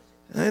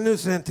 I knew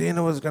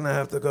Santina was going to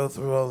have to go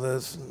through all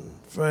this. And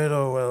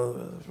Fredo,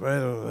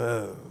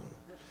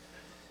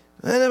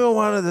 I never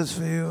wanted this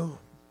for you.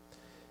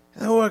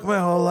 I worked my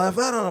whole life.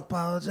 I don't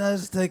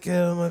apologize to take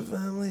care of my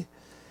family.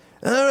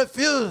 And I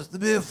refuse to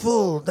be a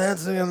fool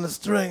dancing on the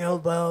string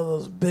held by all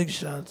those big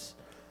shots.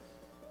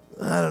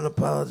 I don't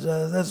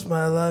apologize. That's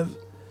my life.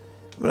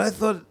 But I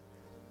thought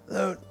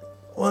that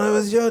when it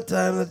was your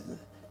time, that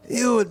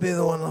you would be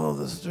the one to hold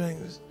the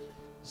strings.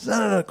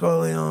 Senator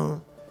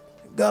Corleone,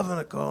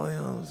 Governor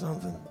Corleone or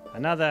something.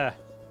 Another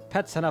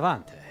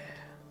Petsanavante.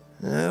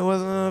 There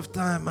wasn't enough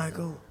time,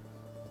 Michael.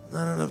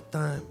 Not enough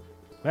time.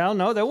 Well,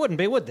 no, there wouldn't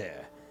be, would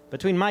there?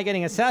 Between my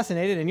getting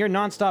assassinated and your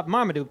nonstop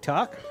Marmaduke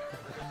talk.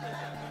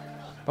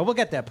 But we'll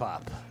get there,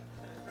 Pop.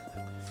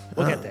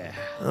 We'll get there.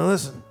 Now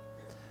listen,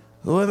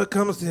 whoever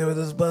comes to you with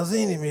this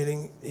Bazzini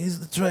meeting, he's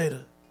the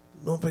traitor.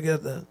 Don't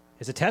forget that.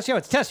 Is it Tessio?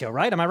 It's Tessio,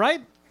 right? Am I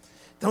right?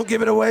 Don't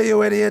give it away,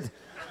 you idiot.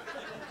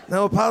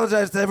 Now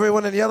apologize to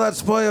everyone and yell out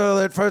spoiler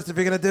alert first if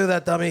you're going to do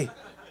that, dummy.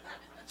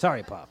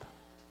 Sorry, Pop.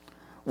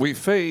 We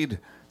fade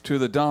to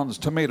the Don's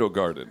tomato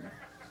garden.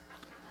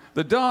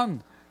 The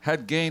Don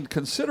had gained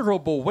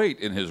considerable weight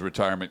in his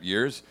retirement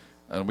years,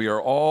 and we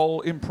are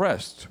all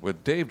impressed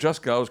with Dave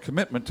Juskow's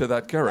commitment to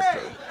that character.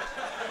 Hey!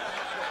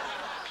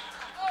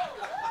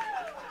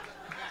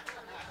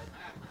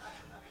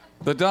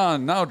 The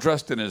Don, now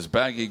dressed in his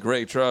baggy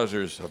gray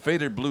trousers, a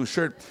faded blue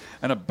shirt,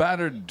 and a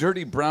battered,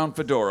 dirty brown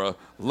fedora,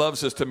 loves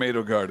his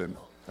tomato garden.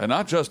 And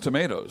not just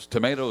tomatoes,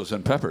 tomatoes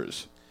and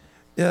peppers.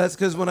 Yeah, that's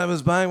because when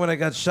I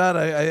got shot,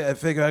 I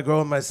figure I grow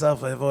them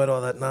myself. I avoid all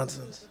that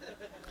nonsense.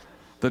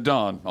 The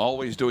Don,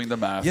 always doing the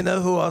math. You know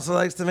who also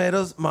likes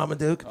tomatoes?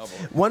 Marmaduke. Oh,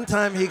 one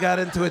time he got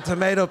into a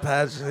tomato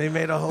patch and he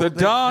made a whole The big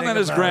Don thing and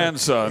his about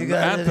grandson,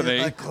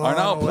 Anthony, are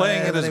now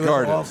playing in his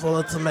garden. All full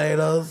of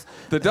tomatoes.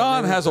 The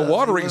Don has a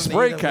watering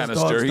spray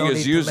canister he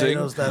is using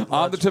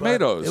on the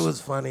tomatoes. It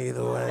was funny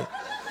either way.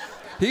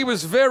 He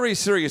was very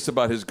serious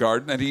about his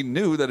garden, and he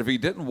knew that if he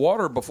didn't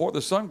water before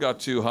the sun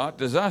got too hot,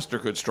 disaster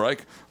could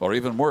strike, or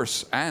even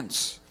worse,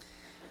 ants.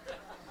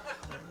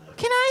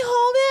 Can I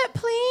hold it,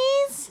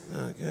 please?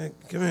 Okay,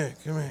 come here.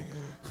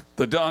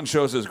 The Don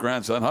shows his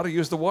grandson how to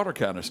use the water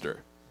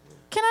canister.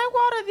 Can I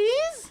water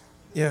these?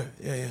 Yeah.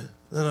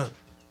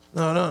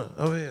 No,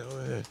 over here.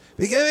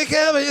 Be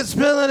careful, you're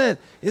spilling it.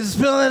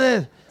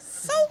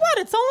 So what?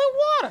 It's only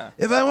water.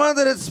 If I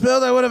wanted it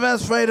spilled, I would have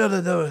asked Fredo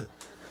to do it.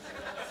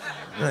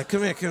 All right,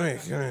 come here.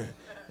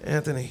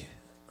 Anthony,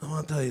 I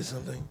want to tell you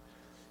something.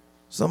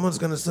 Someone's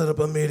going to set up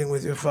a meeting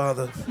with your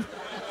father.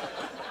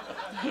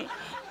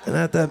 And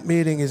at that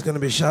meeting, he's going to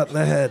be shot in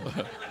the head.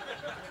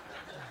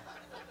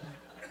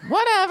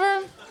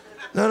 Whatever.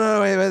 No,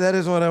 wait, that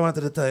isn't what I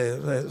wanted to tell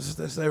you.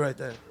 Stay right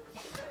there.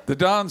 The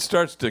Don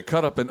starts to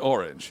cut up an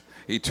orange.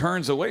 He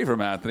turns away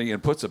from Anthony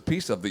and puts a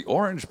piece of the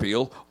orange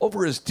peel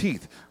over his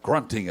teeth,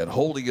 grunting and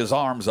holding his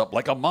arms up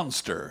like a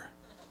monster.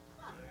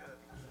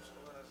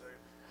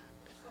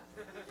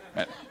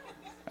 And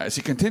as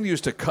he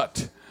continues to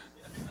cut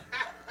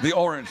the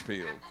orange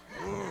peel.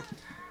 No.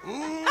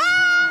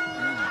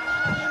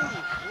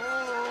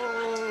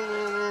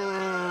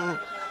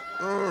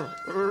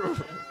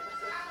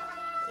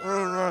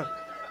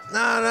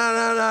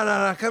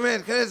 Come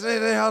in.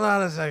 Hold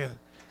on a second.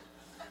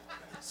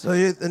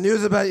 So the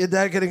news about your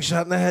dad getting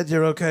shot in the head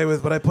you're okay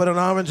with, but I put an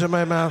orange in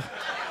my mouth.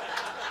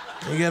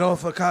 You get all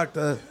vercocked.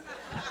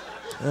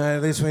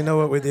 At least we know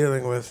what we're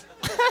dealing with.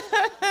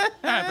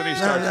 Anthony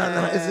starts.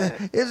 No.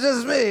 It's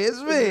just me.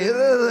 It's me.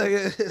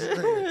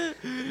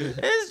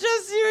 It's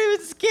just you.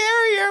 Even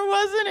scarier,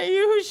 wasn't it?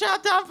 You who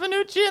shot Don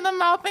Fanucci in the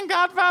mouth in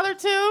Godfather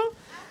 2?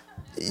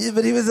 Yeah,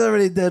 but he was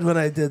already dead when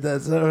I did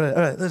that. So all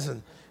right.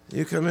 Listen,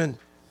 you come in.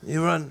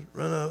 You run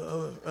out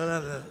of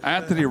there.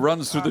 Anthony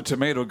runs through the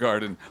tomato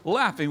garden,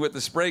 laughing with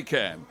the spray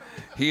can.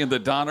 He and the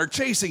Don are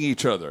chasing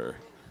each other.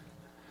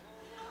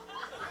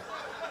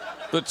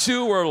 The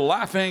two are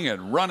laughing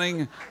and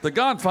running. The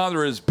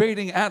Godfather is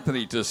baiting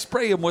Anthony to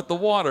spray him with the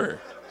water.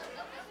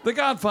 The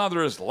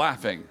Godfather is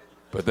laughing,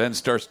 but then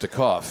starts to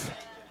cough.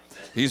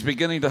 He's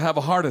beginning to have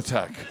a heart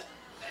attack.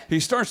 He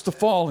starts to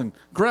fall and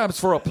grabs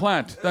for a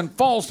plant, then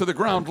falls to the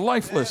ground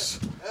lifeless.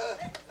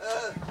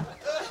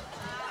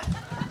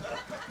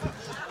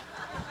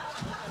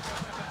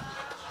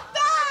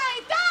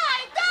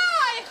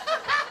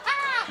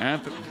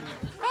 Anthony.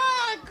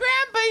 Oh,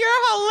 Grandpa,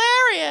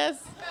 you're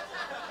hilarious.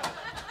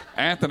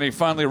 Anthony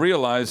finally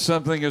realized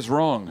something is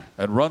wrong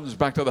and runs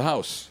back to the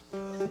house.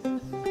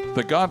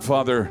 The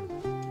Godfather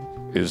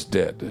is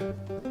dead.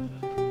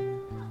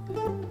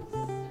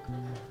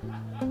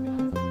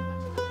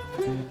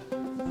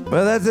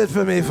 Well, that's it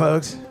for me,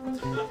 folks.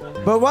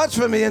 But watch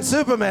for me in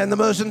Superman, the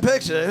motion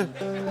picture.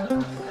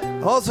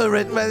 Also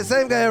written by the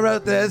same guy who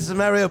wrote this,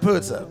 Mario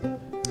Puzo.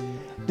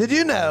 Did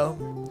you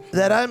know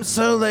that I'm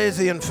so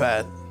lazy and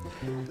fat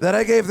that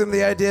I gave them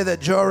the idea that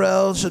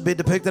Jor-El should be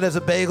depicted as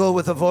a bagel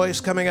with a voice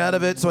coming out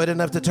of it so I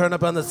didn't have to turn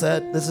up on the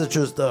set? This is a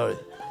true story.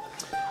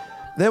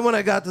 Then when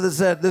I got to the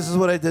set, this is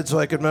what I did so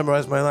I could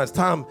memorize my lines.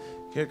 Tom,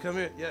 here, come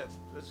here. Yeah,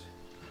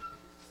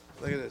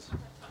 look at this.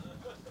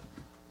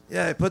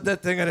 Yeah, I put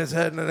that thing on his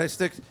head and then I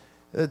stick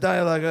the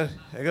dialogue.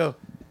 I go,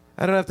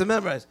 I don't have to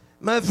memorize.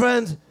 My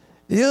friends,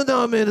 you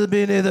know me to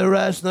be neither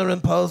rash nor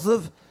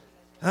impulsive.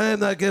 I am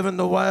not given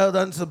to wild,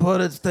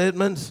 unsupported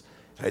statements.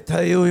 I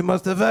tell you, we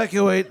must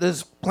evacuate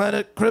this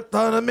planet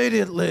Krypton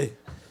immediately.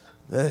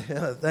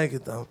 Thank you,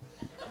 Tom.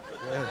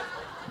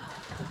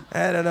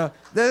 I don't know.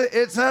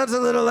 It sounds a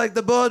little like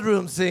the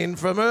boardroom scene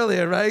from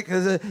earlier, right?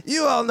 Because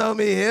you all know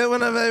me here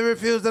whenever I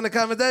refused an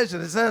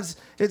accommodation.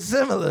 It's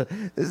similar.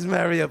 This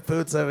Mario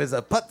Puzo is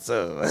a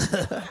putzo.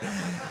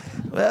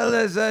 Well,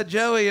 as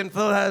Joey in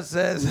Full House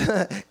says,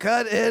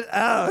 cut it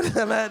out.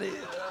 I'm out of here.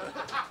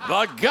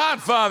 The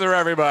Godfather,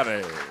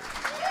 everybody.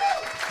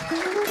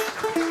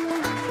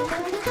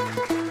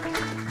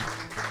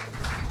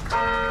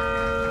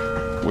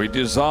 We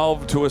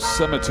dissolve to a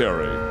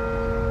cemetery.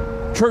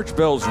 Church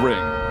bells ring.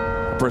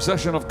 A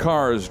procession of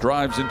cars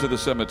drives into the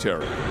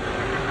cemetery.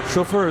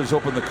 Chauffeurs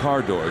open the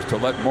car doors to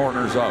let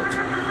mourners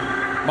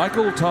out.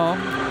 Michael, Tom,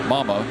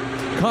 Mama,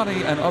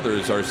 Connie, and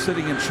others are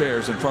sitting in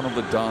chairs in front of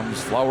the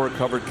Don's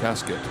flower-covered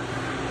casket.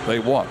 They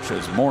watch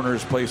as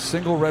mourners place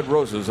single red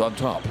roses on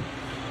top.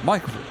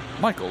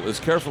 Michael is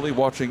carefully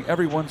watching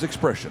everyone's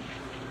expression,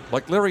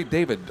 like Larry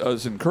David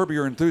does in Curb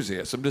Your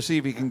Enthusiasm, to see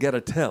if he can get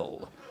a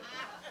tell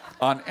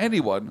on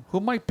anyone who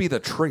might be the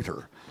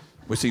traitor.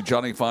 We see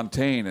Johnny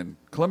Fontaine and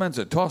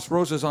Clemenza toss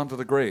roses onto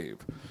the grave.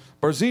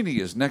 Barzini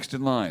is next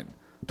in line,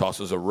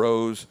 tosses a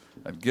rose,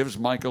 and gives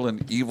Michael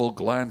an evil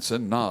glance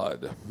and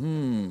nod.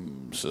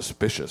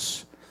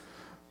 Suspicious.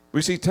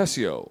 We see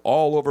Tessio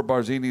all over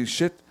Barzini's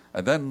shit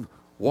and then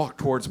walk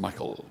towards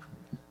Michael.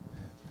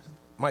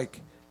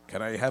 Mike,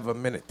 can I have a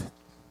minute?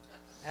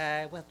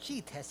 Well,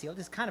 gee, Tessio,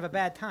 this is kind of a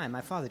bad time.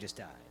 My father just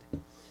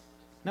died.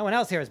 No one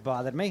else here has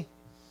bothered me.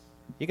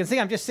 You can see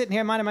I'm just sitting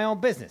here minding my own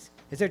business.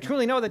 Is there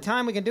truly no other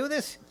time we can do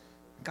this?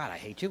 God, I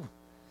hate you.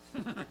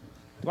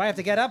 Do I have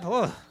to get up?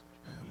 Oh.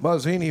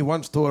 Barzini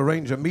wants to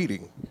arrange a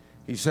meeting.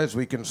 He says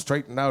we can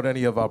straighten out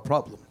any of our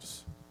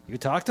problems. You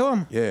talked to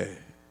him? Yeah.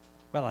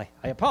 Well, I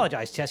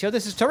apologize, Tessio.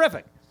 This is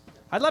terrific.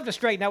 I'd love to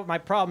straighten out my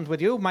problems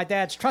with you, my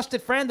dad's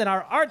trusted friend and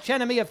our arch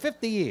enemy of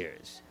 50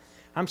 years.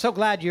 I'm so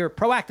glad you're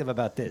proactive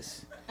about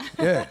this.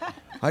 Yeah,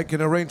 I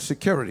can arrange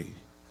security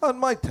on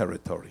my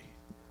territory.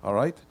 All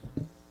right?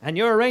 And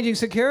you're arranging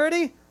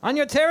security on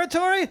your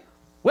territory?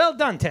 Well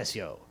done,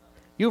 Tessio.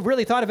 You've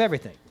really thought of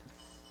everything.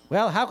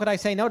 Well, how could I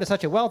say no to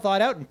such a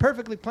well-thought-out and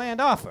perfectly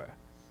planned offer?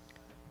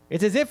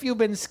 It's as if you've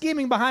been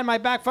scheming behind my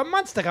back for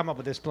months to come up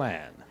with this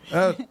plan.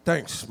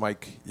 Thanks,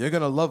 Mike. You're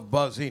going to love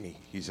Barzini.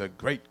 He's a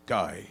great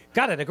guy.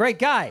 Got it, a great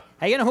guy.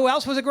 Hey, you know who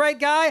else was a great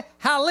guy?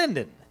 Hal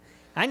Linden.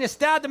 And you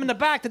stabbed him in the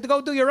back to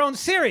go do your own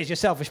series, you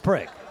selfish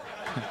prick.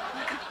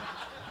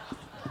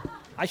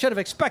 I should have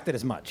expected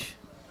as much.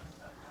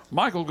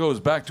 Michael goes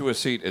back to his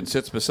seat and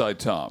sits beside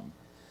Tom.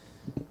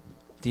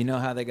 Do you know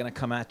how they're going to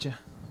come at you?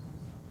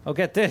 Oh,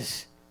 get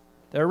this.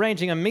 They're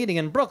arranging a meeting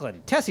in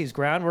Brooklyn, Tessie's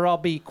ground, where I'll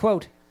be,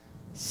 quote,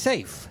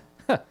 safe.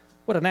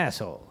 What an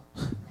asshole.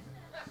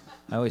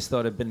 I always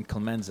thought it'd been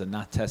Clemenza,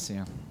 not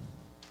Tessio.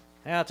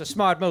 Yeah, it's a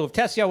smart move.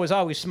 Tessio was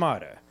always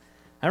smarter.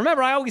 And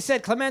remember, I always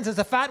said Clemenza's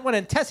the fat one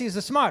and Tessie's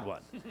the smart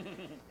one.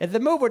 If the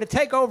move were to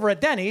take over a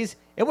Denny's,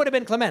 it would have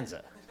been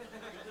Clemenza.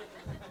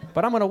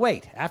 But I'm going to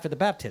wait after the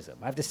baptism.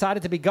 I've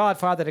decided to be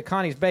godfather to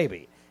Connie's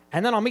baby.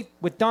 And then I'll meet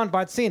with Don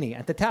Barzini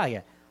and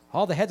Tatalia,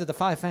 all the heads of the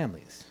 5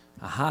 families.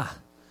 Aha.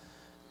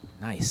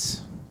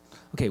 Nice.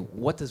 Okay,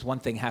 what does one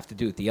thing have to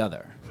do with the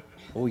other?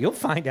 Oh, you'll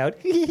find out.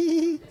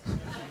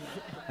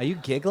 Are you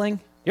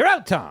giggling? You're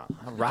out, Tom.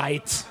 All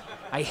right.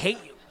 I hate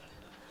you.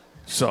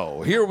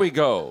 So, here we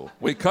go.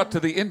 We cut to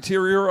the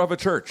interior of a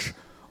church.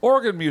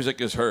 Organ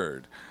music is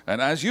heard,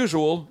 and as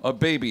usual, a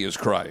baby is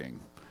crying.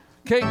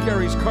 Kay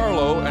carries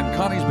Carlo and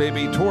Connie's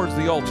baby towards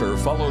the altar,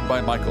 followed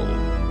by Michael.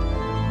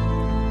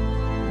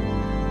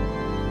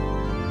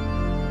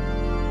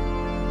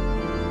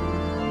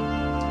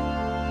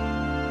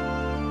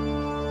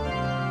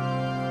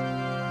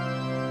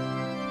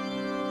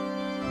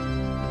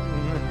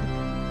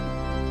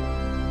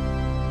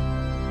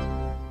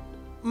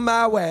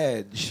 My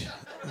wedge.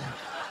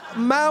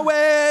 My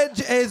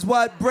wedge is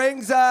what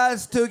brings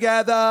us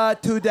together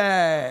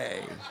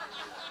today.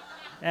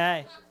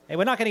 Hey,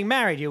 we're not getting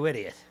married, you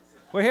idiot.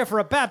 We're here for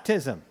a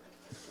baptism.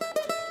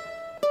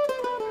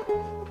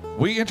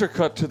 We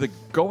intercut to the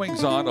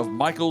goings-on of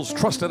Michael's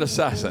trusted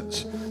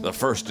assassins. The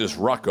first is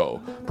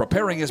Rocco,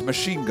 preparing his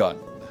machine gun.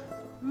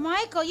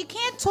 Michael, you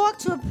can't talk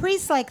to a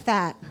priest like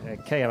that.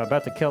 Okay, I'm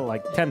about to kill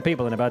like 10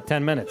 people in about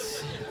 10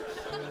 minutes.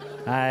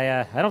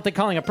 I don't think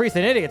calling a priest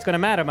an idiot's going to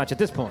matter much at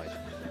this point.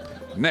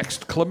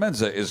 Next,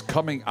 Clemenza is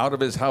coming out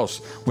of his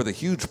house with a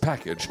huge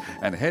package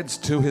and heads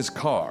to his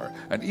car,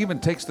 and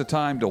even takes the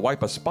time to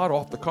wipe a spot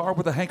off the car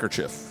with a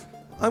handkerchief.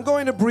 I'm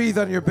going to breathe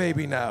on your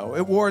baby now.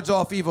 It wards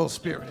off evil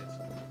spirits.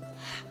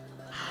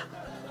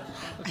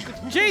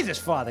 Jesus,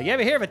 Father, you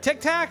ever hear of a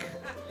tic-tac?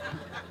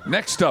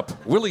 Next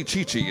up, Willie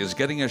Chichi is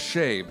getting a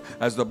shave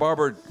as the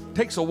barber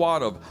takes a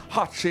wad of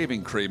hot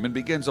shaving cream and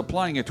begins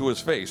applying it to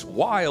his face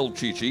while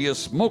Chichi is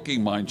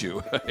smoking, mind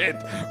you. It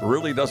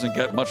really doesn't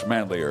get much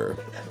manlier.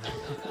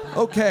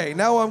 Okay,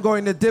 now I'm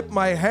going to dip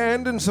my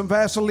hand in some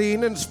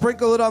Vaseline and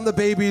sprinkle it on the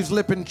baby's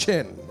lip and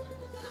chin.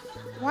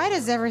 Why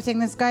does everything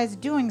this guy's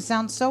doing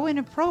sound so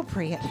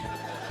inappropriate?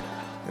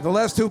 And the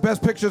last two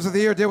best pictures of the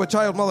year deal with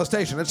child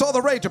molestation. It's all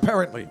the rage,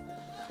 apparently.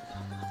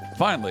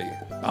 Finally,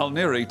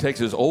 Alneri takes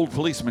his old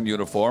policeman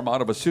uniform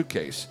out of a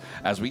suitcase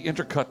as we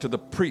intercut to the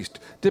priest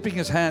dipping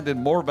his hand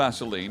in more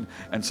Vaseline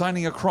and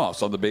signing a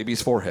cross on the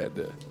baby's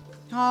forehead.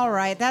 All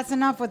right, that's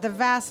enough with the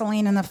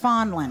Vaseline and the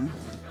fondling.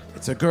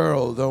 It's a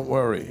girl, don't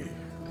worry.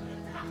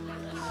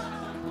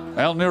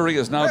 Alneri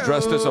is now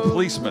dressed as a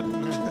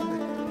policeman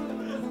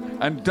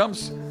and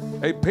dumps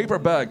a paper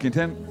bag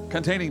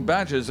containing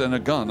badges and a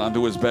gun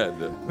onto his bed.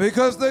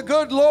 Because the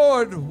good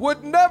Lord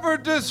would never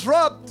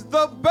disrupt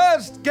the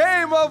best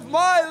game of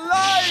my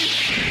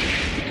life!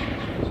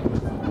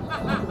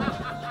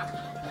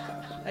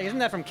 Hey, isn't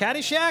that from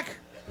Caddyshack?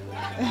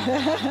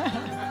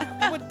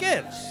 What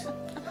gives?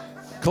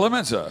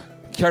 Clemenza,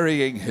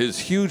 carrying his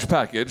huge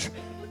package,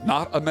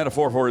 not a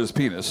metaphor for his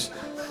penis,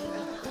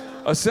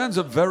 ascends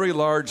a very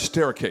large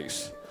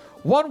staircase.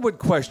 One would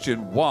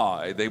question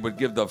why they would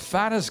give the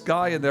fattest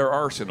guy in their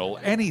arsenal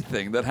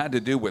anything that had to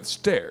do with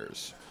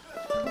stairs.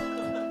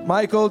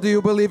 Michael, do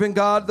you believe in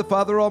God, the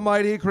Father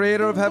Almighty,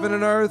 creator of heaven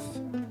and earth?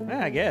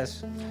 Yeah, I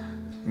guess.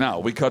 Now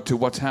we cut to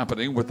what's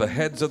happening with the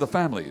heads of the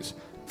families.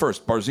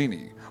 First,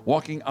 Barzini,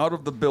 walking out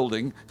of the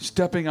building,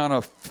 stepping on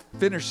a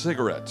finished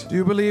cigarette. Do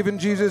you believe in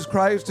Jesus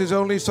Christ, his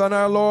only Son,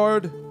 our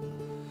Lord?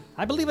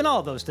 I believe in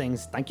all those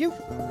things, thank you.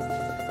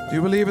 Do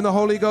you believe in the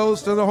Holy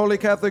Ghost and the Holy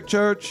Catholic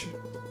Church?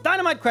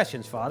 Dynamite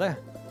questions, Father.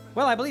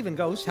 Well, I believe in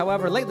ghosts.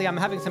 However, lately I'm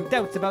having some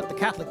doubts about the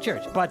Catholic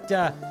Church. But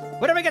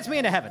whatever gets me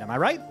into heaven, am I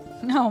right?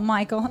 No,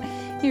 Michael,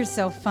 you're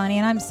so funny,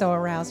 and I'm so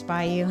aroused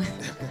by you.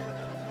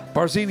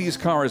 Barzini's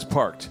car is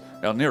parked.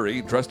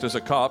 Alneri, dressed as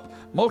a cop,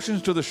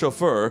 motions to the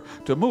chauffeur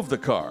to move the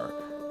car.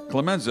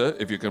 Clemenza,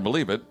 if you can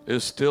believe it,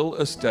 is still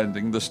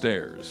ascending the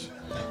stairs.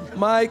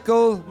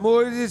 Michael,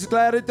 moris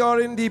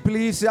gladiatorin di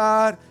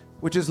policiar,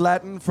 which is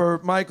Latin for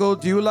Michael,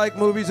 do you like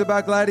movies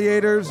about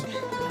gladiators?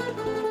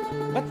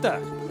 What the?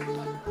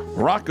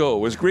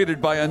 Rocco is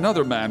greeted by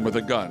another man with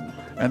a gun,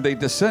 and they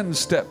descend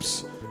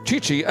steps.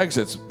 Chichi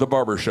exits the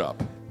barber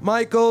shop.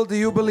 Michael, do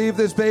you believe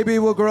this baby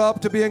will grow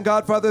up to be in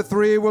Godfather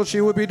 3, where she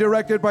would be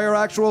directed by her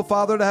actual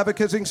father to have a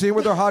kissing scene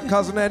with her hot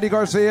cousin Andy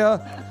Garcia?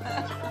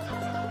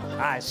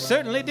 I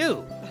certainly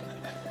do.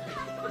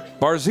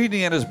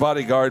 Barzini and his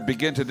bodyguard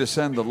begin to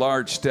descend the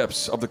large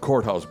steps of the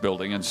courthouse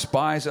building and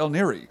spies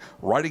Alneri,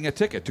 writing a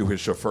ticket to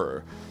his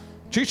chauffeur.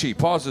 Chichi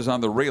pauses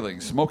on the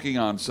railing, smoking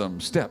on some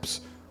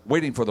steps,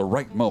 waiting for the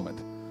right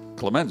moment.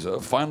 Clemenza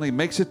finally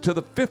makes it to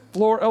the 5th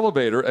floor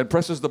elevator and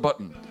presses the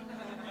button.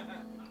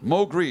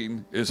 Mo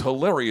Green is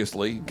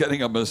hilariously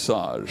getting a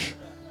massage.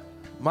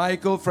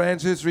 Michael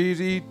Francis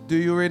Reezy, do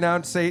you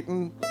renounce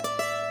Satan?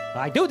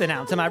 I do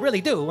denounce him, I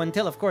really do,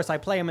 until, of course, I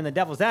play him in The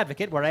Devil's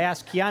Advocate, where I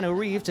ask Keanu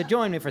Reeves to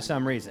join me for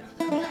some reason.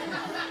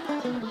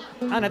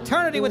 An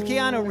eternity with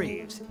Keanu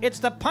Reeves. It's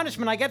the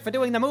punishment I get for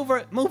doing the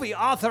movie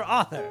Author.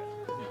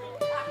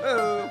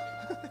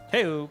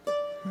 Hey.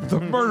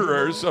 The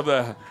murderers of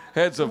the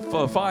heads of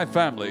 5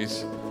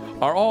 families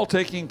are all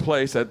taking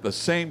place at the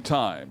same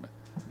time,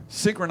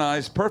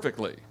 synchronized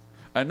perfectly.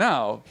 And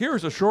now,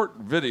 here's a short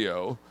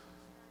video,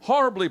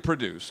 horribly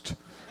produced,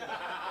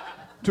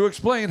 to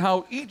explain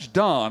how each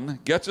Don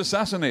gets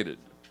assassinated.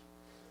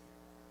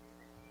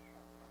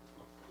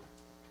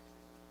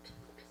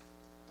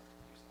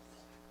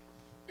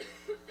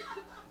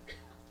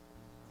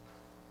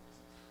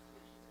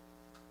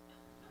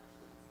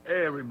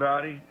 Hey,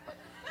 everybody.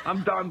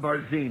 I'm Don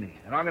Barzini,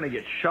 and I'm going to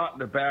get shot in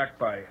the back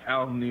by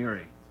Al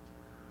Neary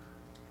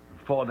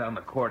and fall down the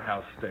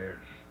courthouse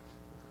stairs.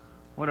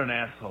 What an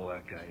asshole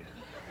that guy is.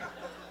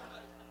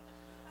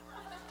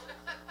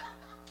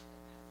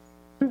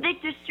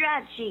 Victor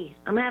Strachey.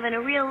 I'm having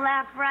a real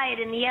laugh riot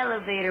in the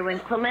elevator when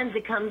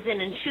Clemenza comes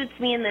in and shoots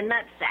me in the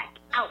nutsack.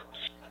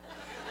 Ouch.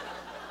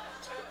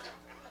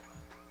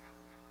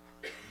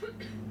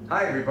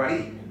 Hi,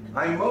 everybody.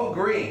 I'm Mo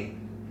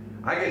Green.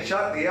 I get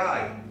shot in the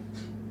eye.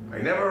 I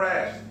never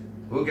asked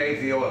who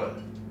gave the order,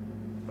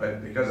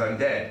 but because I'm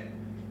dead.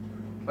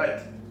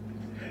 But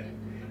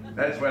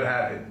that's what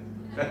happened.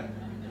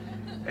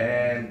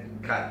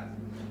 And cut.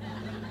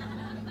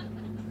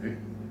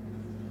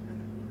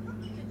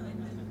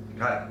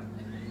 Cut.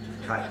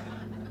 Cut.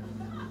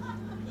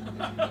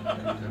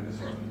 Turn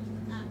this on.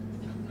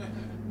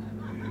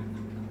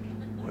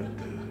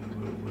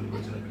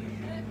 What's happening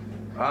here?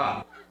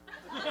 Ah.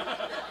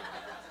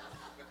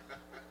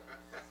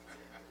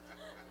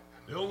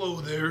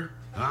 Hello there.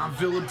 I'm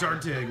Philip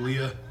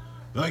Tartaglia.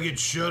 I get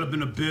shut up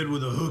in a bed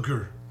with a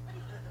hooker.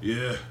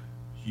 Yeah,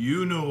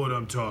 you know what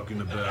I'm talking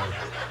about.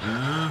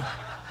 Huh?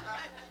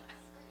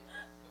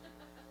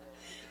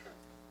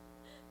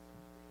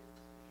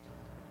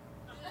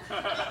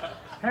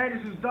 Hey,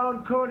 this is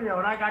Don Cuneo,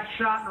 and I got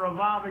shot in a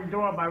revolving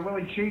door by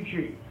Willie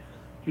Chi-Chi.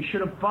 He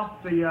should have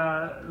bumped the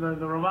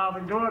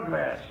revolving door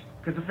glass,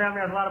 because the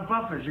family has a lot of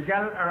buffers. You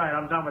get it? All right,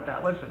 I'm done with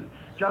that. Listen,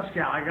 Just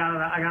Gal, I got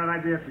an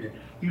idea for you.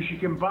 You should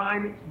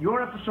combine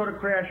your episode of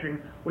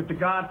Crashing with The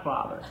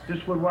Godfather. This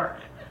would work.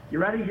 You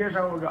ready? Here's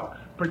how it will go.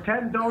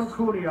 Pretend Don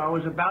Cuneo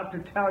is about to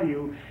tell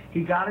you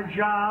he got a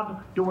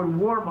job doing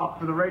warm-up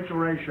for the Rachel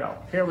Ray show.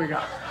 Here we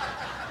go.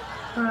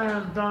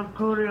 Don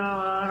Cuneo,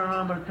 I don't know,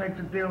 I'm going to take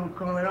the deal with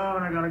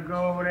Corleone. I got to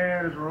go over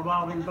there. There's a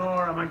revolving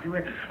door. I might give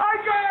it. I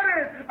got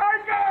it!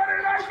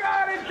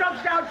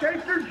 Just Gal,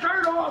 take your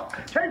shirt off.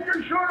 Take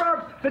your shirt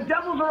off. The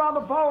devils are on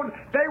the phone.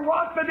 They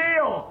want the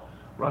deal.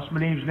 Russ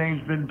Manev's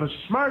name's been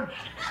besmirched.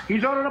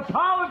 He's on an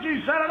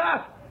apology,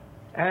 Senator.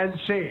 And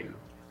scene.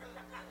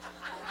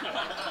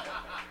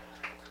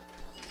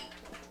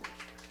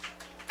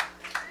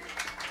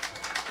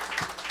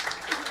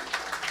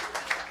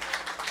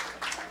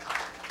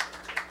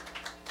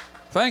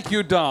 Thank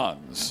you,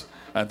 Dons.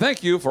 And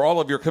thank you for all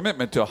of your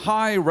commitment to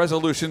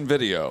high-resolution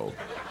video.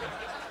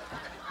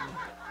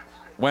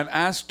 When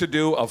asked to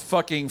do a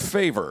fucking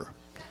favor.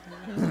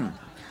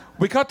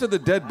 We cut to the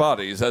dead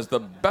bodies as the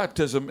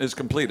baptism is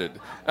completed.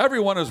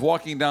 Everyone is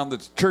walking down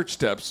the church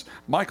steps.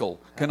 Michael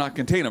cannot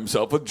contain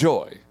himself with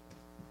joy.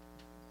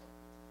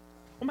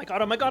 Oh my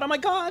god, oh my god, oh my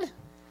god!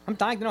 I'm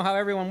dying to know how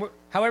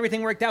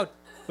everything worked out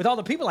with all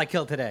the people I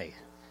killed today.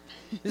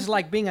 This is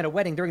like being at a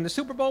wedding during the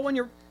Super Bowl when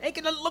you're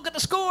aching to look at the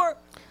score.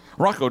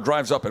 Rocco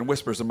drives up and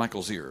whispers in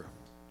Michael's ear.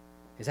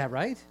 Is that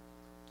right?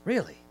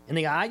 Really? In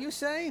the eye, you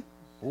say?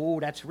 Ooh,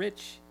 that's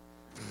rich.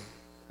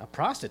 A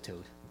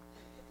prostitute?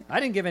 I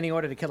didn't give any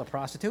order to kill a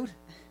prostitute.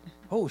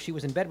 Oh, she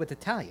was in bed with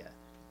Italia.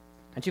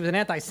 And she was an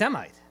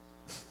anti-Semite.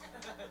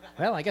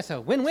 Well, I guess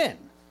a win-win.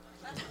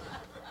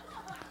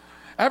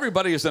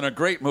 Everybody is in a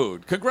great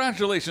mood.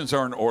 Congratulations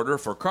are in order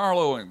for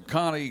Carlo and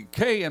Connie,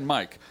 Kay and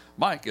Mike.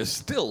 Mike is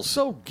still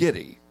so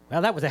giddy.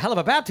 Well, that was a hell of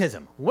a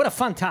baptism. What a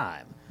fun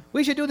time.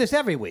 We should do this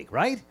every week,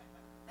 right?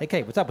 Hey,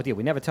 Kay, what's up with you?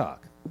 We never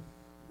talk.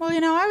 Well,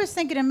 I was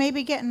thinking of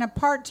maybe getting a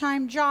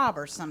part-time job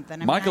or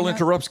something. Michael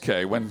interrupts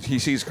Kay when he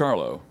sees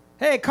Carlo.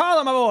 Hey,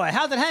 Carlo, my boy.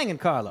 How's it hanging,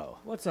 Carlo?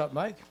 What's up,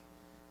 Mike?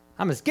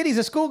 I'm as giddy as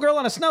a schoolgirl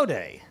on a snow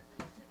day.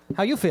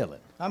 How you feeling?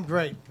 I'm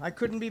great. I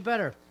couldn't be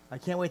better. I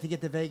can't wait to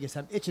get to Vegas.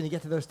 I'm itching to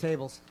get to those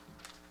tables.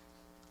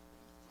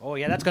 Oh,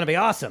 yeah, that's going to be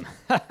awesome.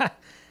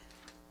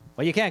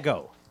 Well, you can't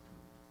go.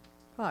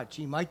 Ah,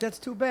 gee, Mike, that's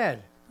too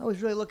bad. I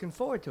was really looking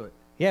forward to it.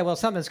 Yeah, well,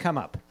 something's come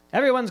up.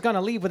 Everyone's going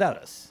to leave without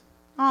us.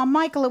 Oh,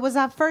 Michael, it was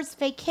our first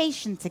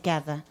vacation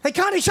together. Hey,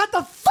 Connie, shut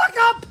the fuck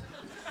up!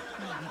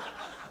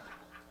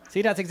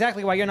 See, that's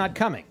exactly why you're not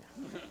coming.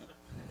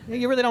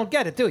 You really don't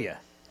get it, do you?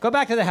 Go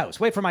back to the house.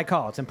 Wait for my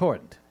call. It's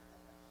important.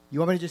 You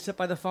want me to just sit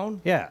by the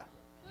phone? Yeah.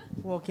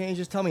 Well, can't you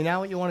just tell me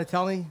now what you want to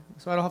tell me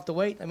so I don't have to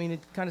wait? I mean,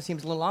 it kind of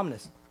seems a little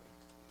ominous.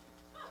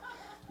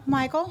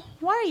 Michael,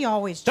 why are you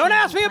always... Don't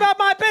ask me about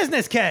my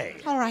business, Kay!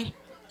 All right.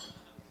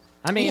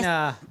 I mean,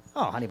 oh,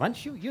 honey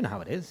bunch, you know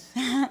how it is.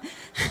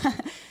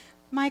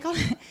 Michael,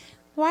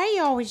 why are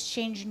you always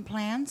changing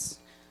plans?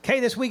 Kay,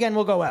 this weekend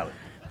we'll go out.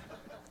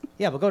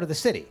 Yeah, we'll go to the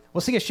city.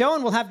 We'll see a show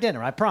and we'll have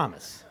dinner, I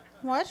promise.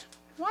 What?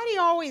 Why do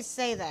you always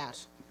say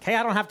that? Kay,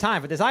 I don't have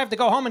time for this. I have to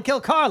go home and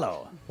kill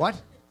Carlo. What?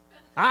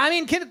 I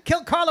mean,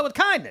 kill Carlo with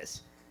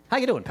kindness. How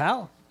you doing,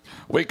 pal?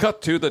 We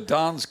cut to the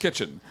Don's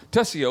kitchen.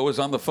 Tessio is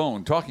on the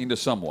phone talking to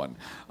someone.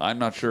 I'm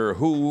not sure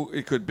who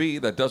it could be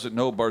that doesn't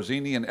know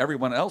Barzini and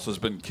everyone else has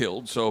been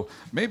killed, so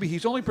maybe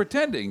he's only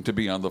pretending to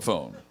be on the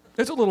phone.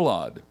 It's a little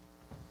odd.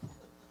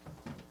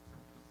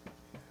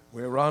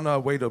 We're on our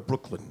way to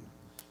Brooklyn.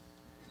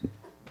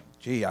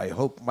 Gee, I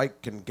hope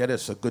Mike can get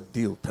us a good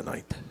deal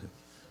tonight.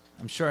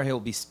 I'm sure he'll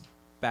be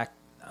back.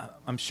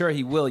 I'm sure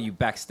he will, you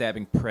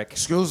backstabbing prick.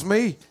 Excuse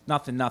me?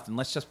 Nothing.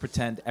 Let's just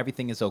pretend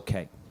everything is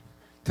okay.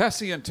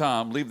 Tessie and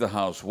Tom leave the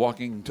house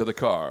walking to the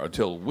car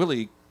until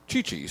Willie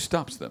Chi-Chi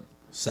stops them.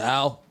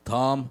 Sal,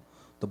 Tom,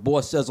 The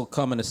boss says he'll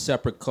come in a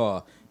separate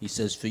car. He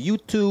says for you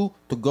two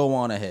to go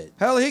on ahead.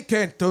 Hell, he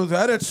can't do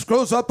that. It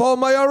screws up all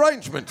my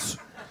arrangements.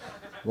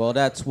 Well,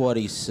 that's what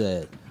he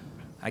said.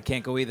 I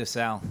can't go either,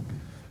 Sal.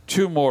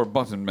 2 more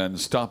button men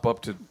step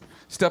up to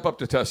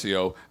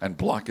Tessio and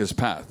block his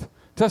path.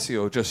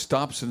 Tessio just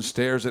stops and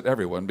stares at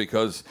everyone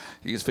because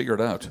he's figured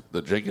out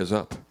the jig is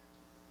up.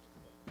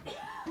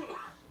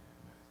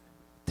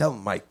 Tell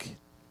Mike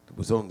it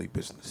was only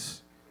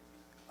business.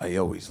 I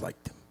always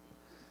liked him.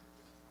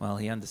 Well,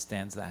 he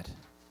understands that.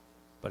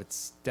 But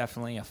it's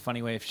definitely a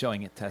funny way of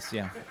showing it,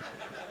 Tessio.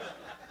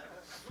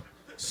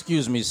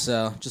 Excuse me,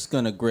 Sal. Just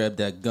gonna grab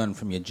that gun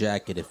from your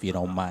jacket if you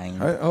don't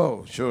mind.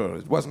 Oh, sure.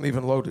 It wasn't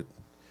even loaded.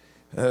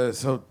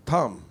 So,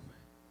 Tom,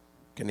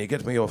 can you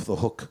get me off the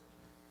hook?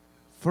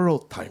 For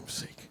old time's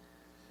sake.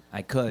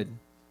 I could,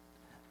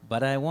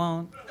 but I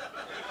won't.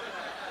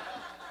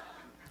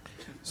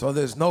 So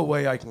there's no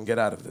way I can get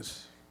out of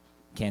this?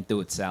 Can't do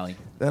it, Sally.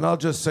 Then I'll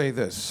just say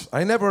this.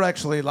 I never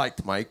actually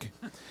liked Mike.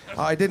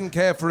 I didn't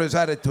care for his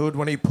attitude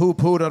when he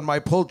poo-pooed on my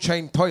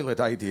pull-chain toilet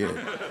idea.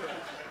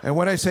 And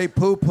when I say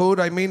poo-pooed,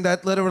 I mean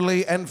that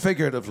literally and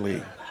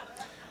figuratively.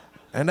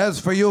 And as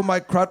for you, my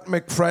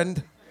Krutmik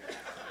friend,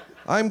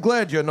 I'm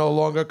glad you're no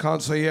longer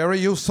consigliere.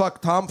 You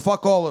suck, Tom.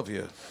 Fuck all of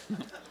you.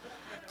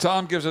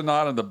 Tom gives a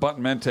nod and the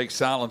button men take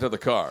Sal into the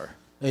car.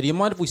 Hey, do you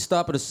mind if we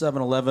stop at a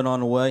 7-Eleven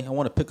on the way? I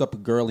want to pick up a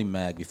girly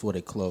mag before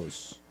they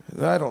close.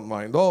 I don't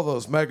mind. All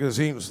those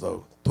magazines,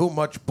 though. Too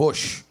much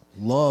Bush.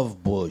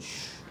 Love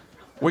Bush.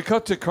 We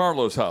cut to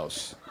Carlo's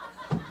house.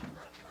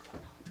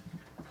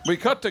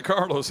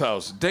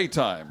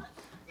 Daytime.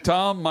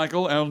 Tom,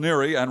 Michael,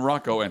 Elneri, and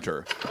Rocco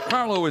enter.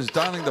 Carlo is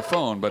dialing the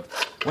phone, but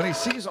when he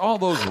sees all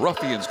those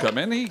ruffians come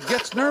in, he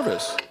gets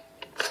nervous.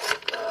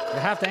 You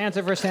have to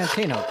answer for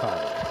Santino,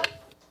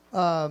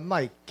 Carlo.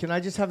 Mike, can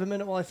I just have a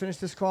minute while I finish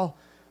this call?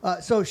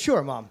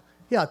 Sure, Mom.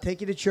 Yeah, I'll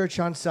take you to church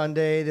on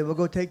Sunday. Then we'll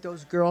go take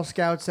those Girl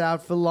Scouts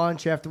out for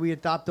lunch after we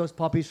adopt those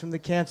puppies from the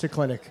cancer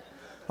clinic.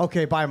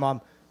 Okay, bye,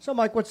 Mom. So,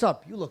 Mike, what's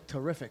up? You look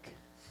terrific.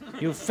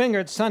 You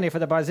fingered Sunday for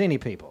the Barzini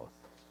people.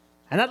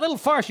 And that little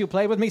farce you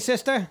played with me,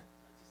 sister?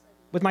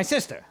 With my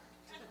sister.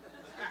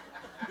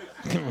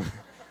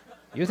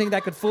 You think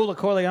that could fool a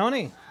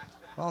Corleone?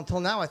 Well, until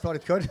now I thought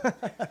it could.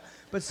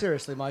 But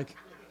seriously, Mike,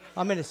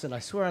 I'm innocent. I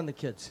swear on the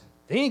kids.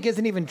 The ink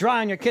isn't even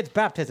dry on your kids'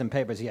 baptism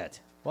papers yet.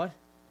 What?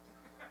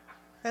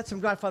 That's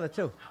some Godfather,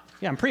 too.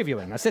 Yeah, I'm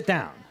previewing. Now sit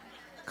down.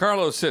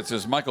 Carlo sits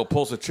as Michael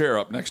pulls a chair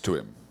up next to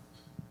him.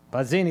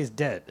 Barzini's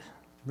dead.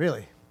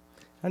 Really?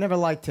 I never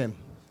liked him.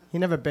 He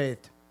never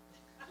bathed.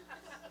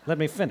 Let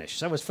me finish.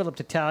 So was Philip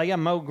Titalia,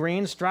 Mo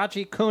Green,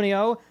 Strachey,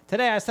 Cuneo.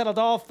 Today I settled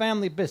all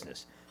family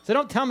business. So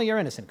don't tell me you're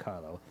innocent,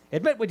 Carlo.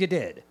 Admit what you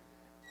did.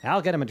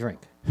 I'll get him a drink.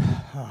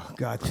 Oh,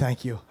 God,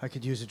 thank you. I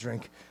could use a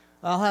drink.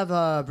 I'll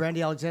have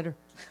Brandy Alexander.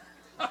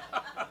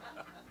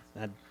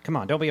 Come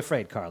on, don't be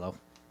afraid, Carlo.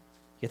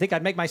 You think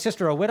I'd make my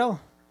sister a widow?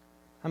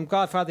 I'm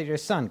godfather to your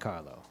son,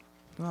 Carlo.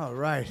 All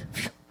right.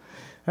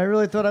 I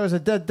really thought I was a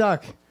dead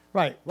duck.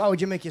 Right. Why would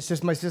you make your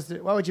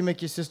Why would you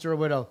make your sister a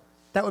widow?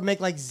 That would make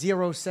like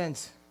 0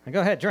 sense. Now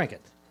go ahead, drink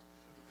it.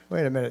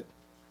 Wait a minute.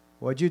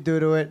 What'd you do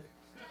to it?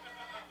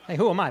 Hey,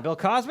 who am I, Bill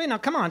Cosby? Now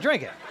come on,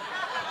 drink it.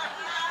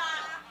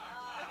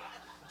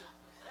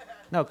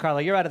 No, Carlo,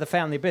 you're out of the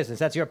family business.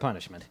 That's your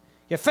punishment.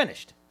 You're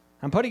finished.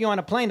 I'm putting you on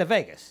a plane to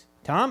Vegas.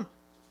 Tom?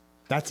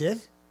 That's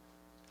it?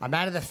 I'm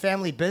out of the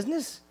family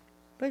business?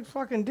 Big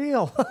fucking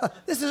deal.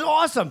 This is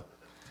awesome.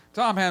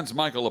 Tom hands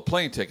Michael a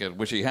plane ticket,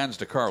 which he hands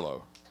to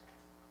Carlo.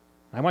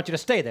 I want you to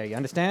stay there, you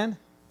understand?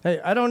 Hey,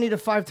 I don't need a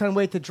 5-ton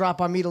weight to drop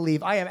on me to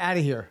leave. I am out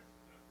of here.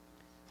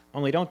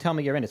 Only don't tell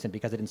me you're innocent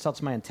because it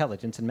insults my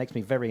intelligence and makes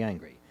me very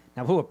angry.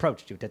 Now, who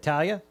approached you,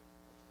 Titalia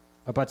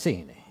or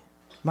Barzini?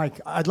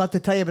 Mike, I'd love to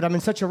tell you, but I'm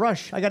in such a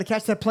rush. I got to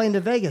catch that plane to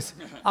Vegas.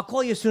 I'll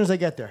call you as soon as I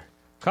get there.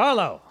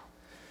 Carlo!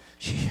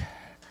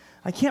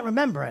 I can't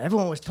remember.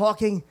 Everyone was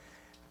talking.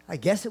 I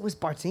guess it was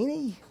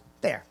Barzini.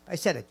 There, I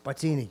said it.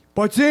 Barzini.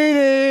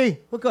 Barzini!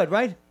 We're good,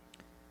 right?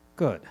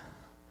 Good.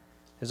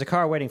 There's a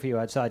car waiting for you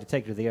outside to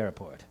take you to the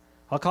airport.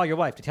 I'll call your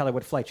wife to tell her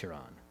what flight you're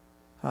on.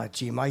 Ah,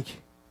 gee, Mike.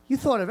 You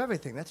thought of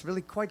everything. That's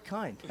really quite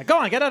kind. Now go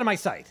on, get out of my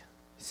sight.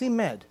 You seem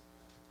mad.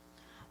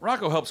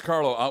 Rocco helps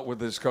Carlo out with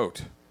his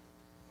coat.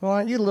 Well,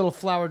 aren't you the little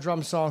flower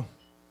drum song?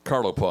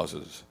 Carlo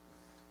pauses.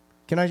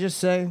 Can I just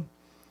say,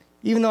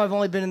 even though I've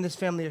only been in this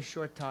family a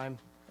short time,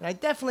 and I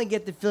definitely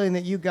get the feeling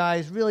that you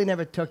guys really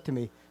never took to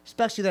me,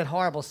 especially that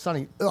horrible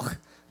Sonny. Ugh,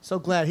 so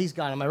glad he's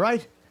gone, am I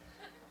right?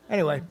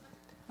 Anyway,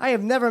 I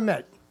have never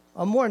met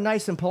a more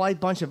nice and polite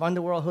bunch of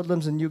underworld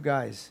hoodlums than you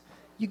guys.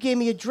 You gave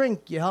me a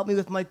drink. You helped me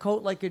with my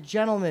coat like a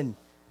gentleman.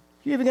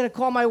 You're even going to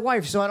call my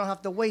wife so I don't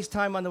have to waste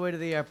time on the way to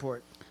the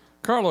airport.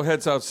 Carlo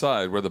heads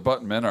outside where the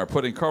button men are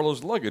putting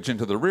Carlo's luggage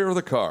into the rear of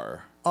the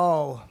car.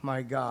 Oh,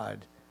 my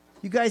God.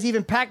 You guys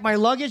even packed my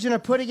luggage and are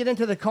putting it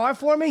into the car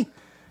for me?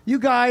 You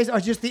guys are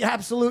just the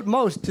absolute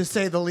most, to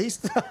say the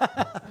least.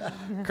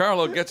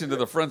 Carlo gets into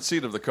the front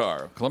seat of the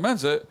car.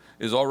 Clemenza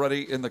is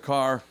already in the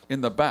car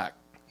in the back.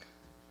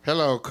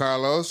 Hello,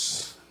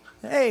 Carlos.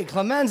 Hey,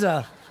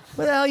 Clemenza.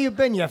 Where the hell you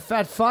been, you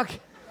fat fuck?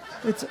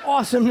 It's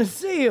awesome to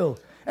see you.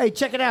 Hey,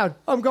 check it out.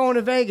 I'm going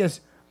to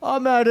Vegas.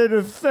 I'm out of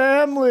the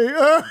family.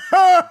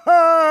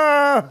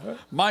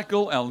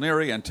 Michael,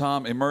 Elneri, and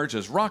Tom emerge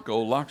as Rocco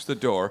locks the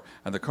door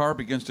and the car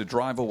begins to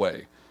drive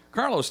away.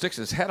 Carlo sticks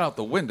his head out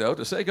the window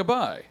to say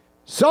goodbye.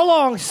 So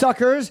long,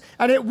 suckers.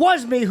 And it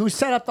was me who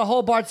set up the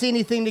whole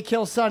Bartzini thing to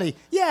kill Sonny.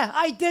 Yeah,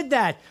 I did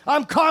that.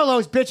 I'm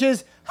Carlos,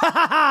 bitches. Ha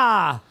ha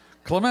ha.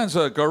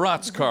 Clemenza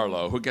garrots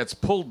Carlo, who gets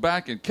pulled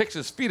back and kicks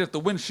his feet at the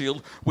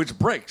windshield, which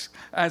breaks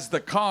as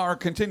the car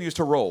continues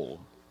to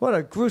roll. What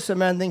a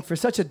gruesome ending for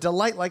such a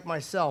delight like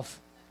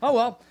myself. Oh,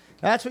 well,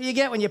 that's what you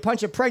get when you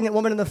punch a pregnant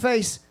woman in the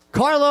face.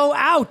 Carlo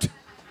out!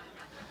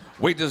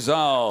 We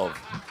dissolve.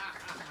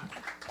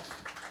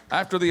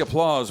 After the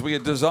applause, we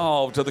had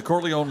dissolved to the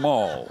Corleone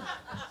Mall.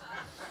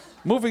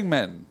 Moving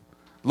men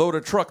load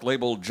a truck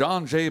labeled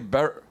John J.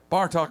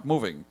 Bartok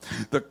Moving.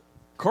 The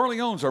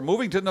Corleones are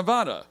moving to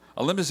Nevada.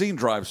 A limousine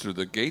drives through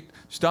the gate,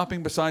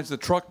 stopping beside the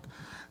truck,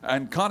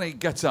 and Connie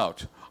gets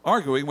out,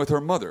 arguing with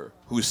her mother,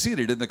 who's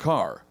seated in the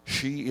car.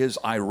 She is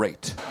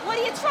irate. What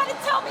are you trying to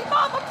tell me,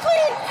 Mama?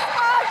 Please!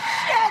 Oh,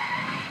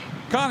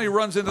 shit! Connie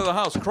runs into the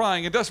house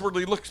crying and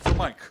desperately looks for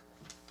Mike.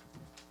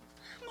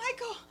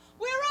 Michael,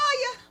 where are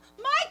you?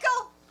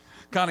 Michael!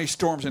 Connie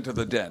storms into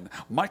the den.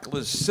 Michael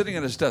is sitting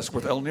at his desk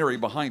with Elneri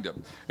behind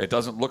him. It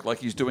doesn't look like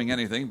he's doing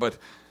anything, but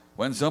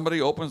when somebody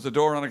opens the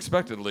door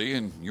unexpectedly,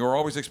 and you're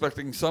always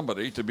expecting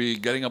somebody to be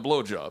getting a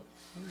blowjob.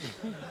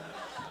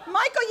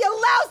 Michael, you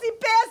lousy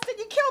bastard!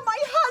 You killed my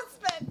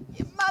husband!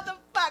 You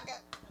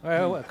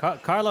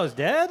motherfucker! Carlo's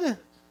dead?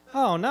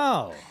 Oh,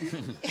 no.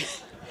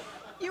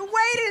 You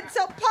waited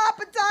until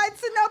Papa died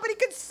so nobody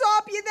could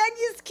stop you. Then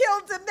you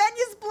killed him. Then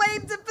you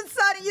blamed him for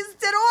Sonny. You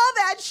did all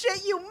that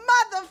shit, you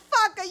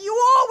motherfucker. You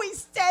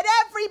always did.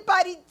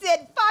 Everybody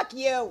did. Fuck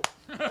you.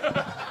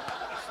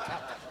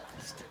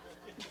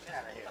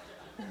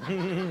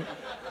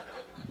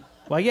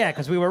 Well, yeah,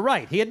 because we were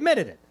right. He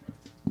admitted it.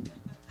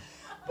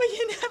 But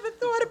you never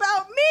thought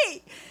about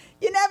me.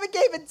 You never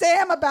gave a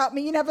damn about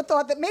me. You never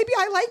thought that maybe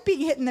I like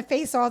being hit in the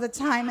face all the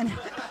time and,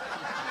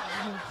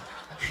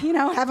 you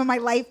know, having my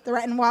life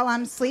threatened while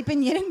I'm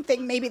sleeping. You didn't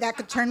think maybe that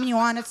could turn me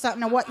on or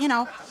something or what, you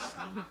know,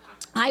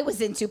 I was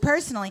into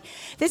personally.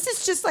 This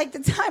is just like the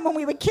time when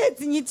we were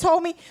kids and you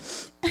told me,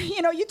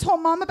 you know, you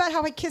told Mom about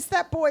how I kissed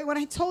that boy when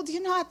I told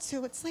you not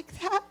to. It's like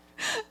that.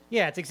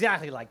 Yeah, it's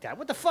exactly like that.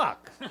 What the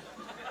fuck? Now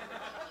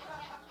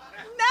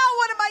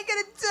what am I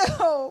going to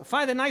do?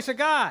 Find a nicer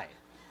guy.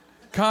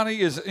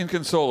 Connie is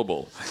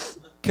inconsolable.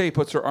 Kay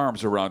puts her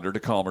arms around her to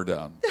calm her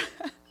down.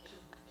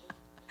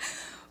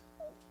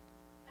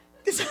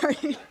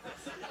 Sorry.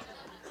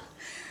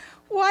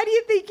 Why do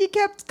you think he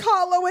kept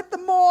Carlo at the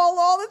mall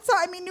all the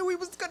time? He knew he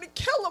was going to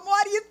kill him.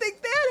 Why do you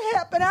think that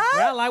happened, huh?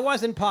 Well, I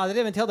wasn't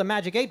positive until the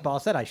Magic 8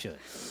 Ball said I should.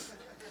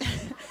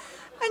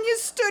 And you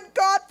stood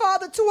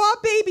Godfather to our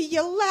baby,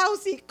 you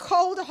lousy,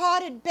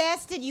 cold-hearted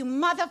bastard, you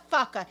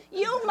motherfucker.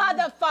 You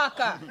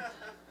motherfucker.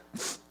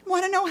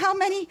 Want to know how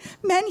many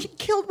men he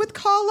killed with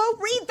Carlo?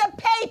 Read the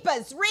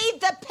papers.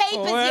 Read the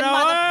papers, you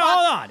motherfucker.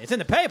 Hold on. It's in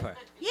the paper.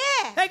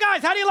 Yeah. Hey,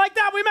 guys, how do you like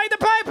that? We made the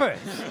paper.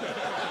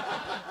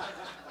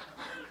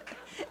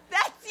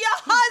 That's your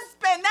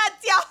husband.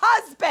 That's your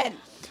husband.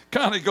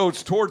 Connie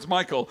goes towards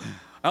Michael.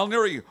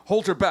 Elneri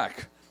holds her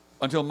back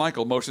until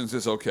Michael motions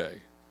is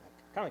okay.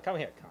 Come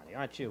here, Connie.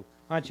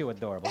 Aren't you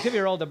adorable? Give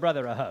your older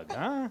brother a hug,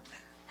 huh?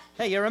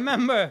 Hey, you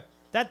remember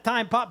that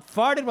time Pop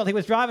farted while he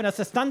was driving us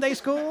to Sunday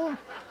school?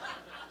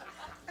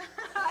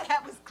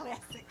 That was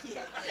classic,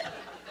 yeah.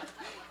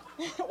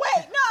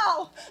 Wait,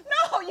 no,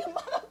 you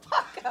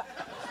motherfucker.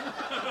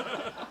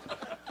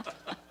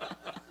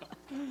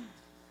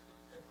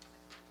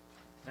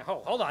 Now,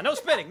 hold on. No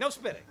spitting.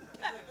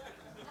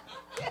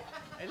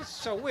 Hey, this is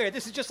so weird.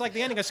 This is just like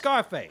the ending of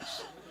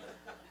Scarface.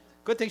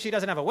 Good thing she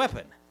doesn't have a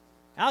weapon.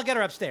 I'll get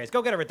her upstairs.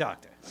 Go get her a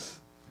doctor.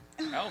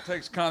 Al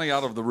takes Connie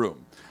out of the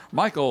room.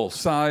 Michael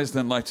sighs,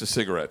 then lights a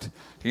cigarette.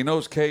 He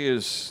knows Kay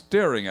is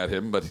staring at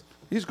him, but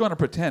he's going to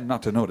pretend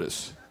not to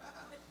notice.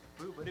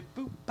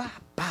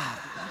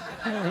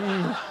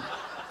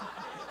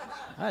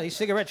 These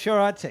cigarettes sure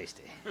are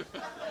tasty.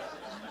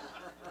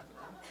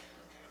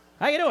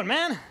 How you doing,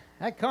 man?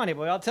 That Connie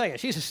boy, I'll tell you,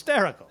 she's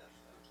hysterical.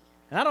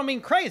 And I don't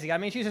mean crazy. I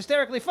mean she's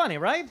hysterically funny,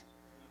 right?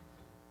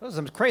 Those are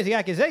some crazy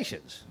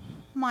accusations.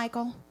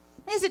 Michael,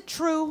 is it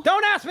true?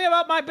 Don't ask me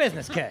about my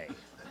business, Kay.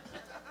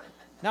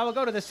 Now we'll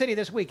go to the city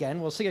this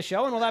weekend. We'll see a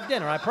show and we'll have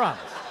dinner, I promise.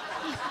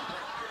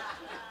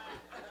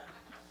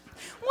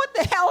 What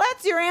the hell?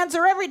 That's your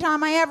answer every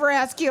time I ever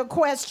ask you a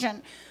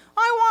question.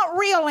 I want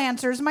real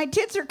answers. My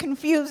tits are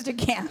confused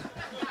again.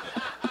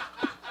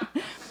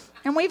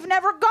 And we've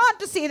never gone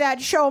to see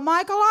that show,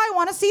 Michael. I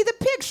want to see the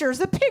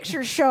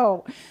picture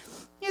show.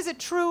 Is it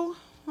true?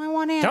 I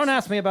want answers. Don't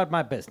ask me about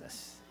my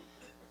business.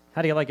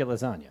 How do you like your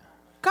lasagna?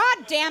 God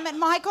damn it,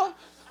 Michael.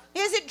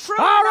 Is it true?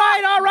 All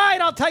right.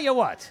 I'll tell you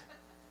what.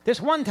 This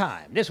one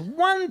time,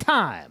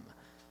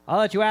 I'll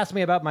let you ask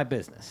me about my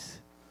business.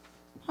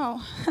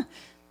 Oh,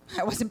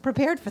 I wasn't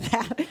prepared for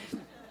that.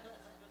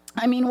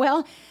 I mean,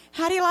 well,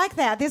 How do you like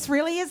that? This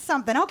really is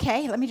something.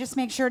 Okay, let me just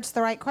make sure it's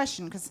the right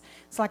question, because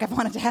it's like I've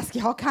wanted to ask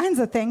you all kinds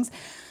of things.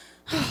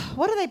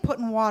 What do they put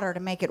in water to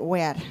make it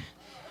wet?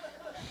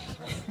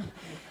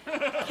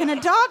 Can a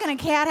dog and a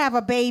cat have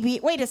a baby?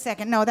 Wait a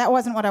second. No, that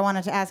wasn't what I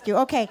wanted to ask you.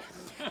 Okay,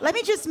 let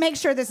me just make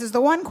sure this is the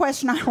one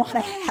question I want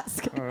to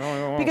ask.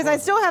 Because I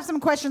still have some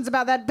questions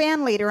about that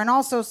band leader. And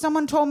also,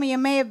 someone told me you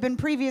may have been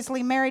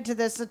previously married to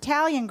this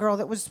Italian girl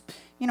that was,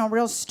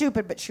 real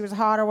stupid, but she was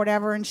hot or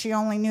whatever, and she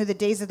only knew the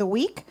days of the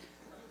week.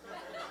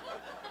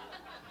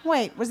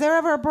 Wait, was there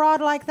ever a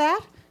broad like that?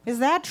 Is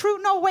that true?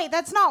 No, wait,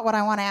 that's not what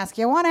I want to ask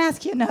you. I want to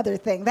ask you another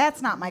thing.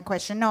 That's not my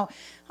question. No.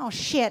 Oh,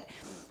 shit.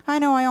 I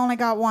know I only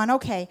got one.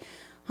 Okay,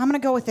 I'm going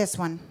to go with this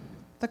one.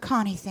 The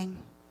Connie thing.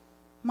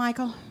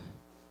 Michael,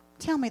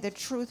 tell me the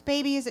truth.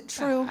 Baby, is it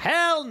true?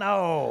 Hell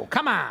no.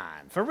 Come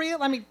on. For real?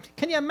 I mean,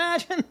 can you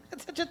imagine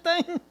such a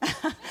thing?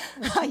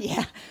 Oh,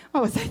 yeah.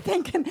 What was I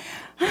thinking?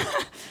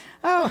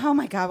 Oh,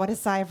 my God, what a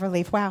sigh of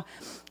relief. Wow.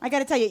 I got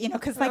to tell you,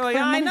 because like... Oh,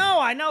 yeah,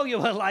 I know you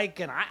were like,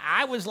 and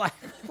I was like,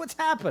 what's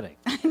happening?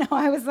 I know,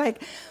 I was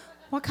like,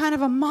 what kind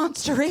of a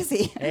monster is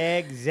he?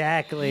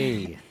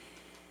 Exactly.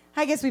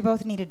 I guess we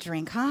both need a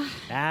drink, huh?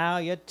 Now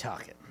you're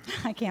talking.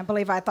 I can't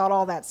believe I thought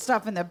all that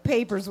stuff in the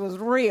papers was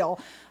real.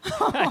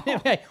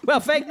 Well,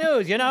 fake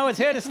news, it's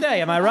here to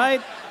stay, am I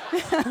right?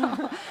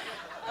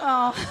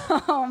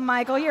 Oh,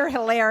 Michael, you're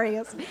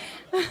hilarious.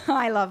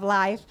 I love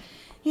life.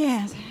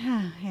 Yes.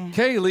 Yeah.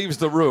 Kay leaves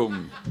the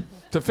room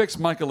to fix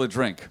Michael a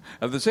drink.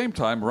 At the same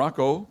time,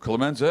 Rocco,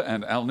 Clemenza,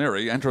 and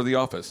Alneri enter the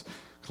office.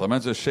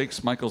 Clemenza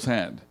shakes Michael's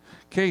hand.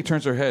 Kay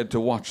turns her head to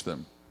watch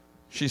them.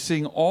 She's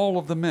seeing all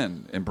of the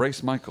men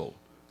embrace Michael,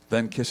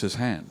 then kiss his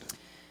hand.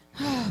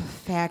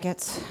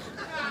 Faggots.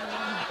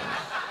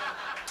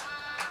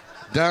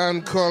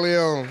 Don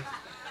Corleone.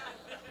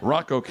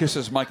 Rocco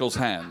kisses Michael's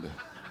hand.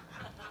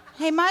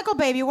 Hey, Michael,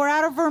 baby, we're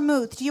out of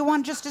vermouth. Do you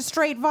want just a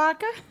straight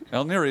vodka?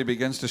 Alneri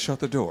begins to shut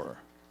the door.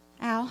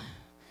 Al,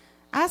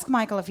 ask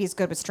Michael if he's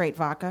good with straight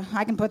vodka.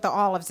 I can put the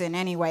olives in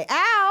anyway.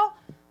 Al!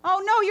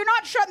 Oh, no, you're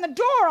not shutting the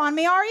door on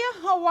me, are you?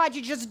 Oh, why'd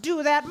you just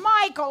do that,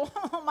 Michael?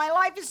 Oh, my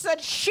life is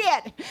such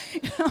shit.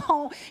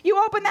 Oh,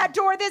 you open that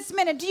door this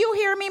minute. Do you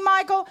hear me,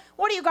 Michael?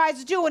 What are you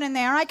guys doing in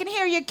there? I can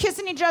hear you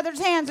kissing each other's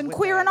hands and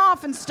queering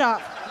off and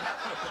stuff.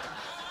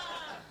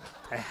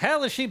 The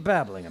hell is she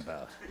babbling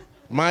about?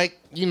 Mike,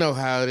 you know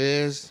how it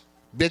is.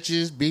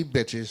 Bitches be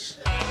bitches.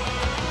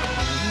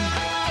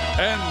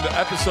 End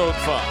episode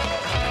 5.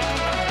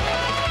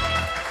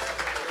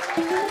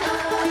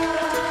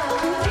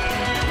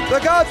 The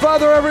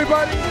Godfather,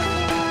 everybody.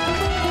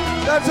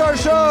 That's our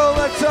show.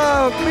 Let's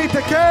meet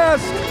the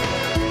cast.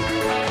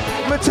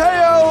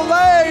 Mateo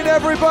Lane,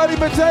 everybody.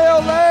 Mateo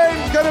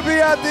Lane's going to be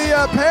at the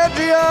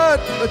Pangea.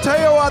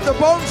 Mateo at the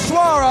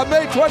Bonsoir on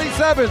May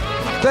 27th.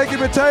 Thank you,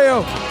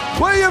 Mateo.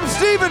 William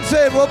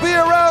Stevenson will be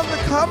around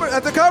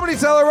at the Comedy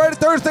Cellar right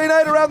Thursday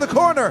night around the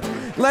corner.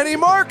 Lenny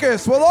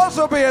Marcus will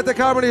also be at the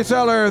Comedy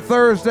Cellar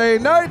Thursday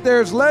night.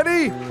 There's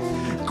Lenny.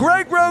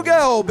 Greg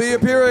Rogel will be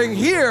appearing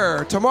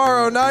here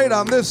tomorrow night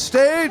on this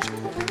stage.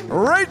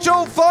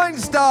 Rachel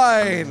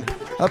Feinstein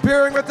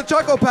appearing with the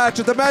Chuckle Patch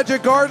at the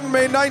Magic Garden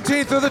May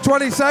 19th through the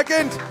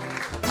 22nd.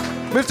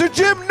 Mr.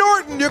 Jim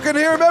Norton, you can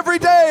hear him every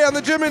day on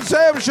the Jim and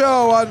Sam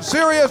Show on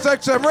Sirius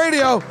XM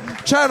Radio,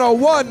 channel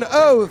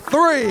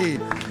 103.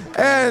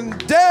 And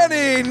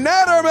Danny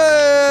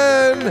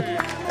Natterman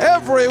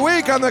every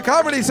week on the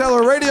Comedy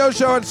Cellar Radio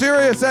Show on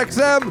Sirius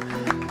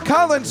XM.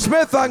 Colin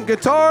Smith on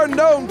guitar,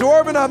 Noam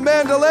Dwarman on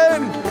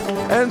mandolin,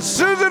 and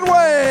Susan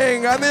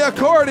Wang on the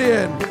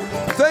accordion.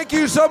 Thank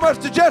you so much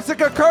to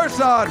Jessica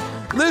Curson,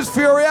 Liz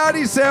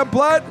Furiati, Sam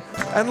Blood,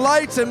 and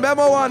Lights and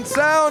Memo on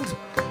sound.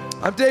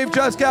 I'm Dave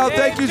Juskow.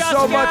 Thank you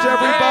so much,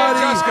 everybody.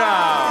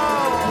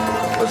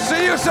 We'll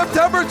see you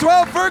September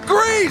 12th for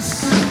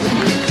Grease.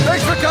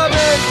 Thanks for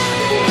coming.